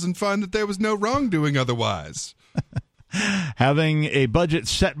themselves and find that there was no wrongdoing otherwise? Having a budget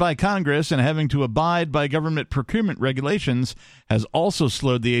set by Congress and having to abide by government procurement regulations has also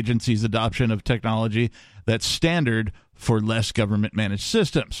slowed the agency's adoption of technology that's standard for less government-managed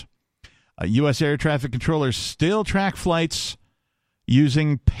systems. U.S. air traffic controllers still track flights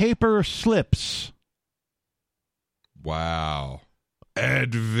using paper slips. Wow.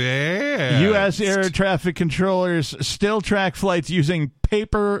 Advanced. U.S. air traffic controllers still track flights using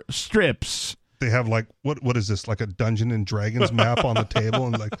paper strips. They have like, what is this, like a Dungeons and Dragons map on the table,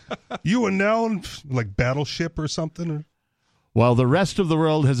 and like, you are now in, like, Battleship or something? While the rest of the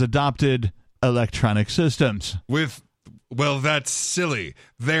world has adopted electronic systems. Well, that's silly.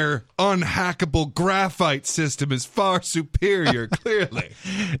 Their unhackable graphite system is far superior, clearly.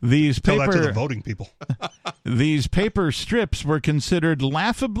 Tell that to the voting people. These paper strips were considered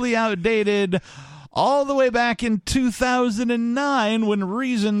laughably outdated all the way back in 2009 when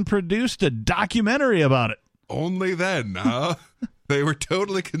Reason produced a documentary about it. Only then, huh? They were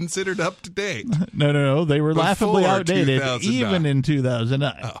totally considered up to date. No. They were laughably outdated 2009. even in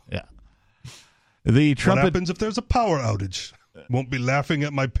 2009. Oh. Yeah. What happens if there's a power outage? Won't be laughing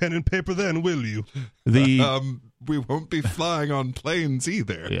at my pen and paper then, will you? We won't be flying on planes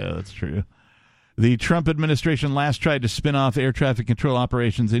either. Yeah, that's true. The Trump administration last tried to spin off air traffic control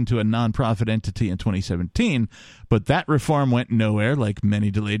operations into a nonprofit entity in 2017, but that reform went nowhere, like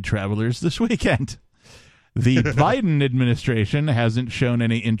many delayed travelers this weekend. The Biden administration hasn't shown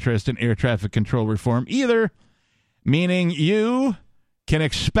any interest in air traffic control reform either, meaning you can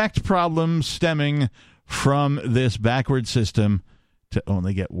expect problems stemming from this backward system to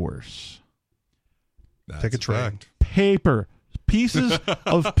only get worse. Take a train. Paper. Pieces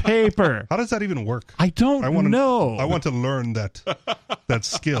of paper. How does that even work? I don't know. I want to learn that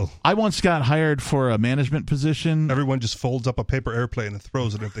skill. I once got hired for a management position. Everyone just folds up a paper airplane and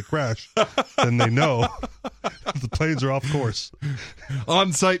throws it. If they crash, then they know the planes are off course.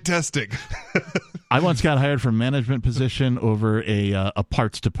 On-site testing. I once got hired for a management position over a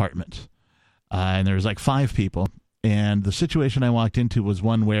parts department. And there was like 5 people. And the situation I walked into was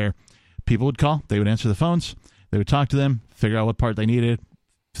one where people would call. They would answer the phones. They would talk to them, figure out what part they needed,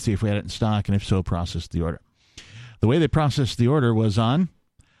 see if we had it in stock, and if so, process the order. The way they processed the order was on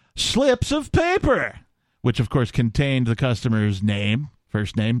slips of paper, which, of course, contained the customer's name,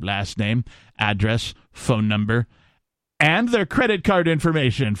 first name, last name, address, phone number, and their credit card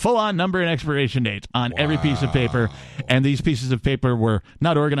information, full-on number and expiration dates on every piece of paper. And these pieces of paper were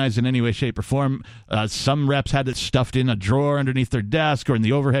not organized in any way, shape, or form. Some reps had it stuffed in a drawer underneath their desk or in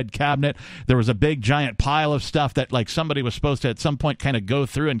the overhead cabinet. There was a big, giant pile of stuff that like somebody was supposed to at some point kind of go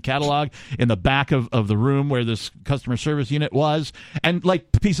through and catalog in the back of the room where this customer service unit was. And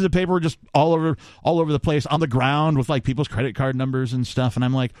like pieces of paper were just all over the place on the ground with like people's credit card numbers and stuff. And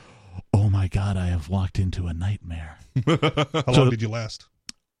I'm like, oh my God, I have walked into a nightmare. How long did you last?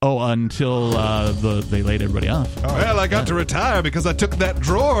 Oh, until they laid everybody off. Oh, well, I got to retire because I took that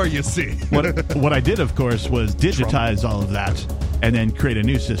drawer, you see. What I did, of course, was digitize all of that and then create a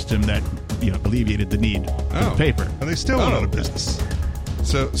new system that alleviated the need for paper. And they still went out of business.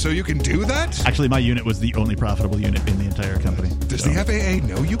 So you can do that? Actually, my unit was the only profitable unit in the entire company. Does the FAA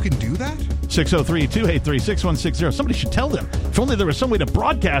know you can do that? 603-283-6160. Somebody should tell them. If only there was some way to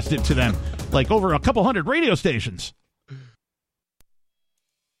broadcast it to them, like over a couple hundred radio stations.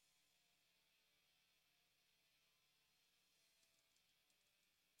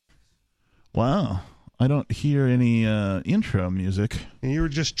 Wow. I don't hear any intro music. And you were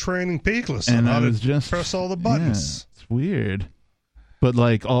just training Peakless and on I how was to just press all the buttons. Yeah, it's weird. But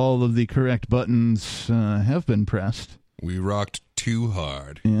like all of the correct buttons have been pressed. We rocked too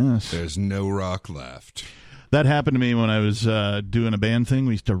hard. Yes. There's no rock left. That happened to me when I was doing a band thing.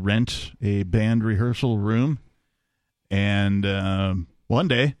 We used to rent a band rehearsal room. And one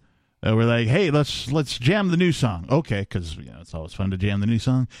day, we're like, hey, let's jam the new song. Okay, because it's always fun to jam the new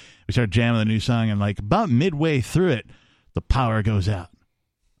song. We start jamming the new song, and like about midway through it, the power goes out.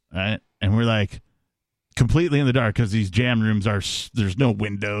 Right? And we're like completely in the dark because these jam rooms there's no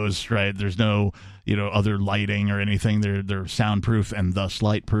windows, right? There's no other lighting or anything. They're soundproof and thus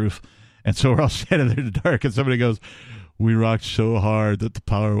light-proof. And so we're all standing there in the dark, and somebody goes, we rocked so hard that the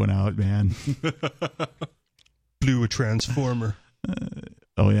power went out, man. Blew a transformer.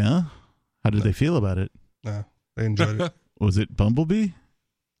 Oh, yeah? How did they feel about it? No, they enjoyed it. Was it Bumblebee?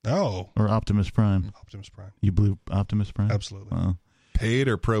 No. Or Optimus Prime? Optimus Prime. You blew Optimus Prime? Absolutely. Paid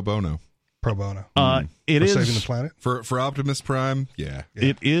or pro bono? Pro bono. It is saving the planet? For Optimus Prime, yeah.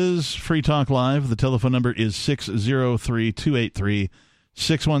 It is Free Talk Live. The telephone number is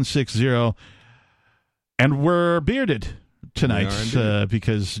 603-283-6160. And we're bearded tonight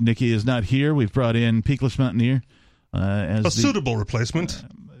because Nikki is not here. We've brought in Peakless Mountaineer. As suitable replacement.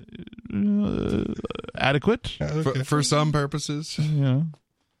 Adequate. Okay. For some purposes. Yeah.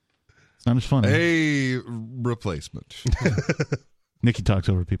 It's not as funny. A replacement. Nikki talks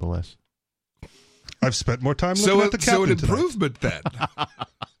over people less. I've spent more time looking at the captain So an improvement tonight. then.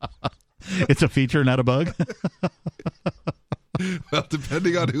 It's a feature, not a bug. Well,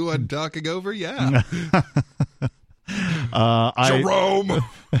 depending on who I'm talking over, yeah. Jerome!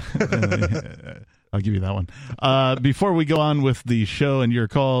 I'll give you that one. Before we go on with the show and your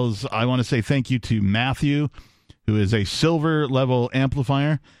calls, I want to say thank you to Matthew, who is a silver level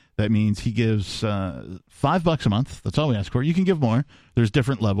amplifier. That means he gives $5 a month. That's all we ask for. You can give more. There's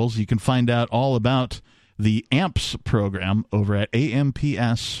different levels. You can find out all about the AMPS program over at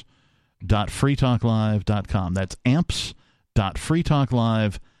amps.freetalklive.com. That's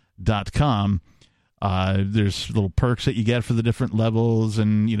amps.freetalklive.com. There's little perks that you get for the different levels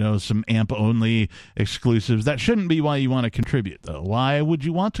and, some AMP-only exclusives. That shouldn't be why you want to contribute, though. Why would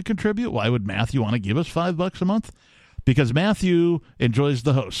you want to contribute? Why would Matthew want to give us $5 a month? Because Matthew enjoys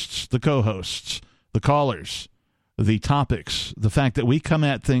the hosts, the co-hosts, the callers, the topics, the fact that we come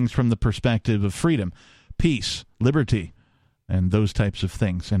at things from the perspective of freedom, peace, liberty, and those types of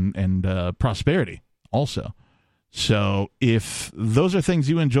things, and prosperity also. So if those are things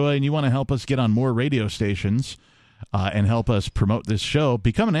you enjoy and you want to help us get on more radio stations and help us promote this show,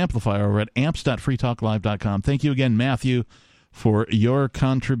 become an amplifier over at amps.freetalklive.com. Thank you again, Matthew, for your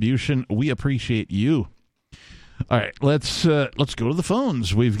contribution. We appreciate you. All right, let's go to the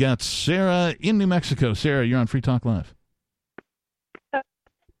phones. We've got Sarah in New Mexico. Sarah, you're on Free Talk Live.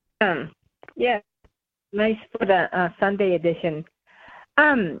 Yeah, nice for the Sunday edition.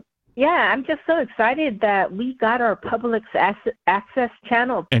 Yeah, I'm just so excited that we got our public access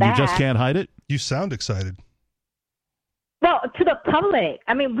channel and back. You just can't hide it? You sound excited. Well, to the public.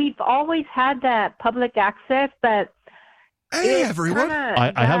 I mean, we've always had that public access, but... Hey, everyone.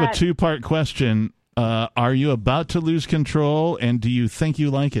 I have a two-part question. Are you about to lose control, and do you think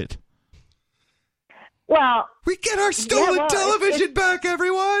you like it? Well... We get our stolen television back,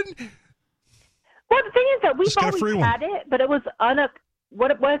 everyone! Well, the thing is that we've always had it, but it was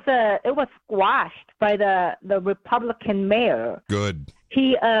it was squashed by the Republican mayor. Good.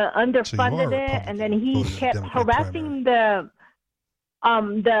 He underfunded it, and then he kept harassing the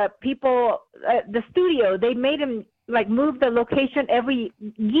people, the studio. They made him like move the location every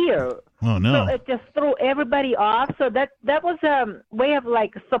year. Oh no! So it just threw everybody off. So that was a way of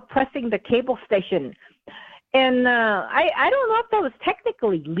like suppressing the cable station. And I don't know if that was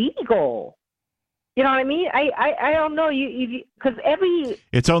technically legal. You know what I mean? I don't know. You because every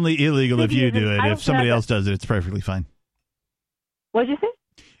it's only illegal if you do it. If somebody else does it, it's perfectly fine. What'd you say?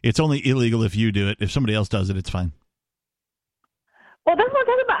 It's only illegal if you do it. If somebody else does it, it's fine. Well, that's what I'm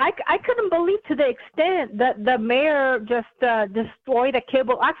talking about. I couldn't believe to the extent that the mayor just destroyed the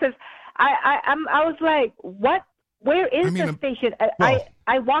cable access. I was like, what? Where is the station?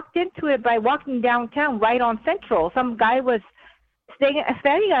 I walked into it by walking downtown, right on Central. Some guy was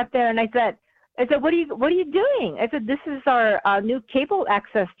standing out there, and I said, what are you doing? I said, this is our new cable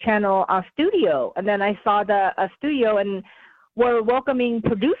access channel studio. And then I saw the studio, and we're welcoming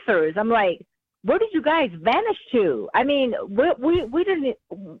producers. I'm like, where did you guys vanish to? I mean, we didn't.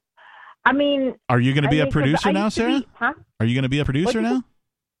 I mean, are you going to be a producer now, Sarah? Are you going to be a producer now?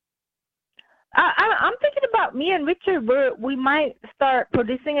 I'm thinking about me and Richard. We might start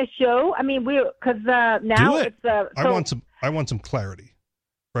producing a show. I mean, because now it's. I want some clarity,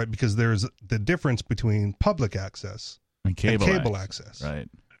 right? Because there's the difference between public access and cable access.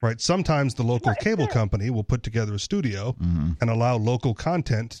 Right. Sometimes the local cable company will put together a studio and allow local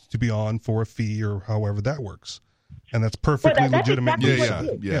content to be on for a fee or however that works, and that's perfectly legitimate.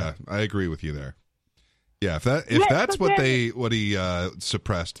 Exactly yeah. I agree with you there. Yeah, if that's what he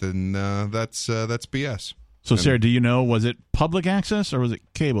suppressed, then that's BS. So, Sarah, do you know, was it public access or was it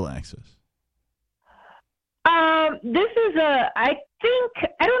cable access? This is I think,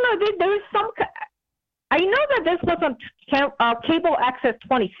 I don't know, there was some, I know that this was on Cable Access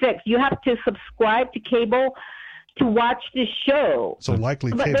 26. You have to subscribe to cable to watch the show. So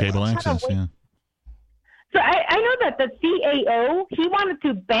likely cable access, yeah. So I know that the CAO, he wanted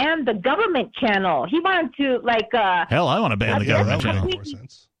to ban the government channel. He wanted to, like... Hell, I want to ban the government channel.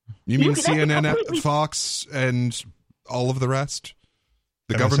 You mean CNN, Fox, and all of the rest?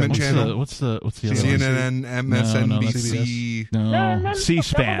 The government channel? What's the CNN, MSNBC... No.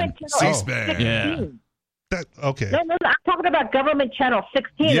 C-SPAN. C-SPAN. Yeah. Okay. No, I'm talking about government channel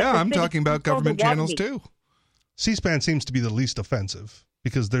 16. Yeah, I'm talking about government channels, too. C-SPAN seems to be the least offensive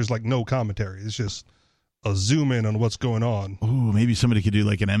because there's, like, no commentary. It's just... a zoom in on what's going on. Ooh, maybe somebody could do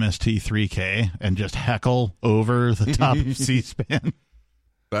like an MST3K and just heckle over the top of C-SPAN.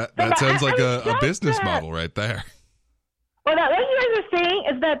 That sounds like a business model right there. Well, what you guys are saying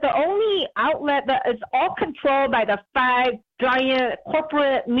is that the only outlet that is all controlled by the 5 giant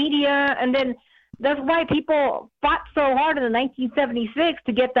corporate media, and then that's why people fought so hard in the 1976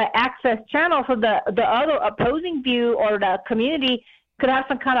 to get the access channel so the other opposing view or the community could have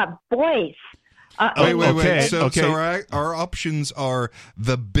some kind of voice. Wait. So our options are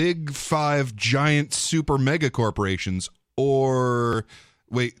the big 5 giant super mega corporations, or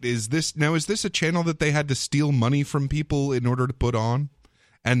wait, is this a channel that they had to steal money from people in order to put on,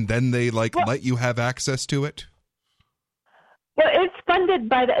 and then they let you have access to it? Well, it's funded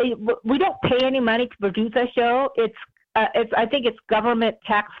by we don't pay any money to produce a show. I think it's government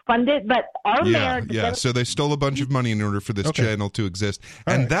tax funded, but our mayor... So they stole a bunch of money in order for this channel to exist.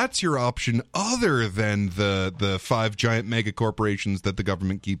 And that's your option other than the 5 giant mega corporations that the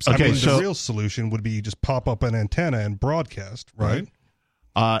government keeps. Okay, the real solution would be just pop up an antenna and broadcast, right?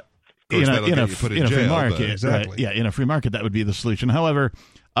 In a free market. Exactly. Right? Yeah, in a free market, that would be the solution. However,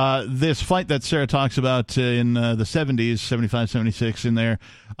 this fight that Sarah talks about in the 70s, 75, 76 in there,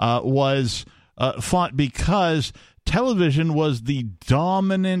 was fought because... television was the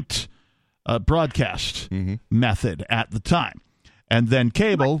dominant broadcast method at the time. And then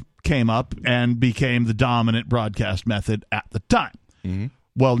cable came up and became the dominant broadcast method at the time.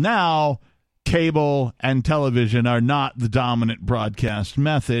 Well, now cable and television are not the dominant broadcast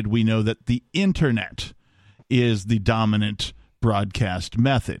method. We know that the internet is the dominant broadcast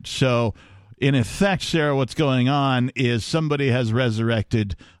method. So, in effect, Sarah, what's going on is somebody has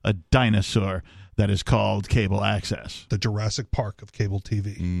resurrected a dinosaur that is called cable access. The Jurassic Park of cable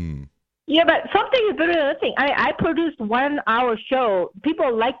TV. Yeah, but something is better than another thing. I produced 1-hour show.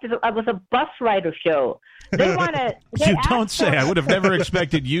 People liked it. It was a bus rider show. They want to... You don't say. I would have never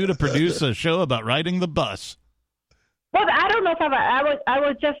expected you to produce a show about riding the bus. Well, I don't know if I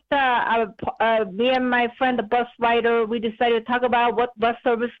was just me and my friend, the bus rider, we decided to talk about what bus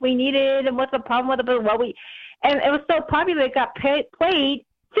service we needed and what's the problem with it. And it was so popular, it got played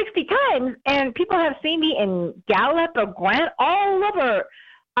 60 times, and people have seen me in Gallup or Grant all over.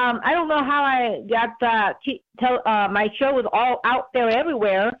 I don't know how I got my show was all out there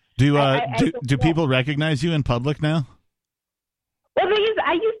everywhere. Do people recognize you in public now? Well,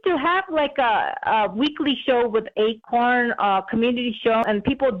 I used to have like a weekly show with Acorn, community show, and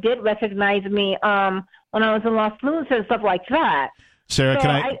people did recognize me when I was in Los Lunas and stuff like that. Sarah, So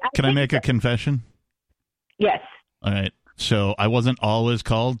can I make a confession? Yes. All right. So I wasn't always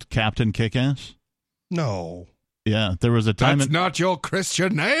called Captain Kickass? No. Yeah, there was a time. That's not your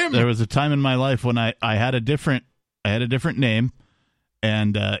Christian name. There was a time in my life when I had a different name,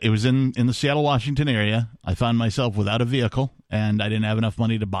 and it was in the Seattle, Washington area. I found myself without a vehicle, and I didn't have enough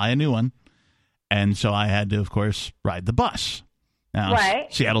money to buy a new one, and so I had to, of course, ride the bus. Now,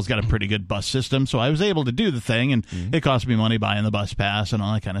 right. Seattle's got a pretty good bus system, so I was able to do the thing, and it cost me money buying the bus pass and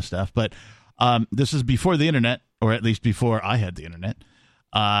all that kind of stuff. But this is before the internet, or at least before I had the internet.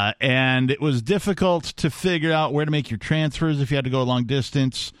 And it was difficult to figure out where to make your transfers if you had to go a long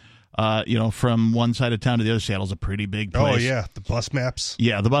distance, from one side of town to the other. Seattle's a pretty big place. Oh, yeah, the bus maps.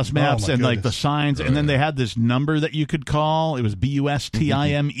 Yeah, the bus maps and like the goodness. signs. And then they had this number that you could call. It was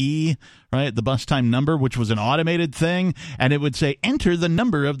BUSTIME, right? The bus time number, which was an automated thing. And it would say, enter the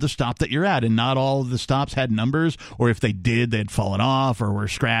number of the stop that you're at. And not all of the stops had numbers. Or if they did, they'd fallen off or were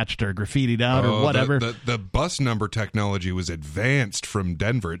scratched or graffitied out or whatever. The bus number technology was advanced from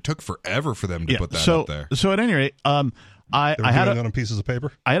Denver. It took forever for them to put that up there. So at any rate, I had on pieces of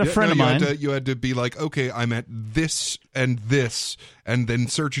paper. I had a friend of mine. You had to be like, okay, I'm at this, and then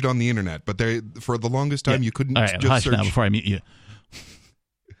search it on the internet. But for the longest time, you couldn't just hush search. Now before I meet you.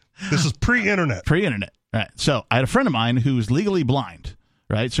 This is pre-internet. Pre-internet. Right. So I had a friend of mine who's legally blind.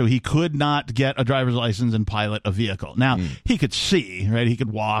 Right. So he could not get a driver's license and pilot a vehicle. Now, he could see, right? He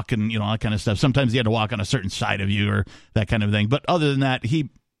could walk and, all that kind of stuff. Sometimes he had to walk on a certain side of you or that kind of thing. But other than that,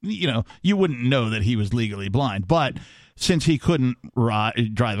 you wouldn't know that he was legally blind. But since he couldn't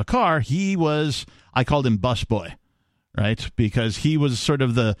drive a car, I called him busboy, right? Because he was sort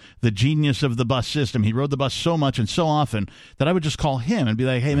of the genius of the bus system. He rode the bus so much and so often that I would just call him and be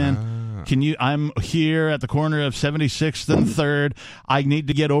like, hey, man, I'm here at the corner of 76th and 3rd. I need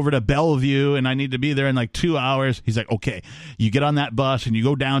to get over to Bellevue, and I need to be there in like 2 hours. He's like, okay. You get on that bus, and you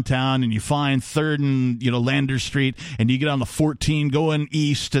go downtown, and you find 3rd and, Landers Street, and you get on the 14 going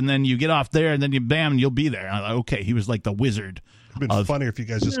east, and then you get off there, and then and you'll be there. I'm like, okay. He was like the wizard. It'd been funnier if you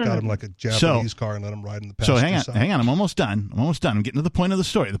guys just got him like a Japanese car and let him ride in the passenger side. Hang on. I'm almost done. I'm getting to the point of the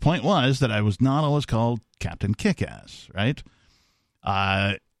story. The point was that I was not always called Captain Kickass, right?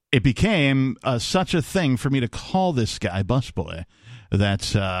 It became such a thing for me to call this guy busboy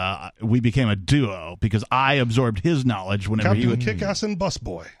that we became a duo because I absorbed his knowledge whenever he would... Captain Kickass and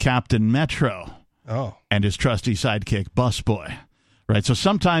busboy. Captain Metro. Oh. And his trusty sidekick, busboy. Right? So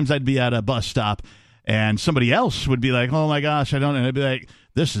sometimes I'd be at a bus stop and somebody else would be like, oh, my gosh, I don't know. And I'd be like,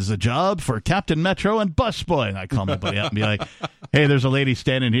 this is a job for Captain Metro and busboy. And I'd call my buddy up and be like, hey, there's a lady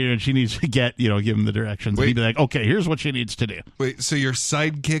standing here and she needs to give him the directions. And he'd be like, okay, here's what she needs to do. Wait, so your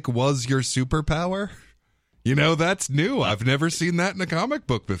sidekick was your superpower? That's new. I've never seen that in a comic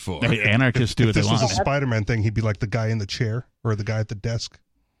book before. Hey, anarchists do what they want. If this was a Spider-Man thing, he'd be like the guy in the chair or the guy at the desk.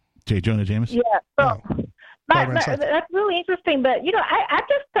 J. Jonah Jameson? Yeah. So, that's really interesting. But, I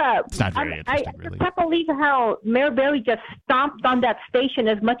just... it's not very interesting, really. I just can't believe how Mayor Barry just stomped on that station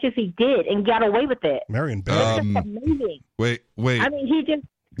as much as he did and got away with it. Marion Barry. It's just amazing. Wait. I mean, he just...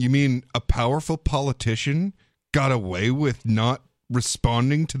 You mean a powerful politician got away with not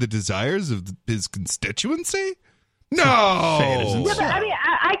responding to the desires of his constituency? No! Yeah, but, I mean,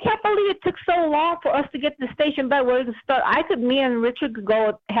 I can't believe it took so long for us to get the station back where we could start. Me and Richard could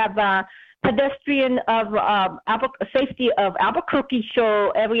go have pedestrian of safety of Albuquerque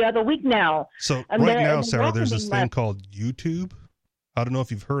show every other week now. So now, Sarah, there's this thing called YouTube. I don't know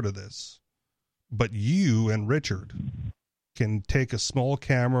if you've heard of this, but you and Richard can take a small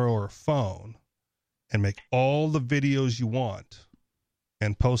camera or a phone and make all the videos you want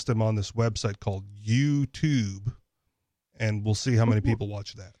and post them on this website called YouTube, and we'll see how many people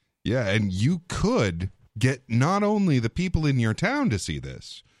watch that. Yeah, and you could get not only the people in your town to see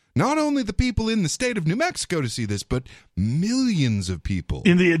this, not only the people in the state of New Mexico to see this, but millions of people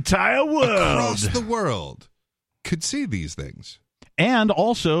in the entire world, across the world, could see these things. And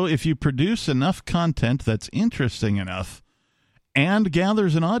also, if you produce enough content that's interesting enough and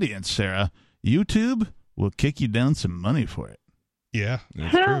gathers an audience, Sarah, YouTube will kick you down some money for it. Yeah,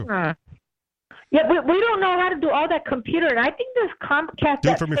 that's true. Yeah, we don't know how to do all that computer, and I think there's Comcast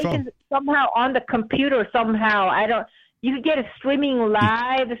that stations somehow on the computer somehow. You could get it streaming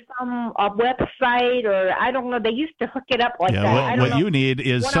live some website, or I don't know. They used to hook it up like that. Well, what you need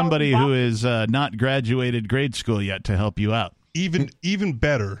is somebody who is not graduated grade school yet to help you out. Even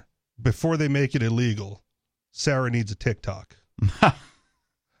better, before they make it illegal, Sarah needs a TikTok. Hi,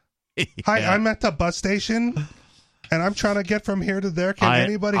 I'm at the bus station, And I'm trying to get from here to there. Can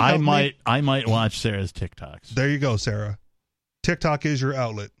anybody help me? I might watch Sarah's TikToks. There you go, Sarah. TikTok is your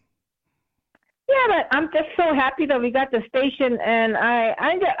outlet. Yeah, but I'm just so happy that we got the station, and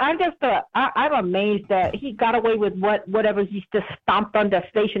I'm amazed that he got away with whatever he's just stomped on the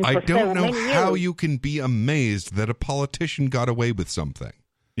station for so many years. I don't know how you can be amazed that a politician got away with something.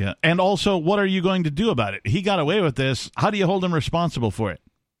 Yeah, and also, what are you going to do about it? He got away with this. How do you hold him responsible for it?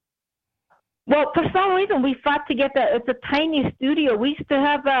 Well, for some reason, we fought to get it's a tiny studio. We used to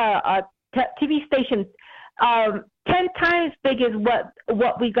have a TV station 10 times big as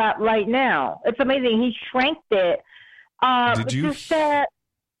what we got right now. It's amazing. He shrank it. Did you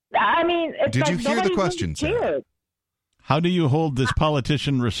hear the question, Sarah? How do you hold this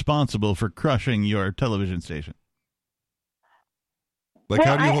politician responsible for crushing your television station?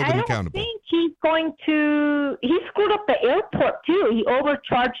 How do you hold him accountable? I think he's going to. He screwed up the airport too. He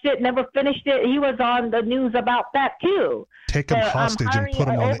overcharged it, never finished it. He was on the news about that too. Take him hostage and put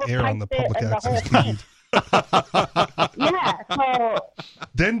him on the air on the public access feed. Yeah. So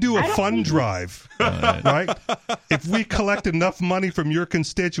then do a fund drive, right? If we collect enough money from your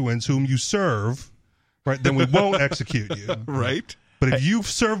constituents whom you serve, right, then we won't execute you, right? But if you've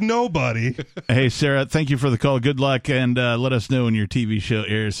served nobody... Hey, Sarah, thank you for the call. Good luck, and let us know when your TV show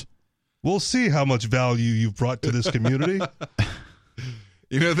airs. We'll see how much value you've brought to this community.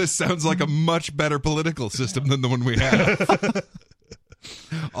 This sounds like a much better political system than the one we have.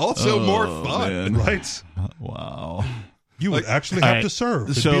 Also more fun. Man. Right? Wow. You would actually have to serve.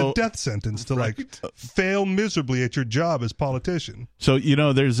 It'd be a death sentence to fail miserably at your job as politician. So,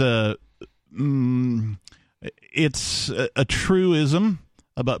 there's it's a truism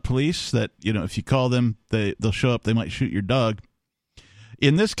about police that, if you call them, they'll show up, they might shoot your dog.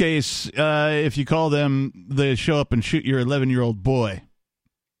 In this case, if you call them, they show up and shoot your 11-year-old boy.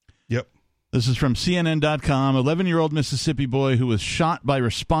 Yep. This is from CNN.com. 11-year-old Mississippi boy who was shot by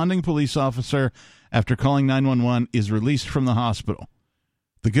responding police officer after calling 911 is released from the hospital.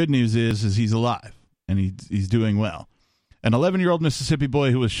 The good news is he's alive, and he's doing well. An 11-year-old Mississippi boy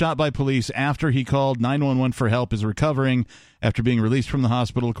who was shot by police after he called 911 for help is recovering after being released from the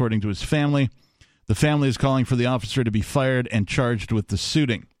hospital, according to his family. The family is calling for the officer to be fired and charged with the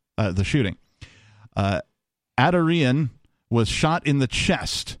shooting. Adarian was shot in the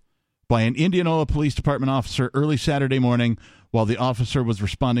chest by an Indianola Police Department officer early Saturday morning while the officer was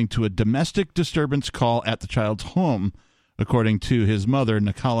responding to a domestic disturbance call at the child's home, according to his mother,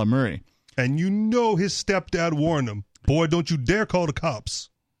 Nakala Murray. And his stepdad warned him. Boy, don't you dare call the cops.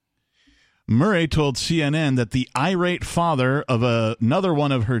 Murray told CNN that the irate father of another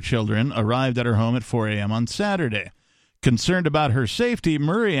one of her children arrived at her home at 4 a.m. on Saturday. Concerned about her safety,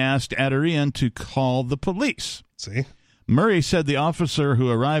 Murray asked Adarian to call the police. See? Murray said the officer who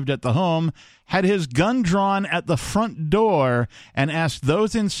arrived at the home had his gun drawn at the front door and asked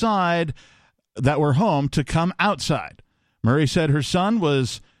those inside that were home to come outside. Murray said her son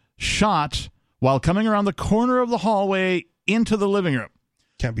was shot while coming around the corner of the hallway into the living room.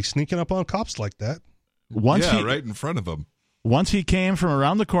 Can't be sneaking up on cops like that. Right in front of them. Once he came from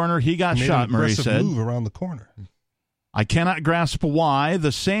around the corner, he got shot, Murray said. Move around the corner. I cannot grasp why.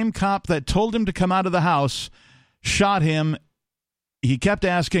 The same cop that told him to come out of the house shot him. He kept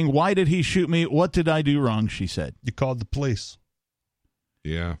asking, why did he shoot me? What did I do wrong, she said. You called the police.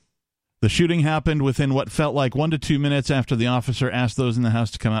 Yeah. The shooting happened within what felt like 1 to 2 minutes after the officer asked those in the house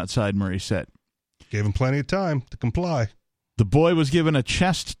to come outside, Murray said. Gave him plenty of time to comply. The boy was given a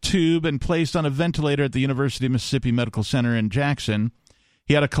chest tube and placed on a ventilator at the University of Mississippi Medical Center in Jackson.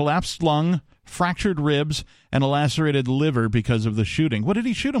 He had a collapsed lung, fractured ribs, and a lacerated liver because of the shooting. What did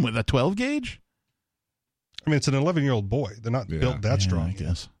he shoot him with, a 12 gauge? I mean, it's an 11-year-old boy. They're not built that strong. I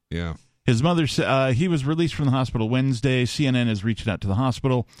guess. Yeah. His mother said he was released from the hospital Wednesday. CNN has reached out to the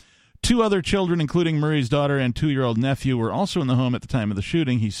hospital. 2 other children, including Murray's daughter and 2-year-old nephew, were also in the home at the time of the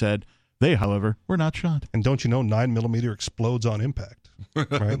shooting, he said. They, however, were not shot. And don't you know 9mm explodes on impact? Right?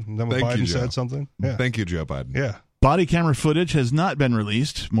 Then Biden said something? Yeah. Thank you, Joe Biden. Yeah. Body camera footage has not been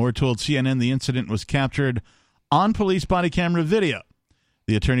released. Moore told CNN the incident was captured on police body camera video.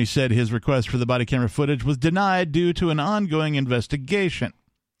 The attorney said his request for the body camera footage was denied due to an ongoing investigation.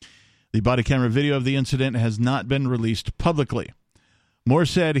 The body camera video of the incident has not been released publicly. Moore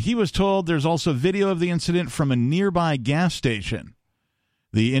said he was told there's also video of the incident from a nearby gas station.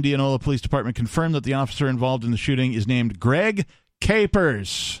 The Indianola Police Department confirmed that the officer involved in the shooting is named Greg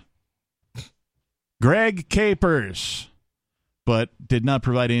Capers. Greg Capers, but did not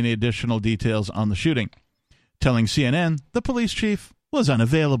provide any additional details on the shooting, telling CNN the police chief was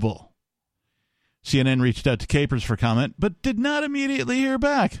unavailable. CNN reached out to Capers for comment, but did not immediately hear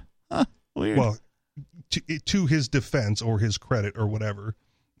back. Weird. Well, to his defense or his credit or whatever,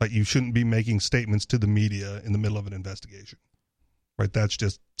 like you shouldn't be making statements to the media in the middle of an investigation. Right? That's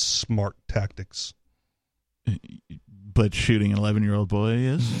just smart tactics. But shooting an 11-year-old boy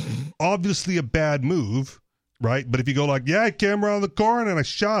is obviously a bad move, right? But if you go like, yeah, I came around the corner and I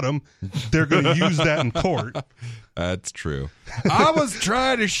shot him, they're going to use that in court. That's true. I was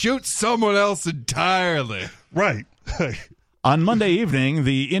trying to shoot someone else entirely. Right. On Monday evening,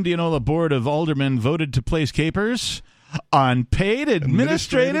 the Indianola Board of Aldermen voted to place capers on paid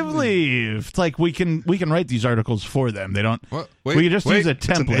administrative leave. It's like we can write these articles for them. They don't. We just use a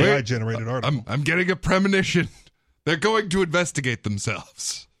template. It's an AI-generated article. I'm getting a premonition. They're going to investigate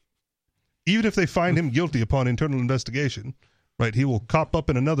themselves. Even if they find him guilty upon internal investigation, right, he will cop up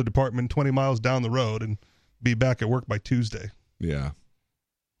in another department 20 miles down the road and be back at work by Tuesday. Yeah.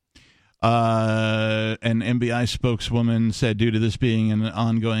 An MBI spokeswoman said due to this being an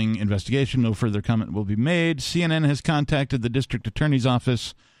ongoing investigation, no further comment will be made. CNN has contacted the district attorney's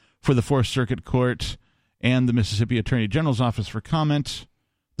office for the Fourth Circuit Court and the Mississippi Attorney General's office for comment.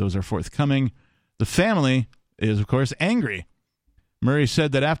 Those are forthcoming. The family is, of course, angry. Murray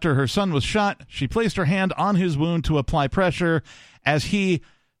said that after her son was shot, she placed her hand on his wound to apply pressure as he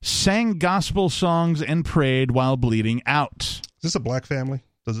sang gospel songs and prayed while bleeding out. Is this a black family?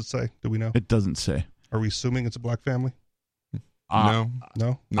 Does it say? Do we know? It doesn't say. Are we assuming it's a black family? No,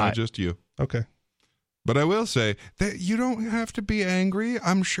 just you. Okay. But I will say that you don't have to be angry.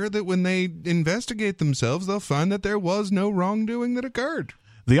 I'm sure that when they investigate themselves, they'll find that there was no wrongdoing that occurred.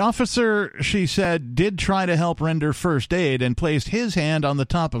 The officer, she said, did try to help render first aid and placed his hand on the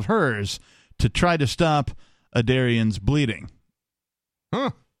top of hers to try to stop Adarian's bleeding.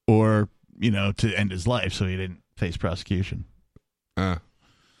 Huh. Or, to end his life so he didn't face prosecution.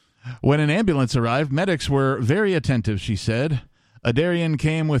 When an ambulance arrived, medics were very attentive, she said. Adarian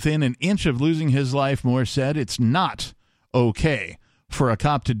came within an inch of losing his life, Moore said. It's not okay for a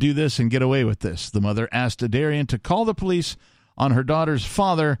cop to do this and get away with this. The mother asked Adarian to call the police on her daughter's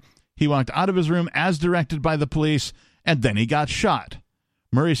father. He walked out of his room as directed by the police, and then he got shot.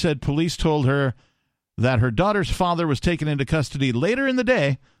 Murray said police told her that her daughter's father was taken into custody later in the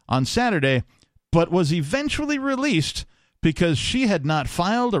day on Saturday, but was eventually released because she had not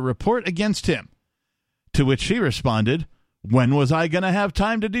filed a report against him. To which she responded, "When was I going to have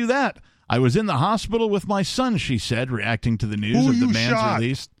time to do that? I was in the hospital with my son," she said, reacting to the news of the man's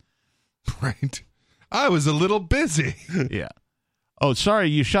release. Right. I was a little busy. Yeah. "Oh, sorry,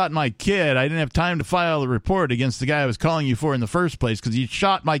 you shot my kid. I didn't have time to file a report against the guy I was calling you for in the first place because you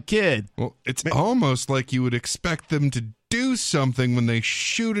shot my kid." Well, it's almost like you would expect them to do something when they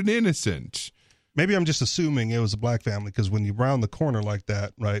shoot an innocent. Maybe I'm just assuming it was a black family because when you round the corner like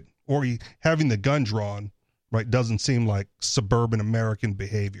that, right, or having the gun drawn, right, doesn't seem like suburban American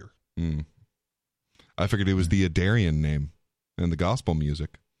behavior. I figured it was the Adarian name and the gospel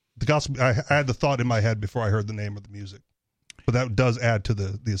music. The gospel. I had the thought in my head before I heard the name of the music, but that does add to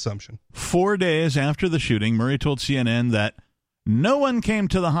the assumption. 4 days after the shooting, Murray told CNN that no one came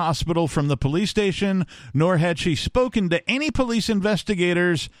to the hospital from the police station, nor had she spoken to any police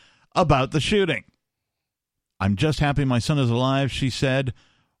investigators about the shooting. "I'm just happy my son is alive," she said,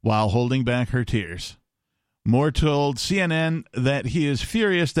 while holding back her tears. Moore told CNN that he is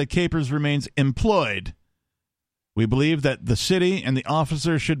furious that Capers remains employed. "We believe that the city and the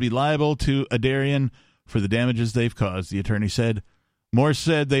officer should be liable to Adarian for the damages they've caused," the attorney said. Moore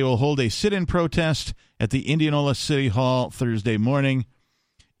said they will hold a sit-in protest at the Indianola City Hall Thursday morning.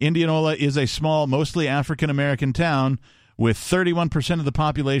 Indianola is a small, mostly African-American town with 31% of the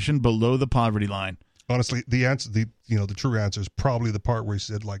population below the poverty line. Honestly, the answer, the true answer is probably the part where he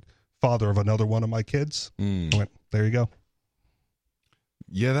said, like, father of another one of my kids. I went, there you go.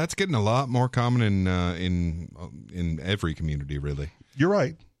 Yeah, that's getting a lot more common in every community, really. You're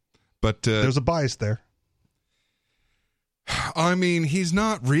right, but there's a bias there. I mean, he's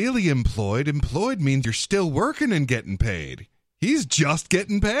not really employed. Employed means you're still working and getting paid. He's just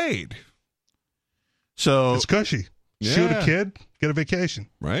getting paid. So it's cushy. Yeah. Shoot a kid, get a vacation.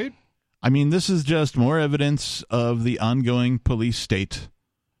 Right? I mean, this is just more evidence of the ongoing police state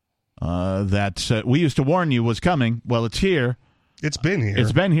that we used to warn you was coming. Well, it's here. It's been here.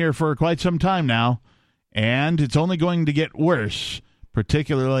 It's been here for quite some time now, and it's only going to get worse,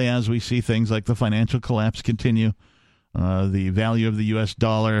 particularly as we see things like the financial collapse continue. The value of the U.S.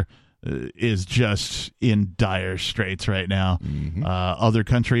 dollar is just in dire straits right now. Other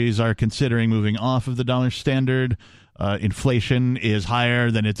countries are considering moving off of the dollar standard. Inflation is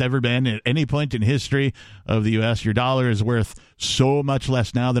higher than it's ever been at any point in history of the U.S. Your dollar is worth so much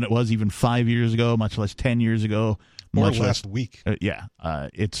less now than it was even 5 years ago, much less 10 years ago. Or last week.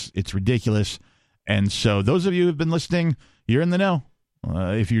 It's ridiculous. And so those of you who've been listening, you're in the know.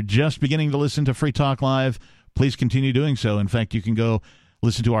 If you're just beginning to listen to Free Talk Live, please continue doing so. In fact, you can go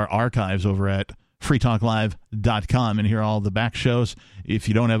listen to our archives over at freetalklive.com and hear all the back shows. If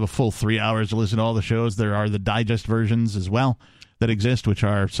you don't have a full 3 hours to listen to all the shows, there are the digest versions as well that exist, which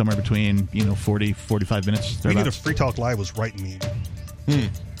are somewhere between 40, 45 minutes. We need a Free Talk Live was right meme.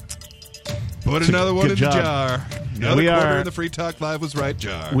 Put another one in job. the jar. Another quarter in the Free Talk Live was right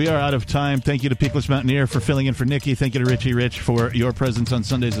jar. We are out of time. Thank you to Peakless Mountaineer for filling in for Nikki. Thank you to Richie Rich for your presence on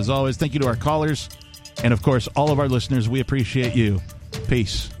Sundays as always. Thank you to our callers. And, of course, all of our listeners. We appreciate you.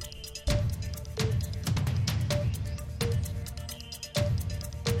 Peace.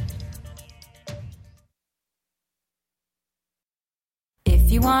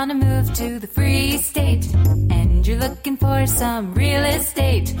 If you want to move to the free state and you're looking for some real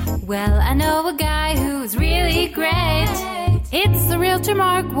estate, well, I know a guy who's really great. It's the Realtor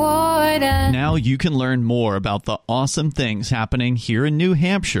Mark Warden. Now you can learn more about the awesome things happening here in New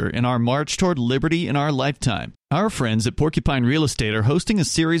Hampshire in our march toward liberty in our lifetime. Our friends at Porcupine Real Estate are hosting a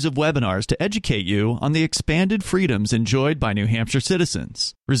series of webinars to educate you on the expanded freedoms enjoyed by New Hampshire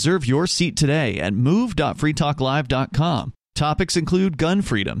citizens. Reserve your seat today at move.freetalklive.com. Topics include gun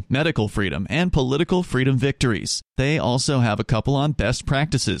freedom, medical freedom, and political freedom victories. They also have a couple on best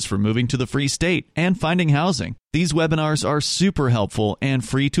practices for moving to the free state and finding housing. These webinars are super helpful and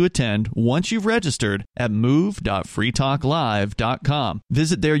free to attend once you've registered at move.freetalklive.com.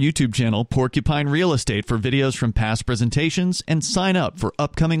 Visit their YouTube channel, Porcupine Real Estate, for videos from past presentations and sign up for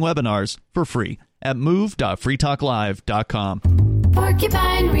upcoming webinars for free at move.freetalklive.com.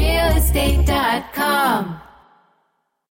 PorcupineRealestate.com